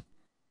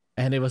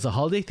 And it was a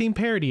holiday-themed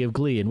parody of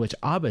Glee in which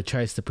Abed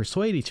tries to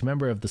persuade each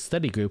member of the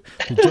study group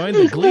to join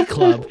the Glee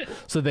Club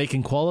so they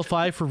can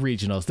qualify for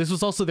regionals. This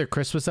was also their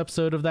Christmas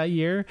episode of that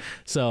year.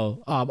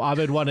 So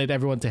Abed wanted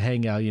everyone to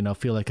hang out,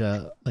 feel like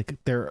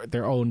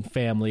their own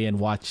family and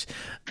watch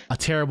a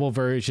terrible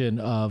version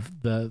of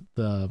the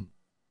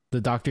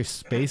Dr.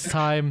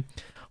 Spacetime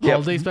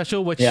holiday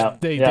special, which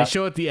they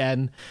show at the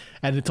end,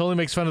 and it totally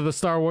makes fun of the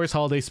Star Wars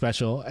holiday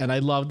special. And I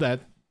love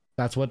that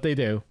that's what they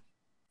do.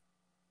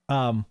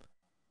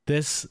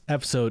 This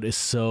episode is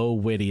so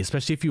witty,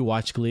 especially if you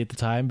watch Glee at the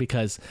time,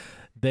 because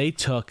they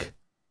took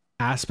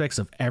aspects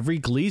of every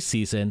Glee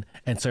season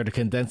and started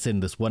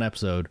condensing this one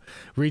episode.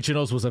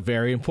 Regionals was a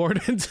very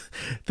important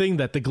thing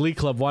that the Glee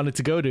Club wanted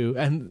to go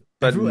to,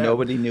 but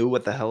nobody knew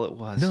what the hell it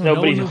was.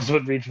 Nobody knows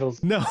what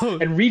regionals. No,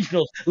 and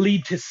regionals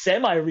lead to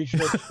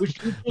semi-regionals,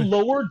 which lead to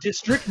lower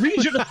district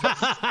regionals.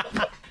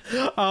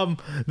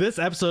 This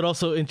episode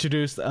also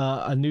introduced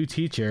a new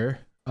teacher.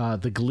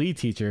 The Glee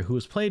teacher, who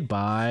was played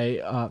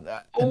by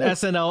an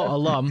SNL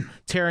alum,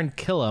 Taran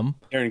Killam.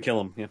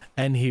 Yeah.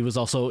 And he was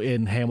also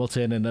in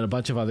Hamilton and a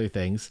bunch of other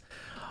things.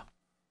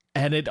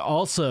 And it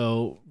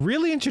also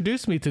really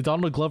introduced me to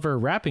Donald Glover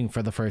rapping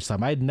for the first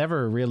time. I'd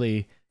never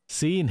really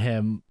seen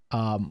him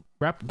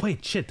rap.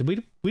 Wait, shit!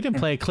 We didn't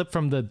play a clip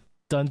from the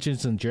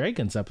Dungeons and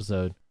Dragons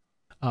episode.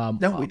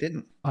 No, we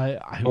didn't. I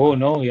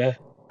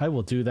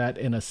will do that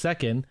in a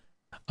second.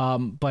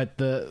 But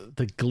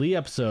the Glee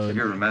episode. Have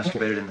you ever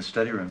masturbated in the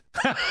study room?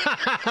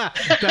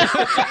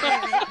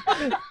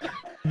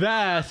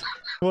 That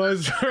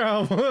was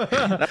from.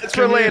 That's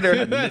for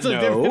later. That's a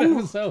different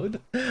episode.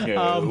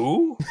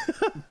 No.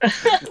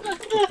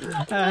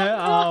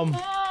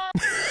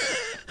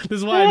 This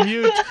is why I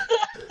mute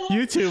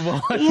YouTube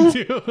while I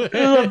do it.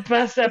 This is the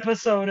best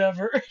episode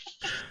ever.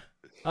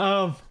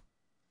 Oh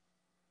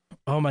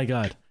my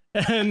god.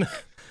 And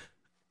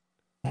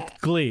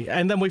Glee,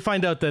 and then we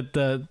find out that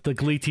the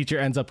Glee teacher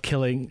ended up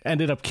killing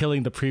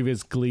the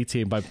previous Glee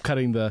team by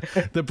cutting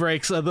the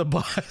brakes of the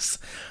bus.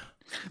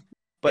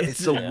 But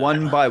it's a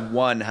one by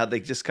one, how they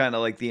just kind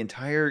of like the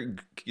entire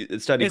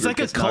study it's group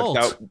like a cult,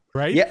 out.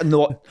 Right? Yeah,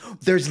 no,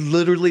 there's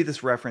literally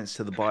this reference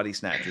to the Body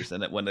Snatchers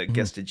in it when it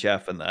gets to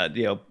Jeff and that,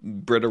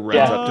 Britta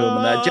runs up to him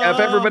and that,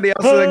 Jeff, everybody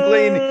else is in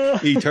Glee.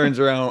 He turns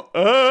around,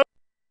 no,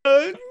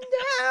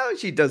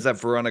 she does that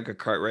Veronica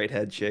Cartwright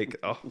head shake.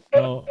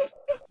 Oh.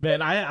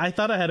 Man, I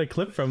thought I had a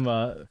clip from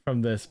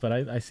this, but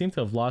I seem to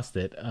have lost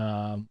it.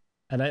 And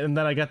then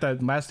I got that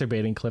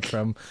masturbating clip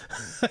from.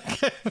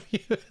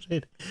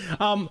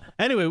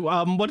 Anyway,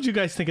 what did you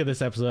guys think of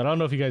this episode? I don't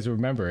know if you guys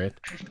remember it.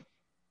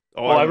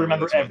 I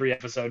remember every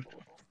episode.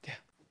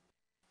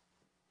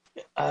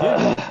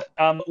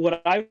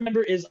 What I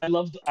remember is I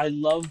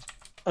loved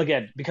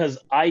again, because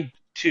I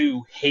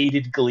too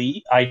hated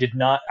Glee.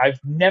 I've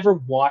never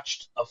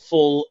watched a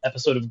full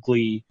episode of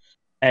Glee.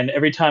 And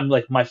every time,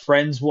 my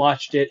friends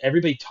watched it,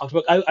 everybody talked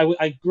about.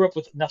 I grew up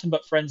with nothing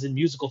but friends in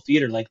musical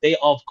theater. They,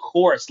 of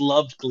course,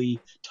 loved Glee,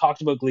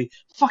 talked about Glee.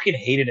 Fucking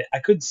hated it. I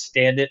couldn't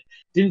stand it.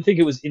 Didn't think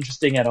it was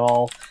interesting at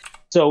all.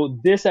 So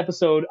this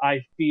episode,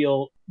 I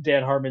feel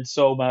Dan Harmon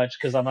so much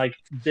because I'm like,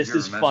 this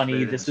is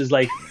funny. This is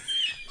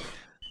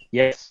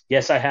yes,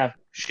 I have.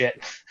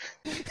 Shit.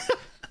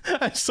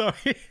 I'm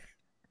sorry.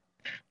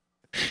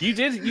 You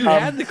did. You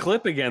had the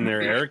clip again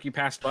there, Eric. You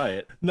passed by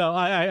it. No,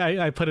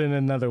 I put it in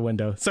another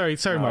window. Sorry,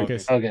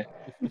 Marcus. Okay.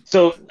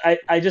 So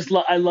I just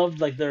I loved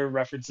like the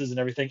references and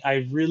everything.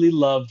 I really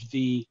loved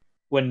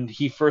when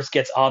he first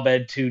gets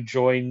Abed to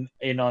join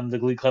in on the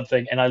Glee Club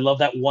thing, and I love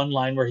that one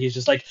line where he's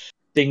just like,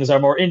 "Things are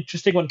more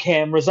interesting when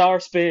cameras are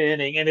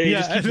spinning," and he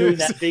just keeps doing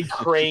that big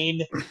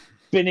crane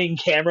spinning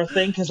camera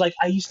thing, because like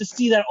I used to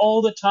see that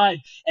all the time,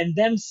 and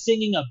them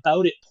singing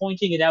about it,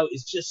 pointing it out,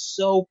 is just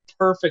so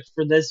perfect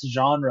for this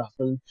genre,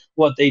 for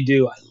what they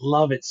do. I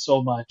love it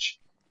so much.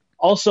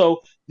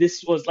 Also,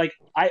 this was like,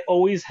 I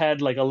always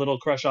had like a little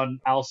crush on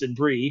Alison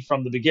Brie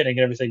from the beginning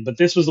and everything, but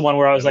this was the one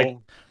where I was like,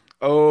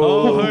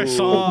 her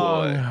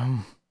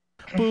song.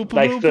 Boop,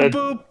 like boop, the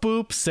boop,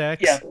 boop,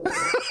 sex.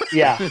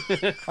 Yeah.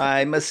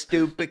 I'm a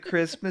stupid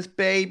Christmas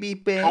baby,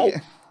 baby.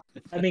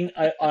 I mean,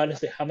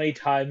 honestly, how many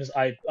times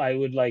I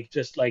would like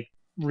just like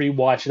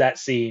rewatch that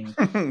scene.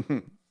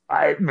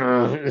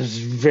 It's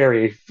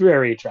very,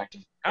 very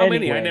attractive. How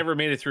many? I never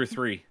made it through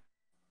 3.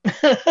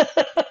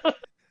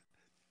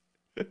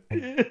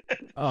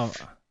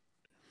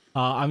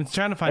 I'm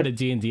trying to find a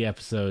D&D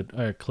episode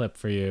or clip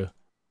for you.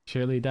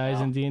 Shirley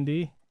dies in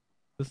D&D. Is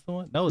this the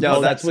one? No,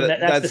 that's the second one.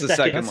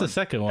 That's the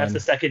second one. That's the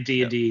second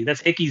D&D.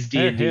 That's Hickey's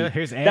D&D.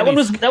 Here's that one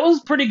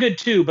was pretty good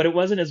too, but it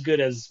wasn't as good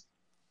as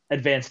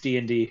Advanced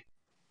D&D.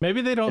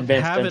 Maybe they don't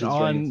have it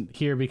on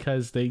here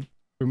because they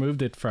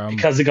removed it from,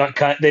 because it got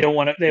cut. They don't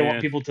want it. They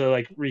want people to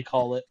like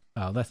recall it.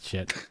 Oh, that's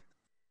shit.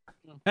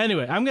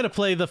 Anyway, I'm gonna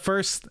play the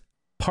first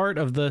part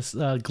of this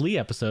Glee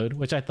episode,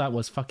 which I thought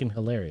was fucking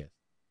hilarious.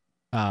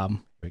 Here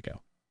we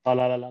go. La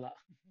la la la la.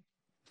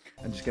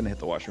 I'm just gonna hit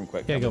the washroom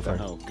quick. Yeah, go for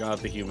it. Oh God,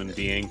 the human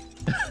being.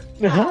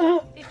 They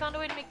found a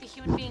way to make the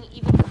human being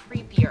even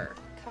creepier,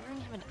 covering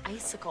him in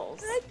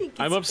icicles.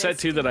 I'm upset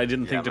too that I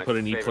didn't think to put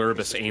an E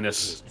pluribus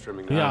anus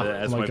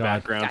as my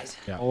background. Guys,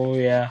 Oh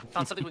yeah.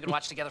 found something we can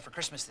watch together for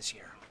Christmas this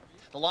year.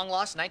 The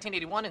long-lost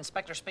 1981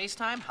 Inspector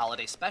Spacetime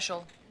Holiday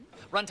Special.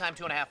 Runtime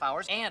 2.5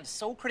 hours, and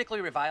so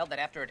critically reviled that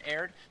after it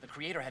aired, the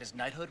creator had his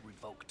knighthood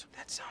revoked.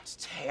 That sounds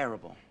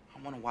terrible.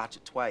 I want to watch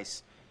it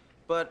twice.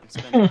 But I'm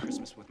spending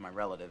Christmas with my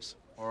relatives.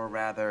 Or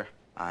rather,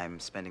 I'm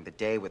spending the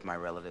day with my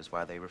relatives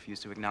while they refuse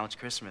to acknowledge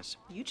Christmas.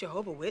 You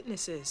Jehovah's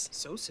Witnesses,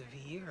 so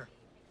severe.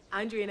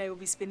 Andre and I will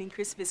be spending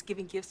Christmas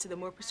giving gifts to the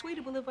more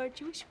persuadable of our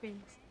Jewish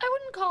friends. I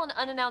wouldn't call an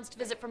unannounced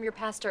visit from your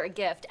pastor a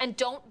gift. And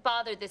don't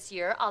bother this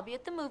year. I'll be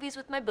at the movies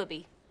with my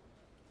booby.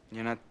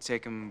 You're not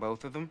taking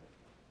both of them?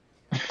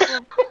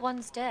 Well,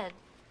 one's dead.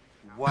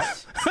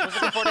 What? I was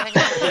looking forward to hanging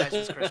out with you guys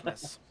this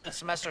Christmas. The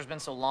semester's been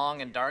so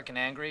long and dark and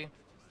angry.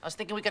 I was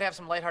thinking we could have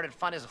some lighthearted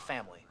fun as a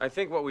family. I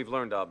think what we've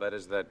learned, Abed,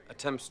 is that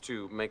attempts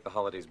to make the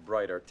holidays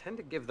brighter tend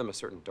to give them a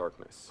certain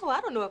darkness. Oh,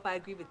 I don't know if I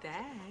agree with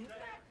that.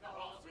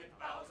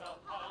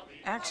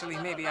 Actually,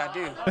 maybe I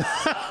do.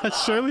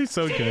 Shirley's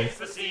so good. It's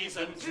the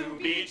season to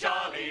be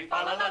jolly. Fa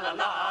la la la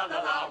la la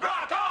la.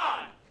 Rock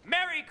on!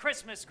 Merry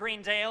Christmas,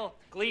 Greendale.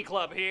 Glee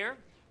Club here,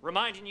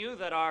 reminding you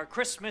that our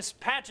Christmas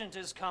pageant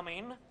is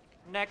coming.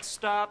 Next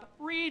stop,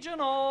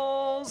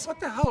 regionals.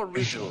 What the hell are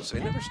regionals? They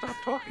never stop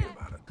talking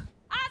about it.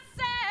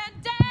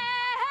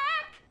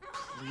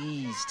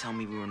 Please tell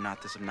me we were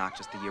not this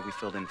obnoxious the year we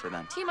filled in for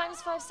them.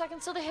 T-minus 5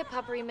 seconds till the hip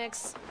hop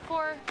remix.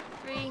 4,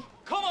 3.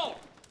 Come on!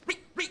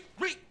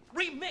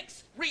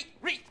 Remix!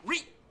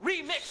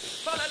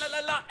 Remix! La la la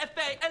la la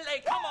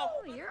F-A-L-A, come on!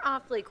 Oh, you're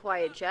awfully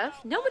quiet,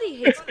 Jeff. Nobody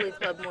hates Glee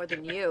Club more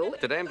than you.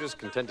 Today I'm just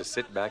content to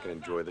sit back and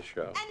enjoy the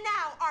show. And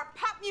now, our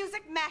pop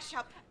music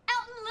mashup.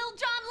 Elton, Lil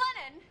John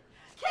Lennon.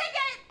 Kick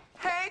it!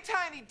 Hey,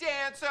 tiny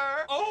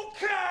dancer.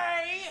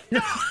 Okay!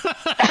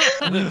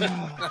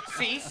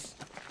 Cease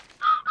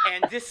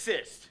and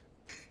desist.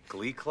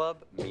 Glee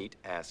Club meet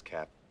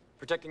ASCAP,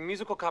 protecting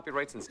musical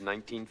copyright since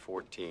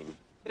 1914.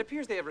 It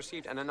appears they have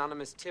received an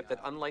anonymous tip that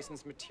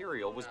unlicensed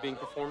material was being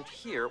performed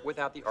here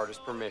without the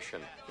artist's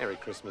permission. Merry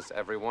Christmas,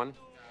 everyone.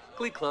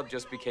 Glee Club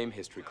just became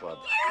History Club.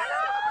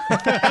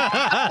 My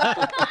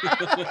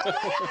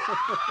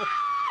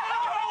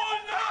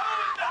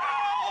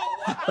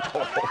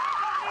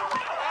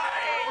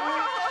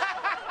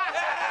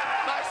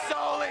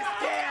soul is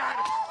dead.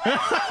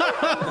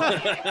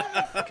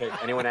 Okay,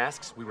 anyone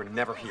asks, we were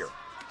never here.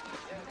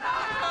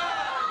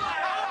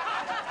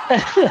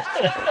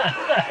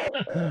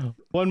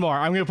 One more.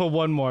 I'm gonna put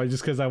one more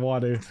just because I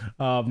want to.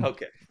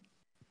 Okay.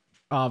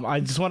 I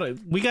just want to.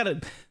 We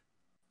gotta.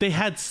 They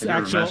had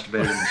actual.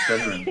 Masturbated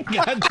in the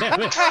bedroom. God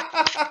damn it!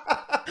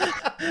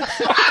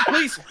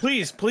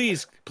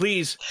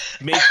 Please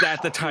make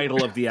that the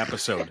title of the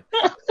episode.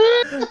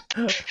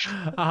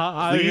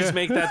 Please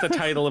make that the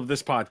title of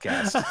this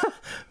podcast.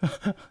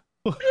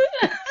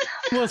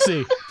 We'll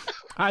see.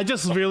 I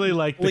just really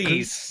like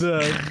the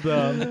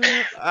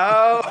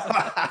Oh.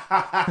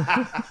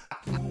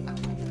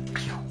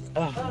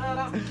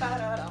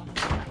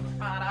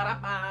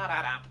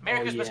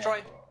 Merry Christmas,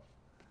 Troy.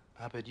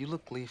 Abed, you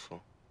look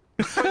gleeful.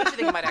 Troy, don't you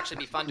think it might actually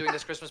be fun doing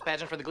this Christmas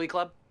pageant for the Glee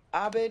Club?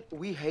 Abed,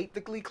 we hate the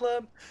Glee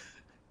Club.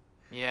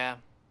 Yeah.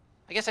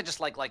 I guess I just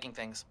like liking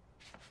things.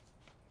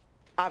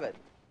 Abed.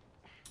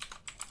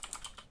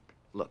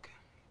 Look,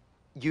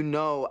 You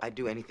know I'd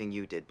do anything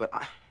you did, but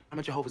I'm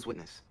a Jehovah's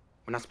Witness.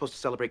 We're not supposed to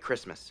celebrate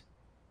Christmas.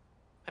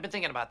 I've been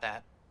thinking about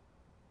that.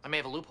 I may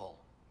have a loophole.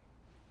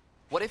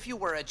 What if you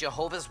were a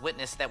Jehovah's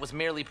Witness that was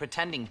merely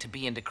pretending to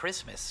be into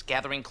Christmas,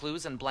 gathering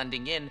clues and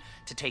blending in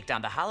to take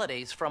down the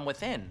holidays from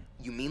within?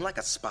 You mean like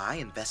a spy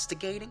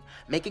investigating?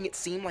 Making it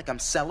seem like I'm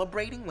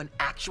celebrating when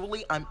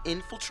actually I'm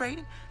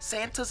infiltrating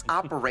Santa's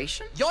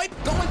operation? Yoip!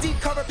 Going deep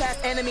cover past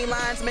enemy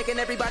lines, making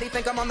everybody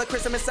think I'm on the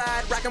Christmas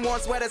side. Rocking warm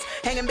sweaters,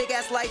 hanging big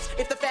ass lights.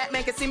 If the fat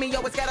man can see me,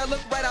 yo, it's gotta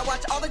look right. I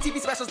watch all the TV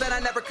specials that I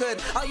never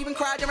could. I'll even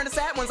cry during the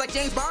sad ones like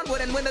James Bond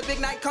would. And when the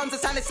big night comes,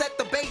 it's time to set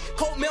the bait.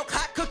 Cold milk,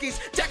 hot cookies,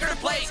 decorative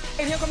plates.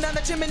 And he'll come down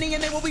the chimney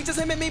and it will be just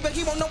him and me, but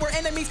he won't know we're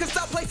enemies cause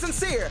stop play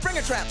sincere. Bring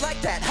a trap like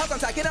that, hug him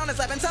tight, get on his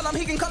lap and tell him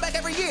he can come back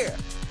every year.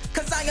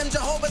 Cause I am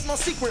Jehovah's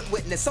most secret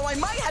witness, so I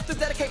might have to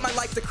dedicate my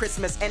life to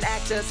Christmas and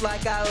act just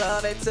like I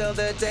love it till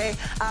the day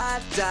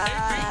I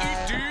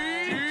die.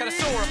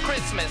 Connoisseur of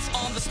Christmas,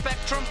 on the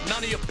spectrum,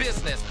 none of your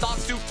business.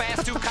 Thoughts too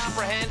fast to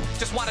comprehend,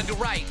 just wanna do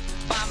right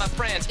by my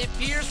friends. If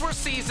years were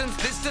seasons,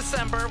 this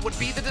December would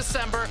be the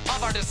December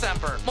of our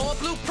December. More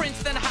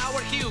blueprints than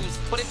Howard Hughes,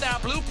 but if there are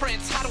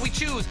blueprints, how do we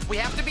choose? We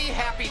have to be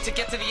happy to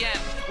get to the end.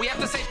 We have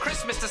to save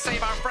Christmas to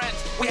save our friends.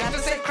 We have to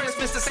save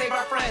Christmas to save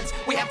our friends.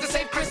 We have to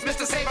save Christmas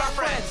to save our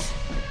friends.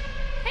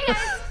 Hey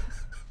guys!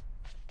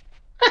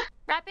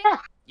 Rapping?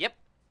 Yep.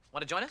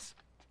 Want to join us?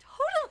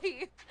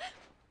 Totally!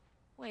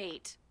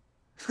 Wait.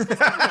 We're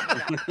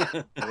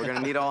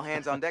gonna need all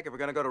hands on deck if we're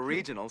gonna go to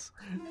regionals.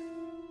 No.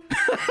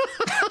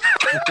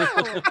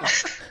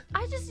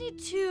 I just need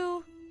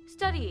to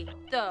study,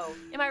 though,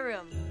 in my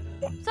room.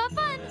 So have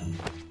fun!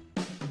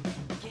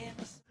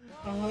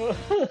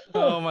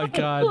 Oh my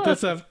god,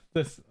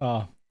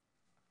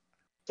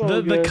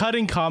 the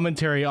cutting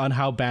commentary on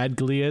how bad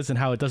Glee is and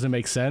how it doesn't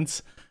make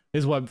sense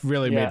is what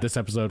really made this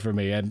episode for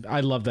me, and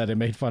I love that it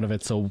made fun of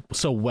it so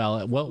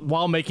well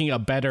while making a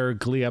better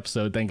Glee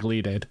episode than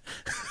Glee did.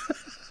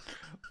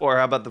 Or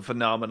how about the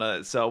phenomena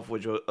itself,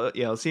 which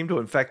seemed to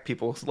infect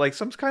people like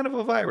some kind of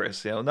a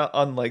virus, not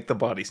unlike the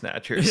Body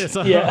Snatchers. Yes,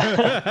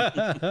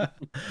 yeah.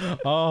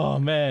 Oh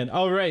man.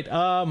 All right.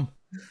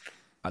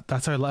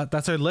 That's our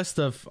list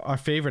of our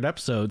favorite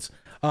episodes.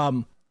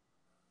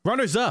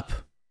 Runners up.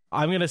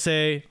 I'm gonna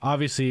say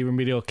obviously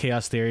Remedial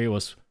Chaos Theory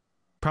was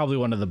probably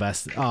one of the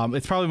best.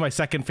 It's probably my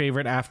second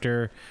favorite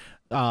after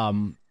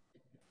the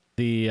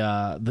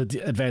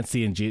Advanced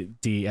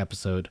D&D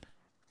episode.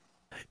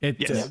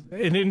 It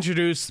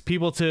introduced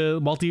people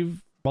to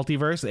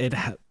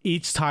multiverse.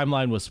 Each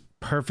timeline was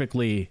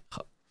perfectly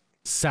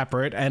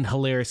separate and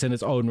hilarious in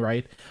its own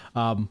right.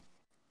 And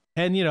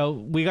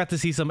we got to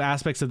see some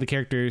aspects of the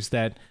characters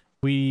that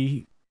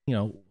we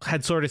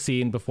had sort of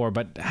seen before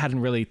but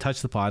hadn't really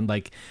touched upon,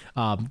 like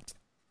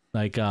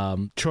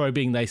Troy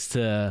being nice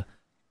to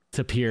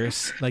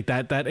Pierce, like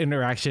that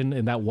interaction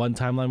in that one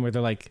timeline where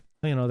they're like,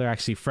 they're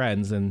actually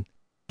friends and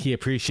he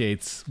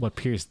appreciates what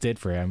Pierce did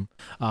for him.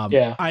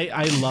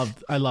 I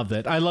loved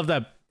it. I love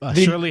that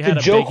Shirley had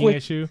a baking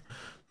issue.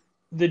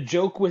 The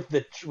joke with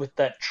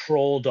that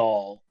troll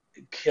doll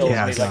kills me.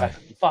 Like, I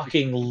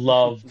fucking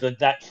love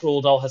that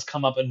troll doll has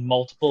come up in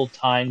multiple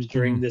times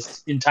during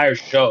this entire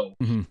show.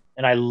 Mm-hmm.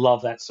 And I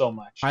love that so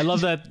much. I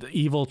love that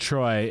evil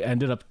Troy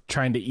ended up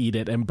trying to eat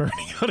it and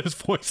burning out his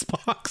voice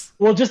box.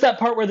 Well, just that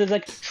part where there's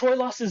like, Troy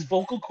lost his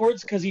vocal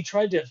cords because he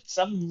tried to, for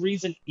some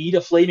reason, eat a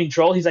flaming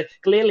troll. He's like,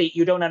 clearly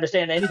you don't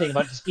understand anything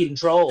about just eating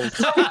trolls.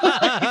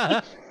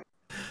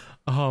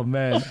 Oh,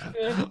 man.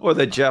 Or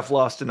that Jeff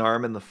lost an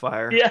arm in the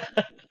fire. Yeah.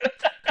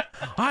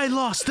 I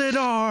lost an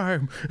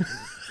arm.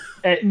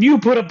 And you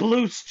put a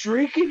blue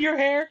streak in your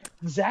hair?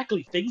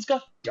 Exactly. Things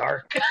got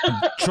dark.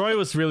 Troy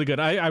was really good.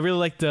 I really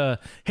liked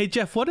hey,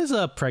 Jeff, what does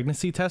a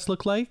pregnancy test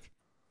look like?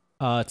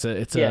 It's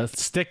a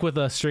stick with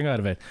a string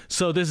out of it.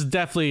 So this is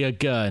definitely a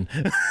gun.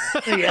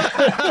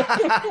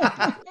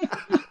 Yeah.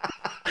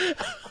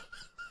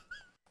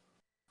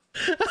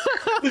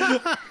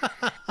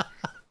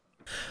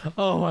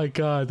 Oh my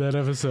god, that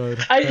episode.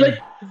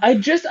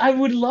 I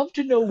would love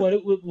to know what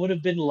it would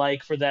have been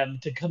like for them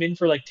to come in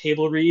for like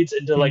table reads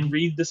and to like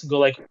read this and go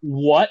like,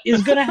 what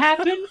is gonna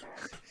happen?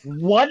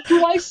 What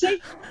do I say?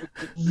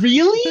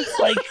 Really?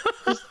 Like,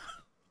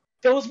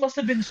 those must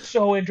have been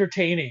so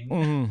entertaining.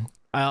 Mm-hmm.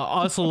 I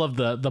also love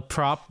the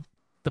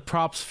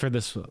props for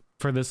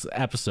this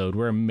episode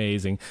were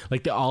amazing.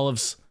 Like the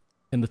olives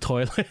in the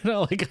toilet,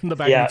 like in the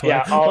back of the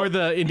toilet, or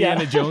the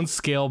Indiana Jones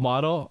scale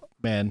model.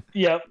 Man.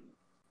 Yep.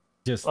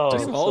 Just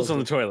olives on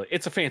the toilet.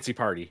 It's a fancy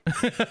party.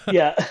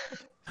 Yeah.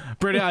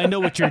 Britta, I know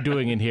what you're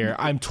doing in here.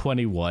 I'm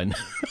 21.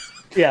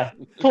 Yeah.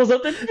 Pulls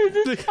up the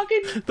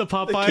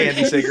Popeye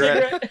candy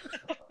cigarette.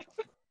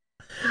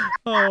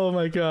 Oh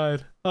my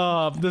god.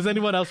 Does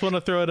anyone else want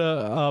to throw out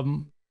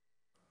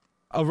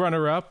a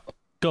runner up?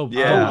 Go.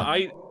 Yeah.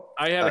 I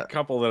had a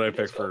couple that I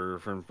picked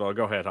from. Well,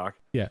 go ahead, Hawk.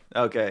 Yeah.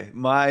 Okay.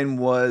 Mine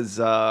was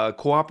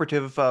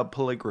cooperative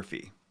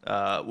polygraphy.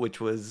 which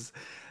was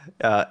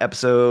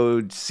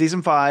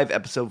season 5,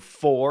 episode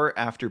 4.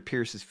 After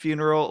Pierce's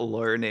funeral, a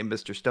lawyer named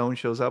Mr. Stone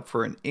shows up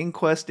for an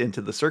inquest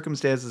into the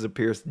circumstances of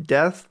Pierce's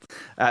death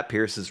at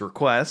Pierce's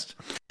request,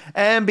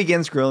 and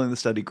begins grilling the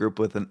study group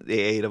with the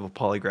aid of a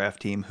polygraph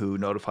team who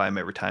notify him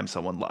every time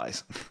someone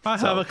lies. I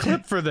have a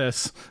clip for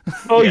this.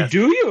 Oh, yes.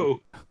 Do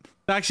you?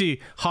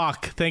 Actually,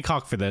 Hawk. Thank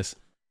Hawk for this.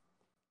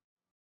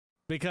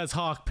 Because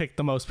Hawk picked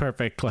the most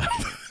perfect clip.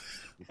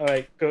 All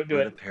right, go do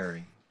it.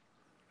 Perry,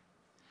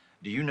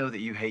 do you know that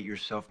you hate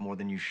yourself more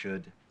than you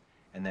should,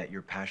 and that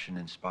your passion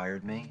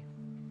inspired me?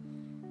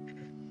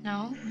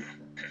 No.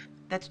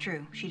 That's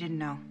true. She didn't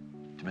know.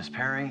 To Miss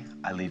Perry,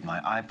 I leave my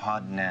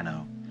iPod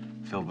Nano,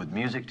 filled with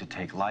music to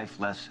take life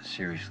less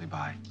seriously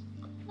by.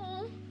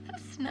 Oh,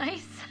 that's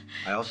nice.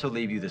 I also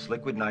leave you this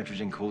liquid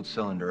nitrogen-cooled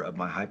cylinder of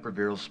my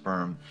hyperviral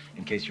sperm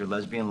in case your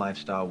lesbian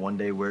lifestyle one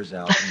day wears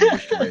out and you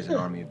wish to raise an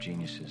army of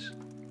geniuses.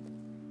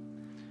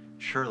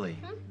 Shirley,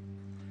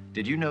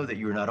 did you know that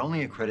you are not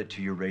only a credit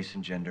to your race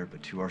and gender,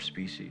 but to our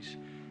species,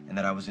 and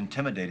that I was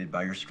intimidated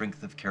by your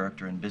strength of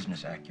character and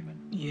business acumen?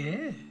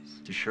 Yes.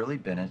 To Shirley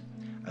Bennett,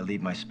 I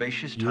leave my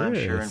spacious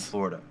timeshare in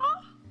Florida,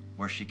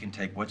 where she can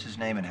take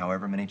what's-his-name and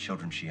however many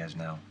children she has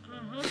now.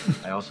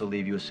 I also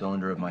leave you a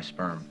cylinder of my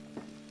sperm.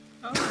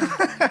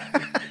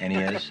 Annie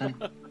Edison,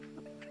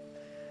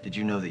 did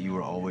you know that you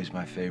were always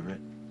my favorite?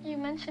 You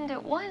mentioned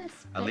it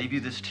once. I leave you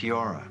this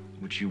tiara,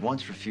 which you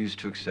once refused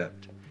to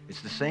accept.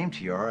 It's the same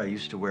tiara I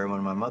used to wear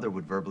when my mother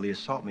would verbally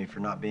assault me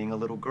for not being a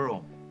little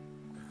girl.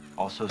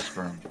 Also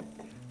sperm.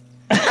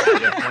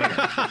 Jeff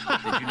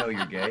Wayne, did you know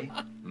you're gay?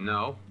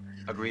 No.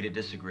 Agree to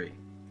disagree.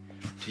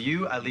 To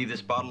you, I leave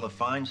this bottle of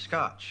fine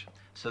scotch,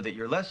 so that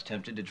you're less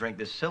tempted to drink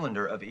this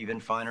cylinder of even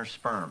finer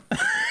sperm.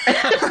 Hey,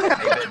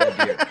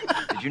 Betty, dear,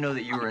 did you know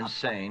that you were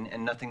insane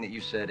and nothing that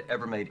you said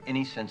ever made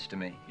any sense to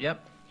me?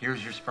 Yep.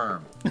 Here's your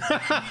sperm.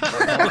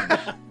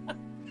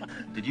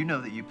 Did you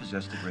know that you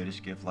possess the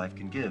greatest gift life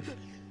can give?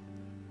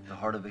 The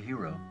heart of a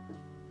hero.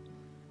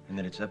 And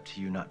that it's up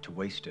to you not to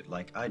waste it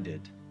like I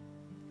did.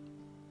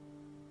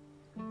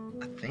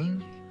 A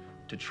thing?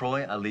 To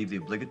Troy, I leave the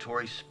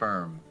obligatory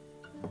sperm.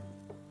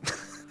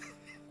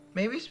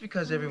 Maybe it's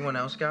because everyone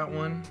else got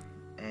one,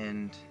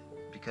 and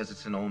because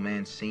it's an old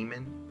man's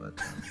semen, but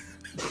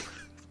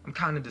I'm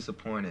kind of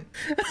disappointed.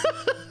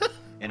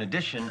 In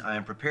addition, I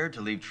am prepared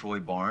to leave Troy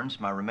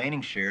Barnes my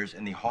remaining shares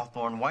in the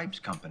Hawthorne Wipes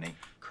Company,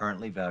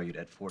 currently valued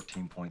at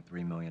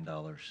 $14.3 million.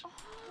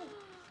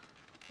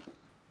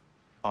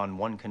 On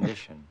one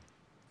condition.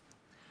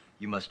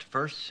 You must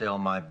first sail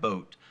my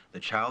boat, the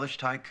Childish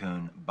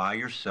Tycoon, by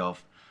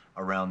yourself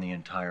around the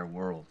entire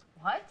world.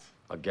 What?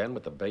 Again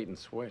with the bait and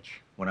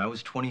switch. When I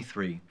was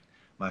 23,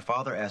 my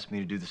father asked me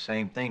to do the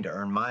same thing to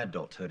earn my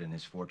adulthood and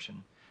his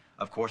fortune.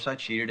 Of course, I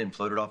cheated and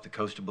floated off the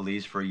coast of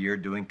Belize for a year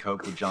doing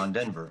coke with John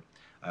Denver.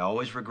 I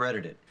always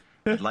regretted it.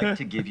 I'd like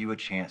to give you a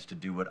chance to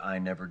do what I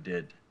never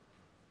did.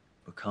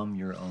 Become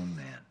your own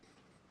man.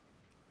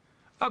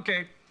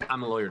 Okay,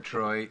 I'm a lawyer,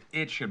 Troy.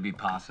 It should be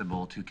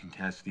possible to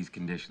contest these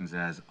conditions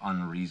as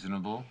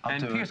unreasonable.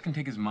 And Pierce can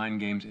take his mind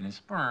games in his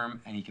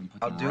sperm, and he can put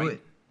them right... I'll do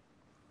it.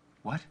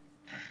 What?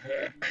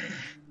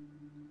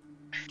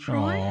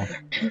 Troy?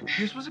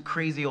 Pierce was a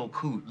crazy old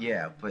coot,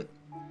 yeah, but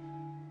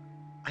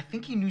I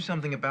think he knew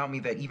something about me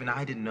that even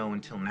I didn't know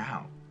until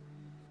now.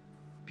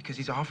 Because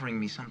he's offering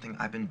me something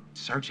I've been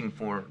searching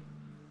for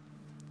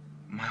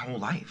my whole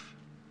life.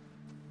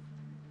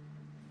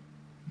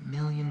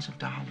 Millions of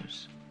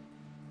dollars.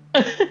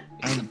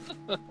 And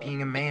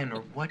being a man,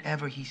 or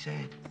whatever he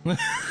said.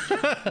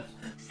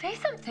 Say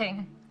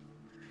something.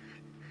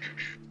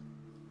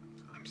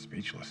 I'm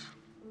speechless.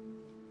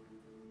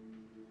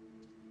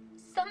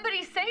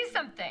 Somebody say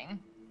something.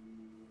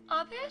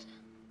 Abed?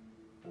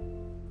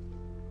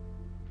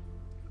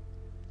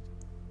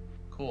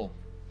 Cool.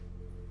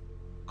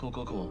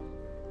 Cool.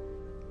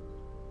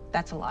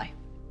 That's a lie.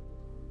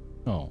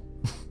 Oh.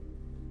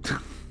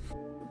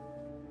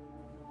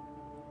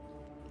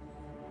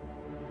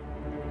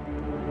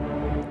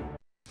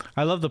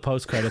 I love the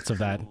post credits of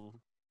that.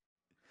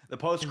 The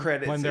post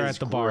credits when they're is at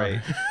the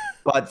great. bar.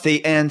 But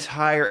the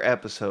entire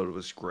episode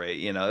was great.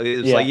 You know,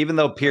 it's like even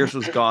though Pierce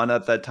was gone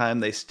at that time,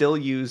 they still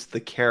used the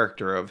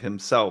character of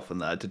himself in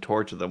that to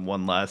torture them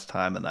one last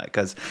time in that,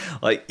 because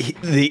like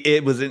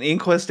it was an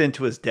inquest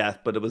into his death,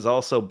 but it was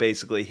also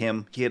basically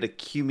him. He had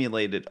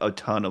accumulated a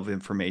ton of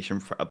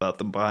information about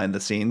them behind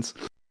the scenes.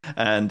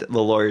 And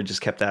the lawyer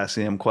just kept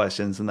asking him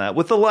questions and that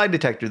with the lie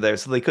detector there,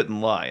 so they couldn't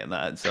lie in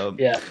that. So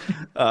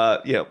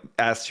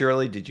asked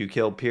Shirley, "Did you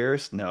kill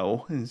Pierce?"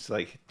 No. And it's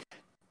like,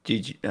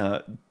 "Did you?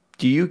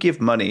 Do you give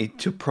money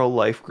to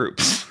pro-life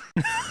groups?"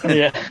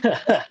 Yeah.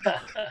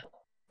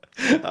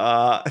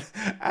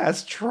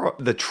 As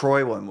the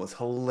Troy one was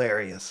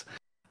hilarious.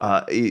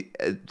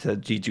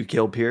 Did you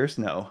kill Pierce?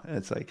 No.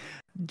 It's like,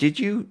 do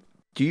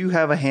you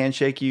have a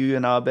handshake you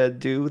and Abed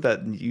do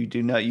that you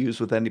do not use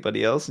with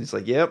anybody else? And he's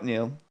like, yep,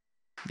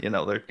 you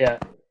know, they're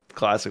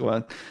classic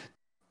one.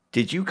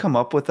 did you come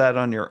up with that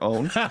on your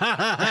own? He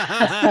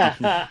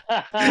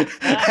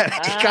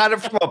got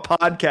it from a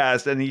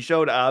podcast, and he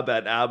showed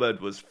Abed.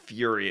 Abed was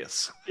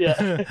furious.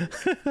 Yeah.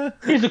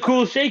 Here's a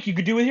cool shake you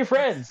could do with your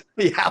friends.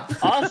 Yeah.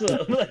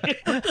 Awesome.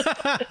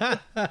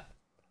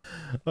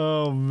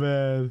 Oh,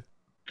 man.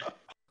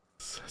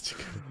 Such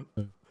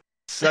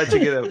a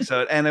good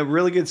episode, and a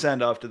really good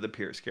send off to the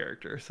Pierce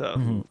character.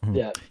 So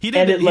yeah, he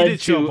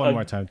did show up one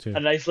more time too. A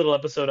nice little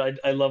episode.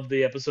 I love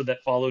the episode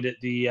that followed it.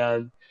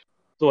 The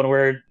one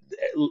where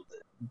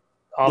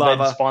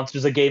Abed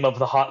sponsors a game of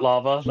the hot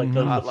lava, like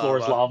the floor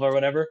is lava or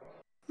whatever.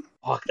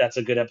 Oh, that's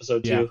a good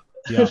episode too.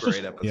 Yeah,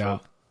 great episode. Yeah.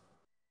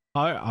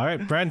 All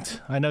right,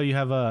 Brent. I know you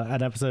have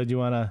an episode you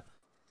want to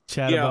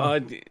chat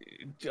about.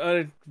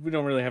 We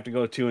don't really have to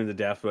go too into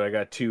depth, but I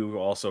got two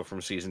also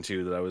from season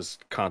 2 that I was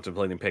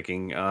contemplating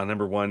picking.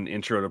 Number one,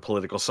 Intro to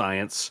Political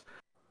Science.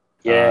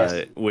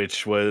 Yes.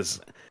 Which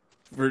was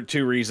for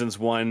two reasons.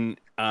 One,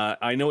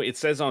 I know it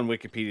says on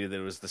Wikipedia that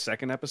it was the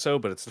second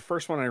episode, but it's the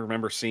first one I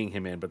remember seeing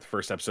him in, but the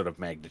first episode of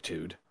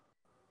Magnitude.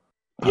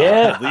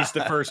 Yeah. At least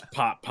the first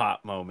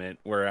pop moment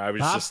where I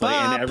was just like,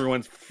 and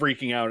everyone's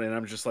freaking out, and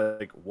I'm just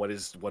like, what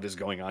is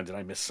going on? Did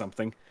I miss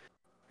something?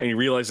 And you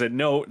realize that,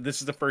 no, this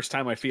is the first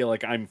time I feel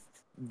like I'm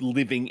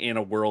living in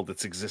a world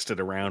that's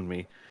existed around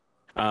me.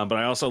 But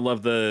I also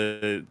love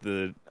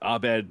the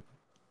Abed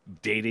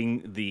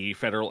dating the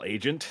federal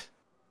agent.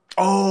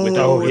 Oh,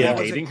 yeah,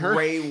 that was a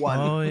great one.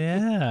 Oh,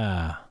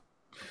 yeah.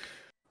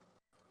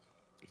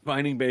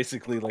 Finding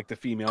basically like the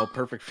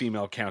perfect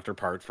female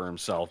counterpart for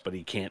himself, but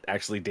he can't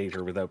actually date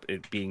her without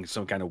it being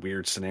some kind of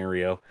weird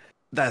scenario.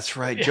 That's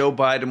right. Joe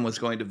Biden was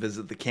going to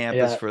visit the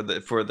campus for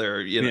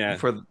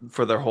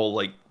their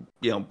whole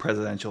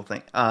presidential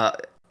thing.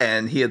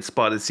 And he had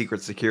spotted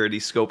Secret Security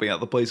scoping out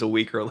the place a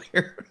week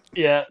earlier.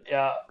 Yeah.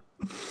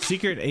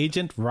 Secret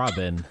Agent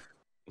Robin,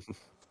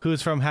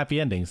 who's from Happy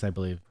Endings, I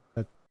believe.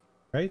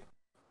 Right?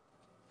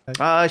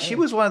 She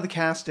was one of the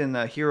cast in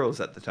Heroes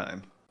at the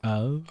time.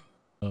 Oh.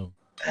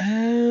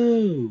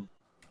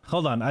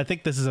 Hold on, I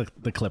think this is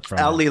the clip from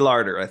Ali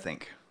Larder, I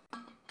think.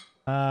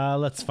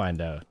 Let's find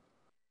out.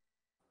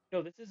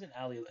 No, this isn't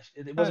Ali.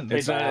 It wasn't.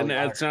 It's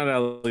not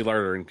Ali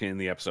Larder in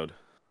the episode.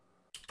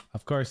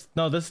 Of course,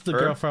 no. This is the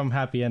girl from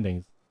Happy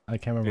Endings. I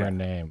can't remember her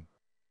name.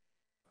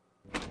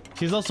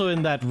 She's also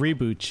in that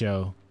reboot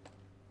show.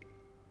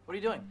 What are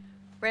you doing?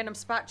 Random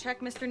spot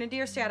check, Mr.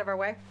 Nadir. Stay out of our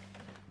way.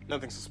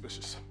 Nothing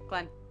suspicious.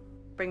 Glenn,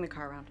 bring the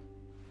car around.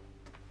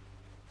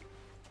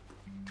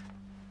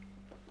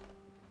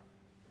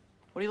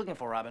 What are you looking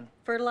for, Robin?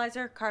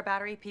 Fertilizer, car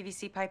battery,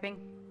 PVC piping.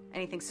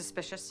 Anything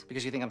suspicious?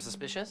 Because you think I'm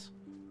suspicious?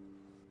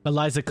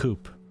 Eliza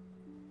Coop.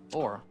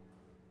 Or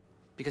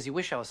because you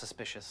wish I was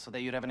suspicious so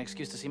that you'd have an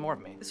excuse to see more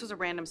of me. This was a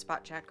random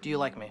spot check. Do you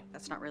like me?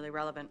 That's not really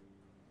relevant.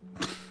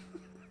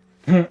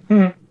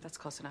 That's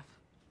close enough.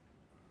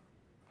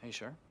 Are you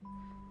sure?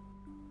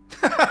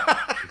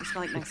 You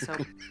smell like nice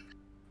soap.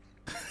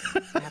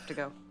 I have to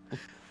go.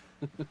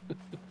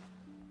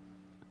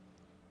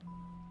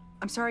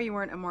 I'm sorry you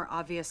weren't a more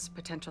obvious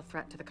potential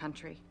threat to the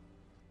country.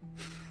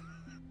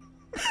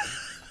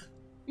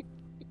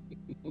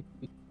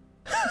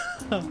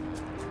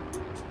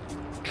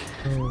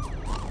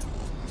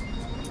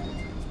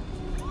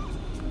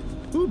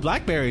 Ooh,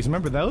 blackberries.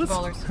 Remember those?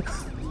 Rollers.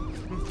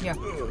 Yeah.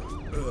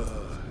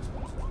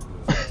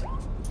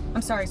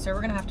 I'm sorry, sir.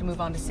 We're gonna have to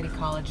move on to City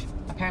College.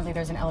 Apparently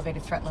there's an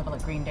elevated threat level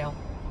at Greendale.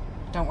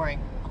 Don't worry.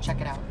 I'll check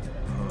it out.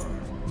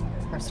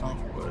 Personally.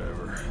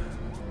 Whatever.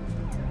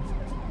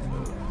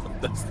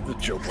 That's the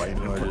Joe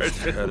Biden I just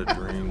had a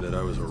dream that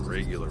I was a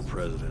regular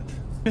president.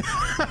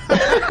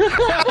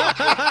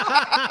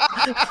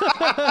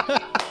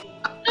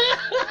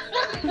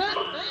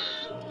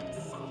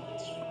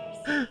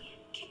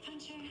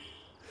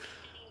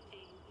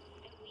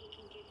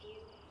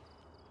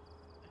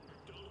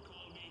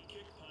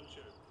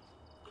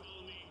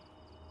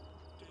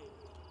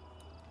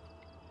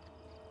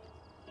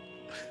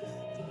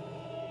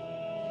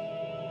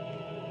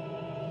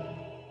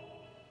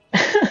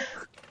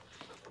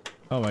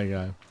 Oh my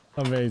god.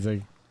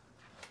 Amazing.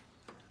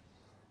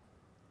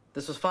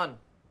 This was fun.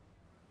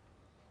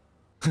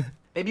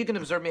 Maybe you can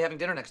observe me having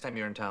dinner next time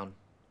you're in town.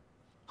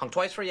 Hung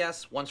twice for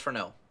yes, once for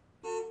no.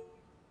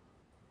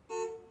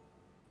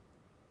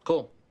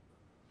 Cool.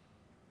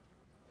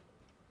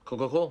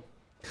 Cool.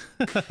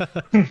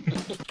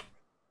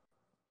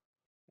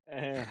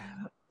 And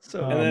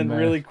then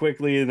really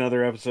quickly,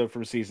 another episode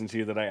from season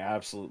 2 that I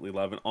absolutely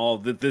love,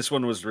 and this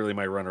one was really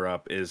my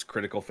runner-up, is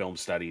Critical Film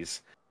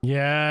Studies.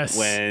 Yes.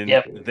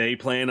 When they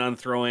plan on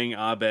throwing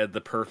Abed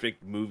the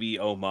perfect movie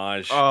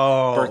homage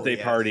birthday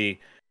party,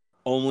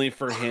 only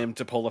for him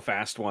to pull a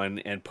fast one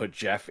and put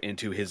Jeff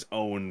into his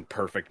own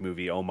perfect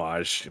movie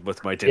homage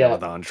with My Dinner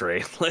with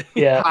Andre.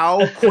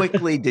 How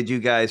quickly did you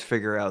guys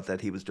figure out that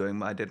he was doing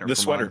My Dinner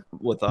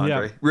with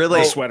Andre?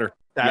 Really? The sweater.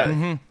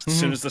 As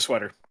soon as the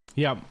sweater.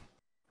 Yep.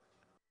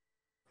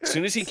 As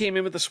soon as he came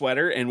in with the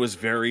sweater and was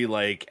very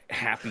like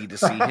happy to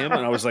see him,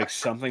 and I was like,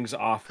 something's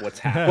off. What's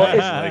happening?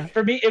 Well,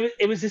 for me,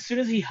 it was as soon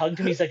as he hugged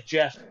him, he's like,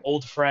 Jeff,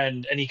 old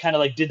friend, and he kind of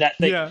like did that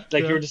thing.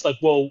 You were just like,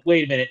 whoa,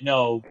 wait a minute,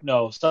 no,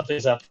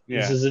 something's up.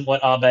 This isn't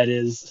what Abed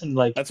is, and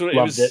like that's what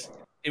loved it was.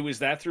 It was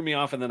that threw me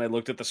off, and then I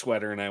looked at the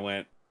sweater and I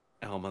went,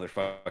 "Oh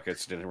motherfucker,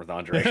 it's dinner with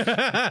Andre."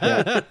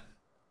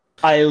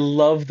 I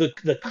love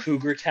the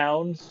Cougar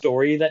Town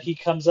story that he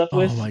comes up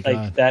with. my God.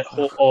 Like that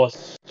whole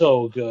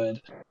so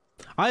good.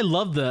 I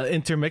love the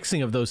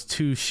intermixing of those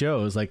two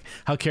shows, like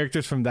how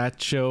characters from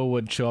that show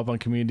would show up on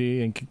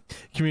Community and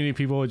Community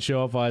people would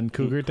show up on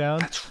Cougar Town.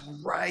 That's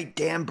right.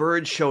 Dan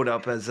Bird showed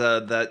up as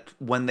that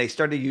when they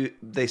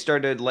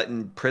started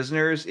letting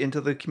prisoners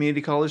into the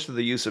community college through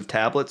the use of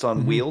tablets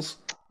on wheels.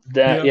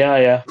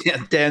 Yeah.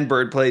 Dan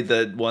Bird played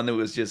the one that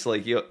was just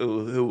like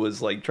who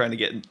was like trying to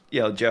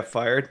get Jeff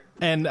fired.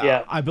 And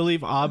I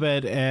believe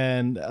Abed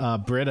and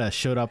Britta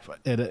showed up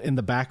in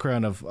the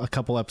background of a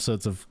couple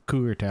episodes of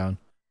Cougar Town.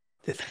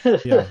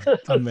 Yeah,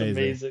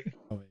 amazing.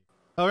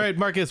 All right,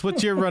 Marcus,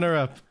 what's your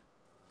runner-up?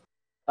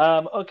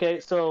 Okay,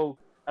 so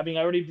I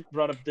already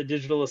brought up the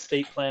digital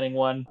estate planning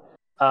one,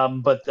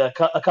 but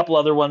a couple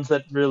other ones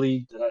that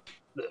really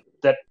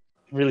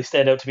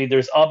stand out to me.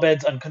 There's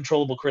Abed's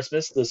Uncontrollable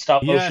Christmas, the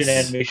stop motion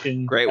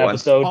animation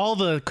episode. All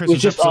the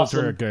Christmas episodes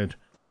are good.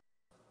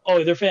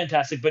 Oh, they're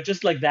fantastic, but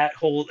just like that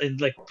whole and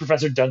like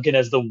Professor Duncan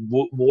as the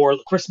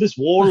Christmas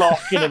warlock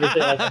and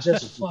everything, like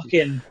just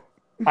fucking.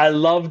 I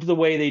loved the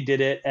way they did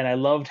it, and I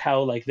loved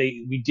how like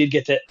we did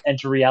get to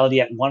enter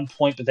reality at one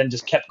point, but then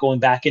just kept going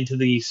back into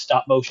the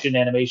stop motion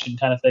animation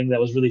kind of thing.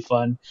 That was really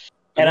fun,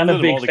 and I'm a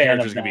big fan of that. All the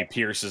characters gonna be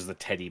Pierce as the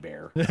teddy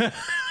bear.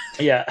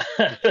 Yeah.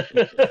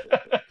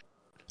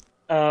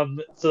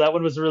 So that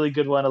one was a really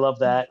good one. I love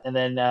that, and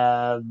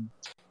then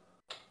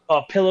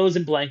Pillows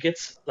and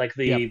Blankets, like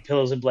the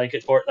Pillows and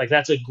Blanket Fort, like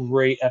that's a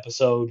great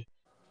episode.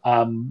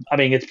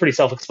 It's pretty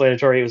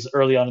self-explanatory. It was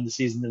early on in the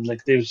season, and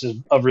like there was just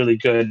a really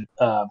good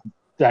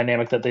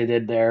dynamic that they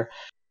did there.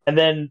 And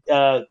then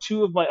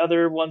two of my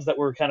other ones that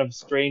were kind of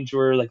strange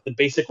were like the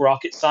Basic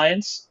Rocket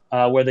Science,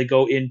 where they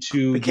go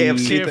into the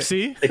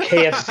KFC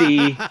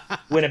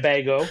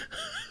Winnebago.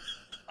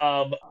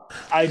 I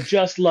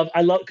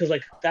love because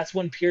like that's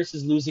when Pierce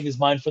is losing his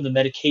mind from the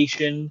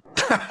medication,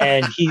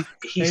 and he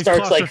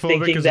starts like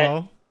thinking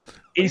that.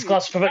 He's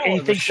claustrophobic, and he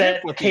thinks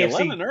that KFC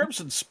 11 herbs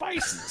and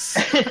spices.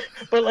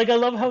 But like, I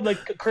love how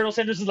like Colonel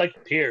Sanders is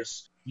like,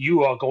 Pierce,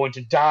 you are going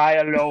to die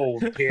alone,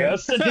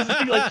 Pierce. And he's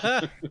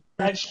like,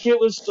 that shit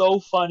was so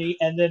funny.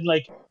 And then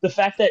like the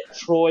fact that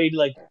Troy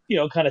like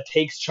kind of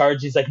takes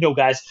charge. He's like, no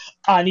guys,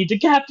 I need to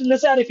captain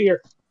this out of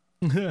here.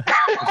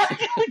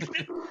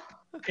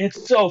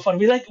 It's so fun.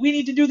 We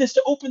need to do this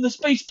to open the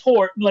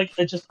spaceport. Like,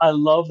 I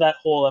love that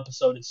whole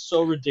episode. It's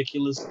so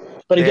ridiculous.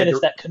 But again, it's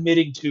that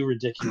committing to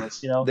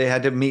ridiculous, They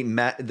had to meet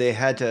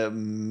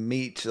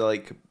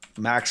like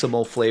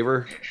maximal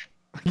flavor.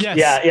 Yes.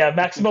 Yeah,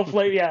 maximal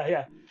flavor.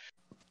 Yeah.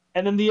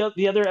 And then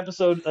the other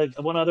episode, like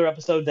one other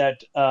episode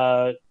that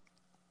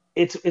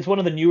it's one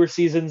of the newer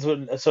seasons,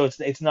 so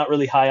it's not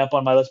really high up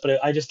on my list, but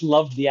I just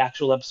loved the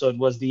actual episode,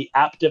 was the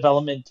app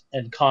development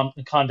and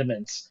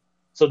condiments.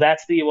 So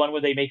that's the one where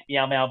they make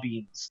Meow Meow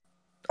beans.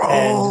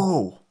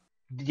 Oh,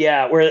 and,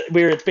 yeah,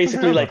 where it's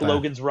basically like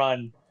Logan's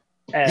Run.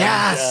 And,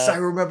 yes, I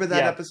remember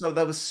that episode.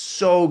 That was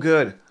so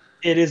good.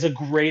 It is a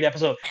great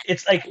episode.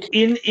 It's like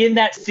in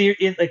that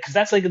series, because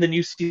that's like the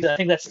new season. I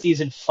think that's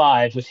season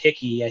 5 with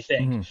Hickey, I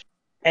think. Mm-hmm.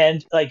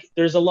 And like,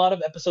 there's a lot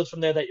of episodes from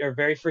there that are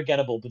very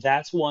forgettable, but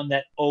that's one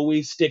that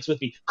always sticks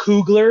with me.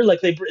 Coogler,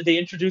 like they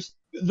introduced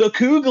the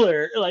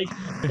Coogler, like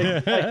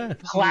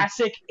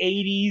classic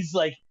 80s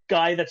like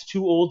guy that's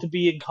too old to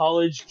be in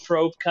college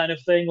trope kind of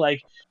thing,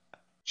 like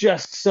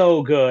just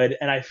so good.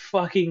 And I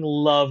fucking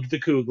loved the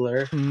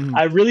Coogler.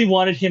 I really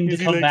wanted him to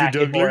come back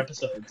in more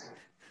episodes.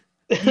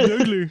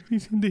 Dougler.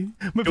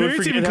 My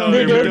parents even call me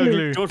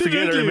Dougler. Don't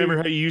forget, I remember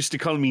how you used to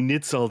call me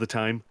Nitz all the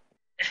time.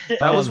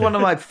 That was one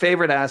of my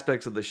favorite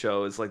aspects of the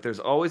show. Is like there's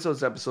always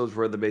those episodes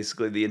where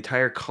basically the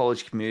entire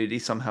college community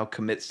somehow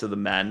commits to the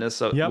madness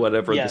of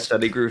whatever the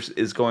study group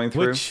is going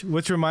through.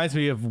 Which reminds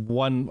me of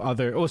one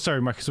other. Oh,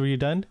 sorry, Marcus, were you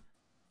done?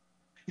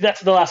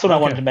 That's the last one I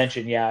wanted to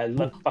mention. Yeah,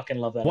 I fucking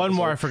love that. One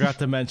more I forgot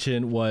to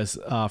mention was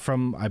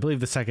from, I believe,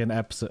 the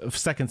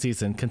second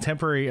season,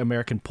 Contemporary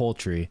American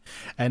Poultry,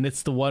 and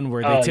it's the one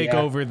where they take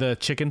over the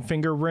chicken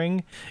finger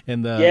ring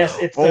in the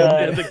it's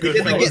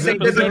the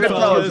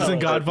Goodfellas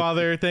and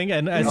Godfather thing,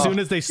 and as soon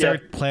as they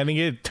start planning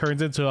it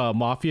turns into a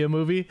mafia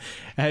movie,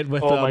 and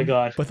with my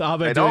God, with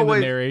Abed doing the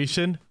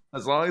narration.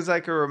 As long as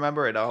I can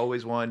remember it, I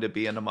always wanted to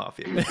be in a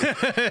mafia movie.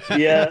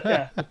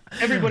 Yeah.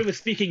 Everybody was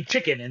speaking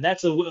chicken, and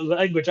that's a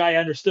language I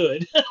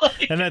understood.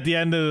 And at the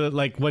end of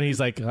when he's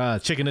like,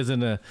 chicken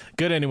isn't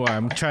good anymore,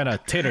 I'm trying to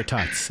tater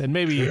tots and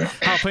maybe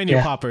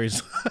jalapeno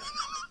poppers.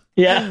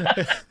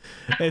 Yeah.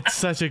 It's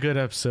such a good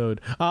episode.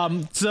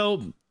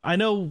 So I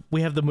know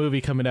we have the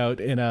movie coming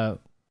out in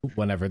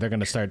whenever. They're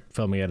going to start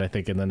filming it, I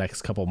think, in the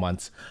next couple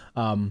months.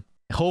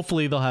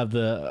 Hopefully they'll have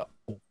the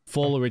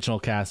full original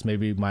cast,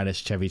 maybe minus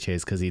Chevy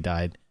Chase because he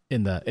died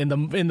in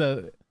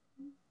the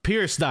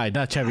Pierce died,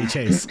 not Chevy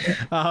Chase.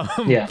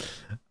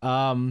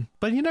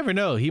 But you never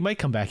know. He might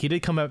come back. He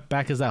did come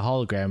back as that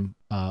hologram,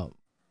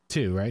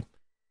 too, right?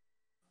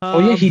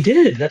 He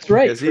did. That's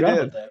right. Yes, he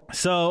did.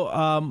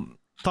 So,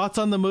 thoughts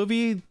on the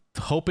movie?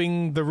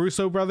 Hoping the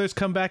Russo brothers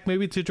come back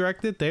maybe to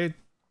direct it.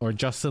 Or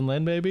Justin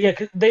Lin, maybe. Yeah,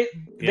 'cause they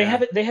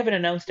haven't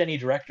announced any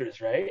directors,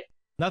 right?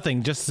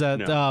 Nothing. Just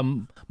that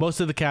most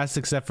of the cast,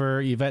 except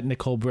for Yvette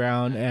Nicole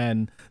Brown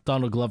and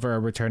Donald Glover, are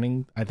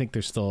returning. I think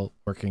they're still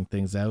working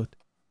things out.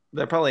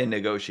 They're probably in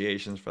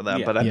negotiations for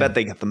that, but I bet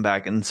they get them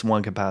back in some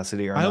one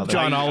capacity or another. I hope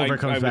John Oliver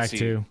comes back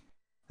too.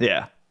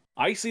 Yeah,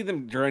 I see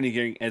them trying to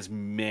get as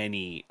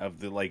many of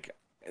the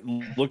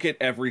look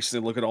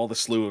at all the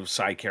slew of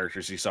side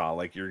characters you saw.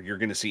 Like you're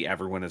going to see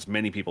everyone, as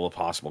many people as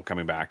possible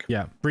coming back.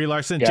 Yeah, Brie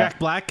Larson, Jack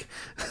Black.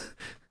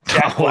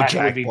 Jack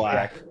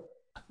Black.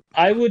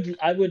 I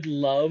would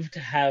love to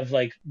have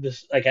like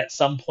this, like at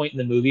some point in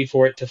the movie,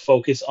 for it to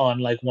focus on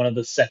like one of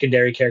the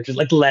secondary characters,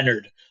 like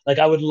Leonard. Like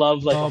I would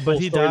love like a full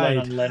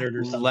storyline on Leonard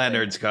or something.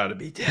 Leonard's got to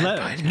be dead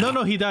by now.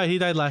 No, he died. He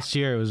died last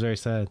year. It was very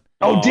sad.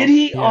 Oh, did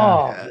he?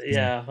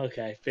 Yeah.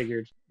 Okay,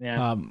 figured.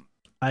 Yeah.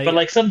 But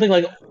like something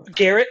like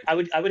Garrett, I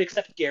would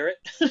accept Garrett.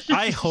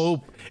 I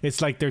hope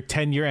it's like their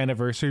 10-year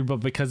anniversary, but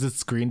because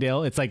it's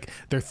Greendale, it's like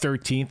their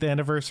 13th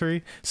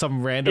anniversary,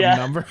 some random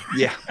number.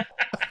 Yeah.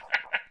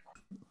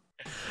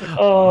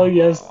 Oh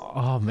yes.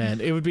 Oh man,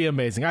 it would be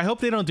amazing. I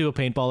hope they don't do a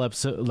paintball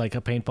episode, like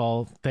a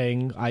paintball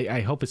thing. I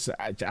hope it's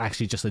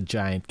actually just a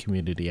giant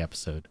community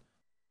episode.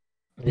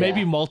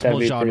 Maybe multiple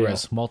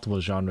genres.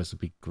 Multiple genres would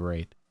be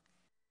great.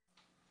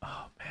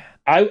 Oh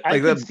man. I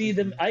could see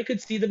them. I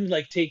could see them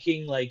like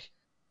taking like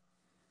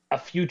a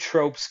few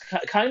tropes,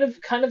 kind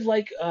of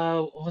like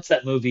what's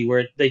that movie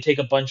where they take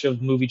a bunch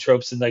of movie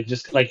tropes and like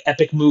just like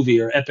epic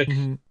movie or epic,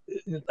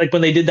 like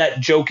when they did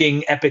that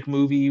joking epic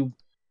movie,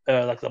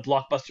 like the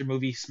blockbuster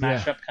movie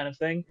smash up kind of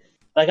thing.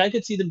 Like I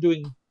could see them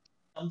doing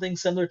something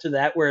similar to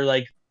that, where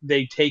like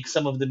they take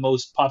some of the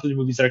most popular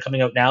movies that are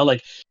coming out now,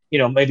 like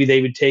maybe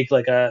they would take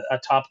like a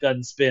Top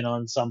Gun spin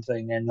on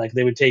something, and like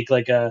they would take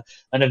like an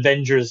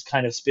Avengers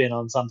kind of spin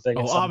on something.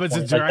 Abed's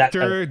a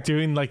director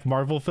doing like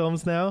Marvel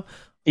films now.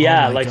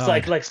 Yeah, like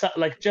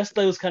just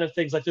those kind of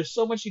things. Like there's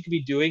so much you could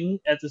be doing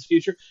at this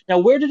future. Now,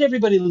 where did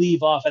everybody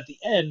leave off at the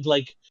end?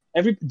 Like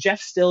Jeff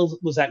still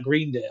was at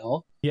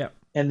Greendale. Yeah.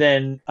 And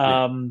then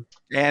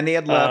Annie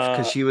had left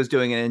because she was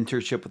doing an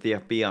internship with the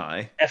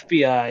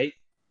FBI.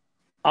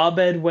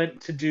 Abed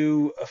went to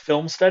do a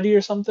film study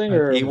or something,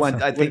 or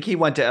I think he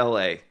went to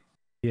LA.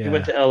 Yeah. He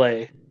went to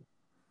LA.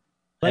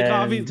 Like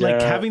obviously,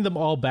 like having them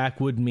all back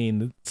would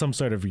mean some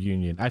sort of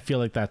reunion. I feel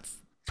like that's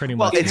pretty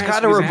much. Well, it's got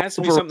to revolve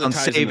around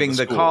saving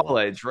the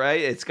college, right?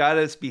 It's got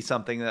to be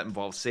something that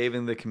involves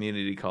saving the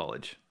community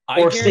college.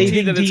 Or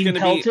saving Dean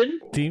Pelton.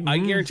 I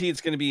guarantee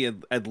it's going to be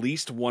at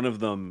least one of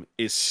them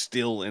is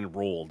still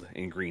enrolled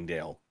in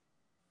Greendale.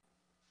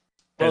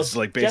 It's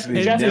like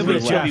basically Jeff never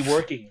will still be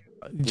working.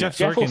 Jeff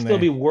will still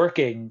be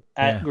working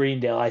at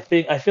Greendale. I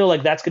feel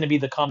like that's going to be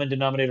the common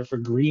denominator for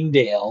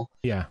Greendale.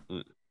 Yeah.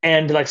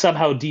 And like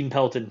somehow Dean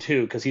Pelton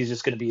too, because he's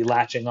just going to be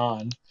latching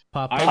on.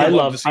 I'd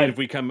love to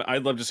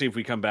see if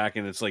we come back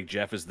and it's like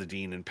Jeff is the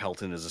dean and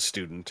Pelton is a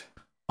student.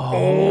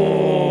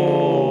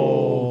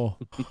 Oh.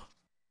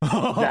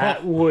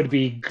 That would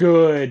be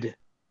good.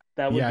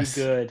 That would be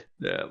good.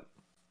 Yeah.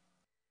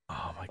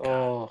 Oh my god.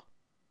 Oh,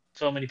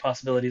 so many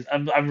possibilities.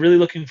 I'm really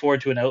looking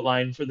forward to an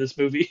outline for this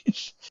movie.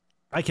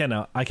 I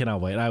cannot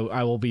wait.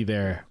 I will be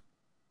there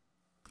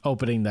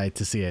opening night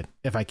to see it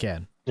if I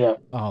can. Yeah.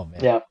 Oh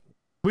man. Yeah.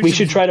 We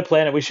should try to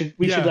plan it. We should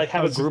like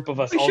have a group of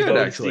us all go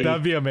and see.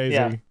 That'd be amazing.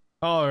 Yeah.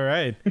 All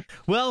right.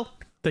 Well,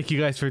 thank you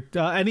guys for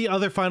any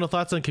other final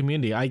thoughts on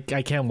Community. I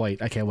can't wait.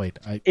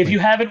 If you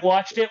haven't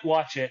watched it,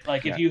 watch it.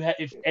 Like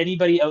if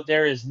anybody out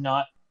there is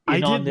not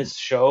on this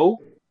show,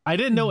 I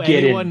didn't know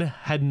anyone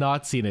had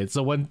not seen it.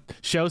 So when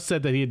Show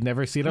said that he had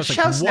never seen it, I was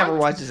like, Show never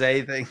watches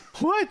anything.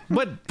 What?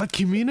 But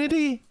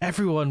Community?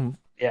 Everyone.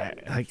 Yeah.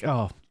 Like,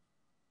 oh.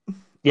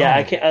 Yeah,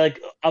 I can't.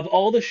 Like of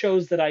all the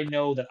shows that I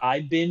know that I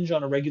binge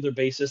on a regular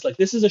basis, like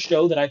this is a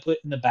show that I put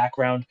in the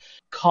background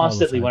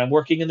constantly when I'm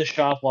working in the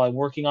shop, while I'm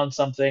working on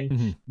something.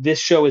 Mm-hmm. This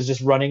show is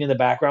just running in the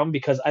background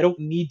because I don't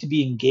need to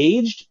be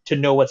engaged to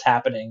know what's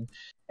happening,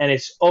 and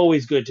it's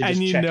always good to just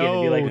check in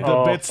and be like,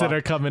 the bits that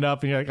are coming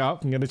up, and you're like, oh,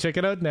 I'm gonna check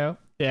it out now.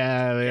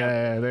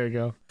 Yeah, there you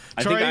go.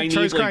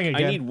 I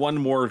need one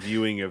more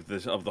viewing of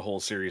the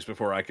whole series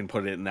before I can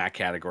put it in that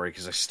category,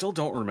 because I still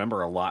don't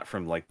remember a lot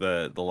from like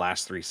the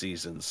last 3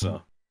 seasons.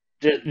 So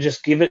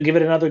just give it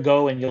another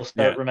go, and you'll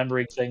start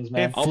remembering things,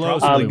 man. I'll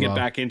probably get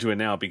back into it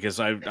now because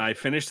I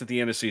finished at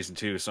the end of season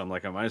 2, so I'm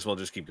like, I might as well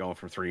just keep going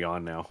from 3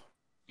 on now.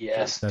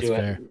 Yes, that's do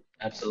fair. It.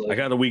 Absolutely. I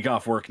got a week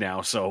off work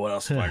now, so what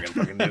else am I gonna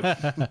fucking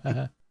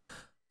do?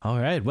 All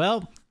right,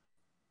 well,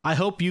 I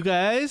hope you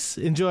guys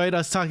enjoyed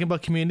us talking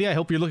about Community. I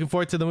hope you're looking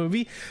forward to the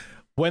movie.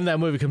 When that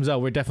movie comes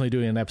out, we're definitely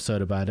doing an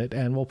episode about it,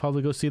 and we'll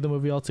probably go see the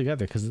movie all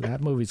together because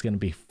that movie's going to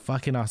be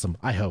fucking awesome.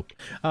 I hope.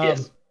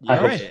 Yes. I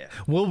hope. Right.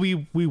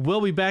 We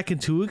will be back in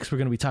 2 weeks. We're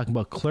going to be talking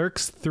about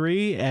Clerks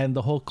 3 and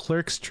the whole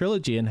Clerks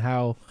trilogy and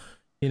how,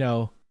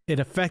 it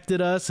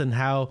affected us and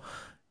how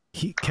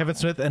Kevin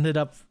Smith ended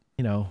up,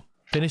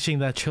 finishing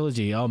that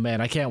trilogy. Oh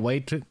man, I can't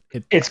wait.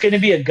 It's going to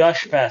be a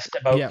gush fest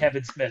about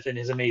Kevin Smith and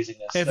his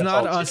amazingness. If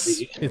not us,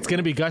 it's going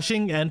to be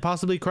gushing and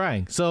possibly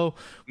crying. So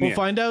we'll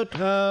find out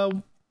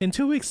in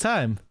 2 weeks'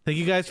 time. Thank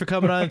you guys for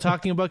coming on and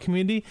talking about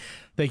Community.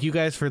 Thank you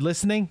guys for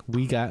listening.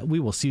 We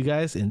will see you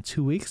guys in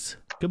 2 weeks.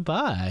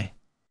 Goodbye.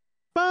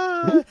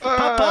 Bye.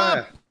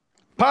 Pop.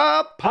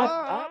 Pop.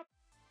 Pop.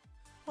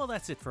 Well,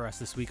 that's it for us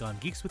this week on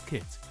Geeks with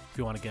Kids. If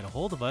you want to get a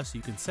hold of us,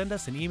 you can send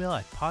us an email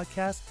at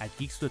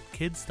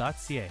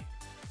podcast@geekswithkids.ca.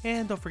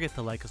 And don't forget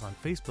to like us on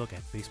Facebook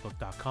at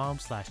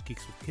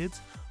facebook.com/geekswithkids.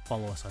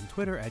 Follow us on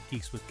Twitter at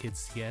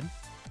geekswithkidscn.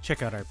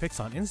 Check out our pics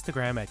on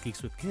Instagram at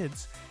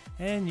geekswithkids.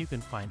 And you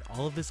can find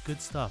all of this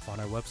good stuff on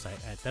our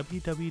website at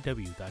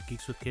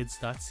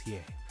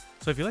www.geekswithkids.ca.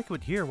 So if you like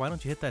what you hear, why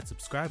don't you hit that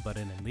subscribe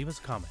button and leave us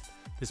a comment.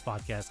 This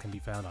podcast can be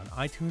found on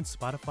iTunes,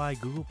 Spotify,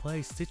 Google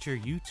Play, Stitcher,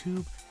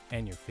 YouTube,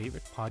 and your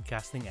favorite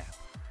podcasting app.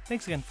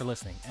 Thanks again for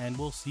listening, and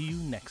we'll see you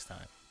next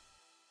time.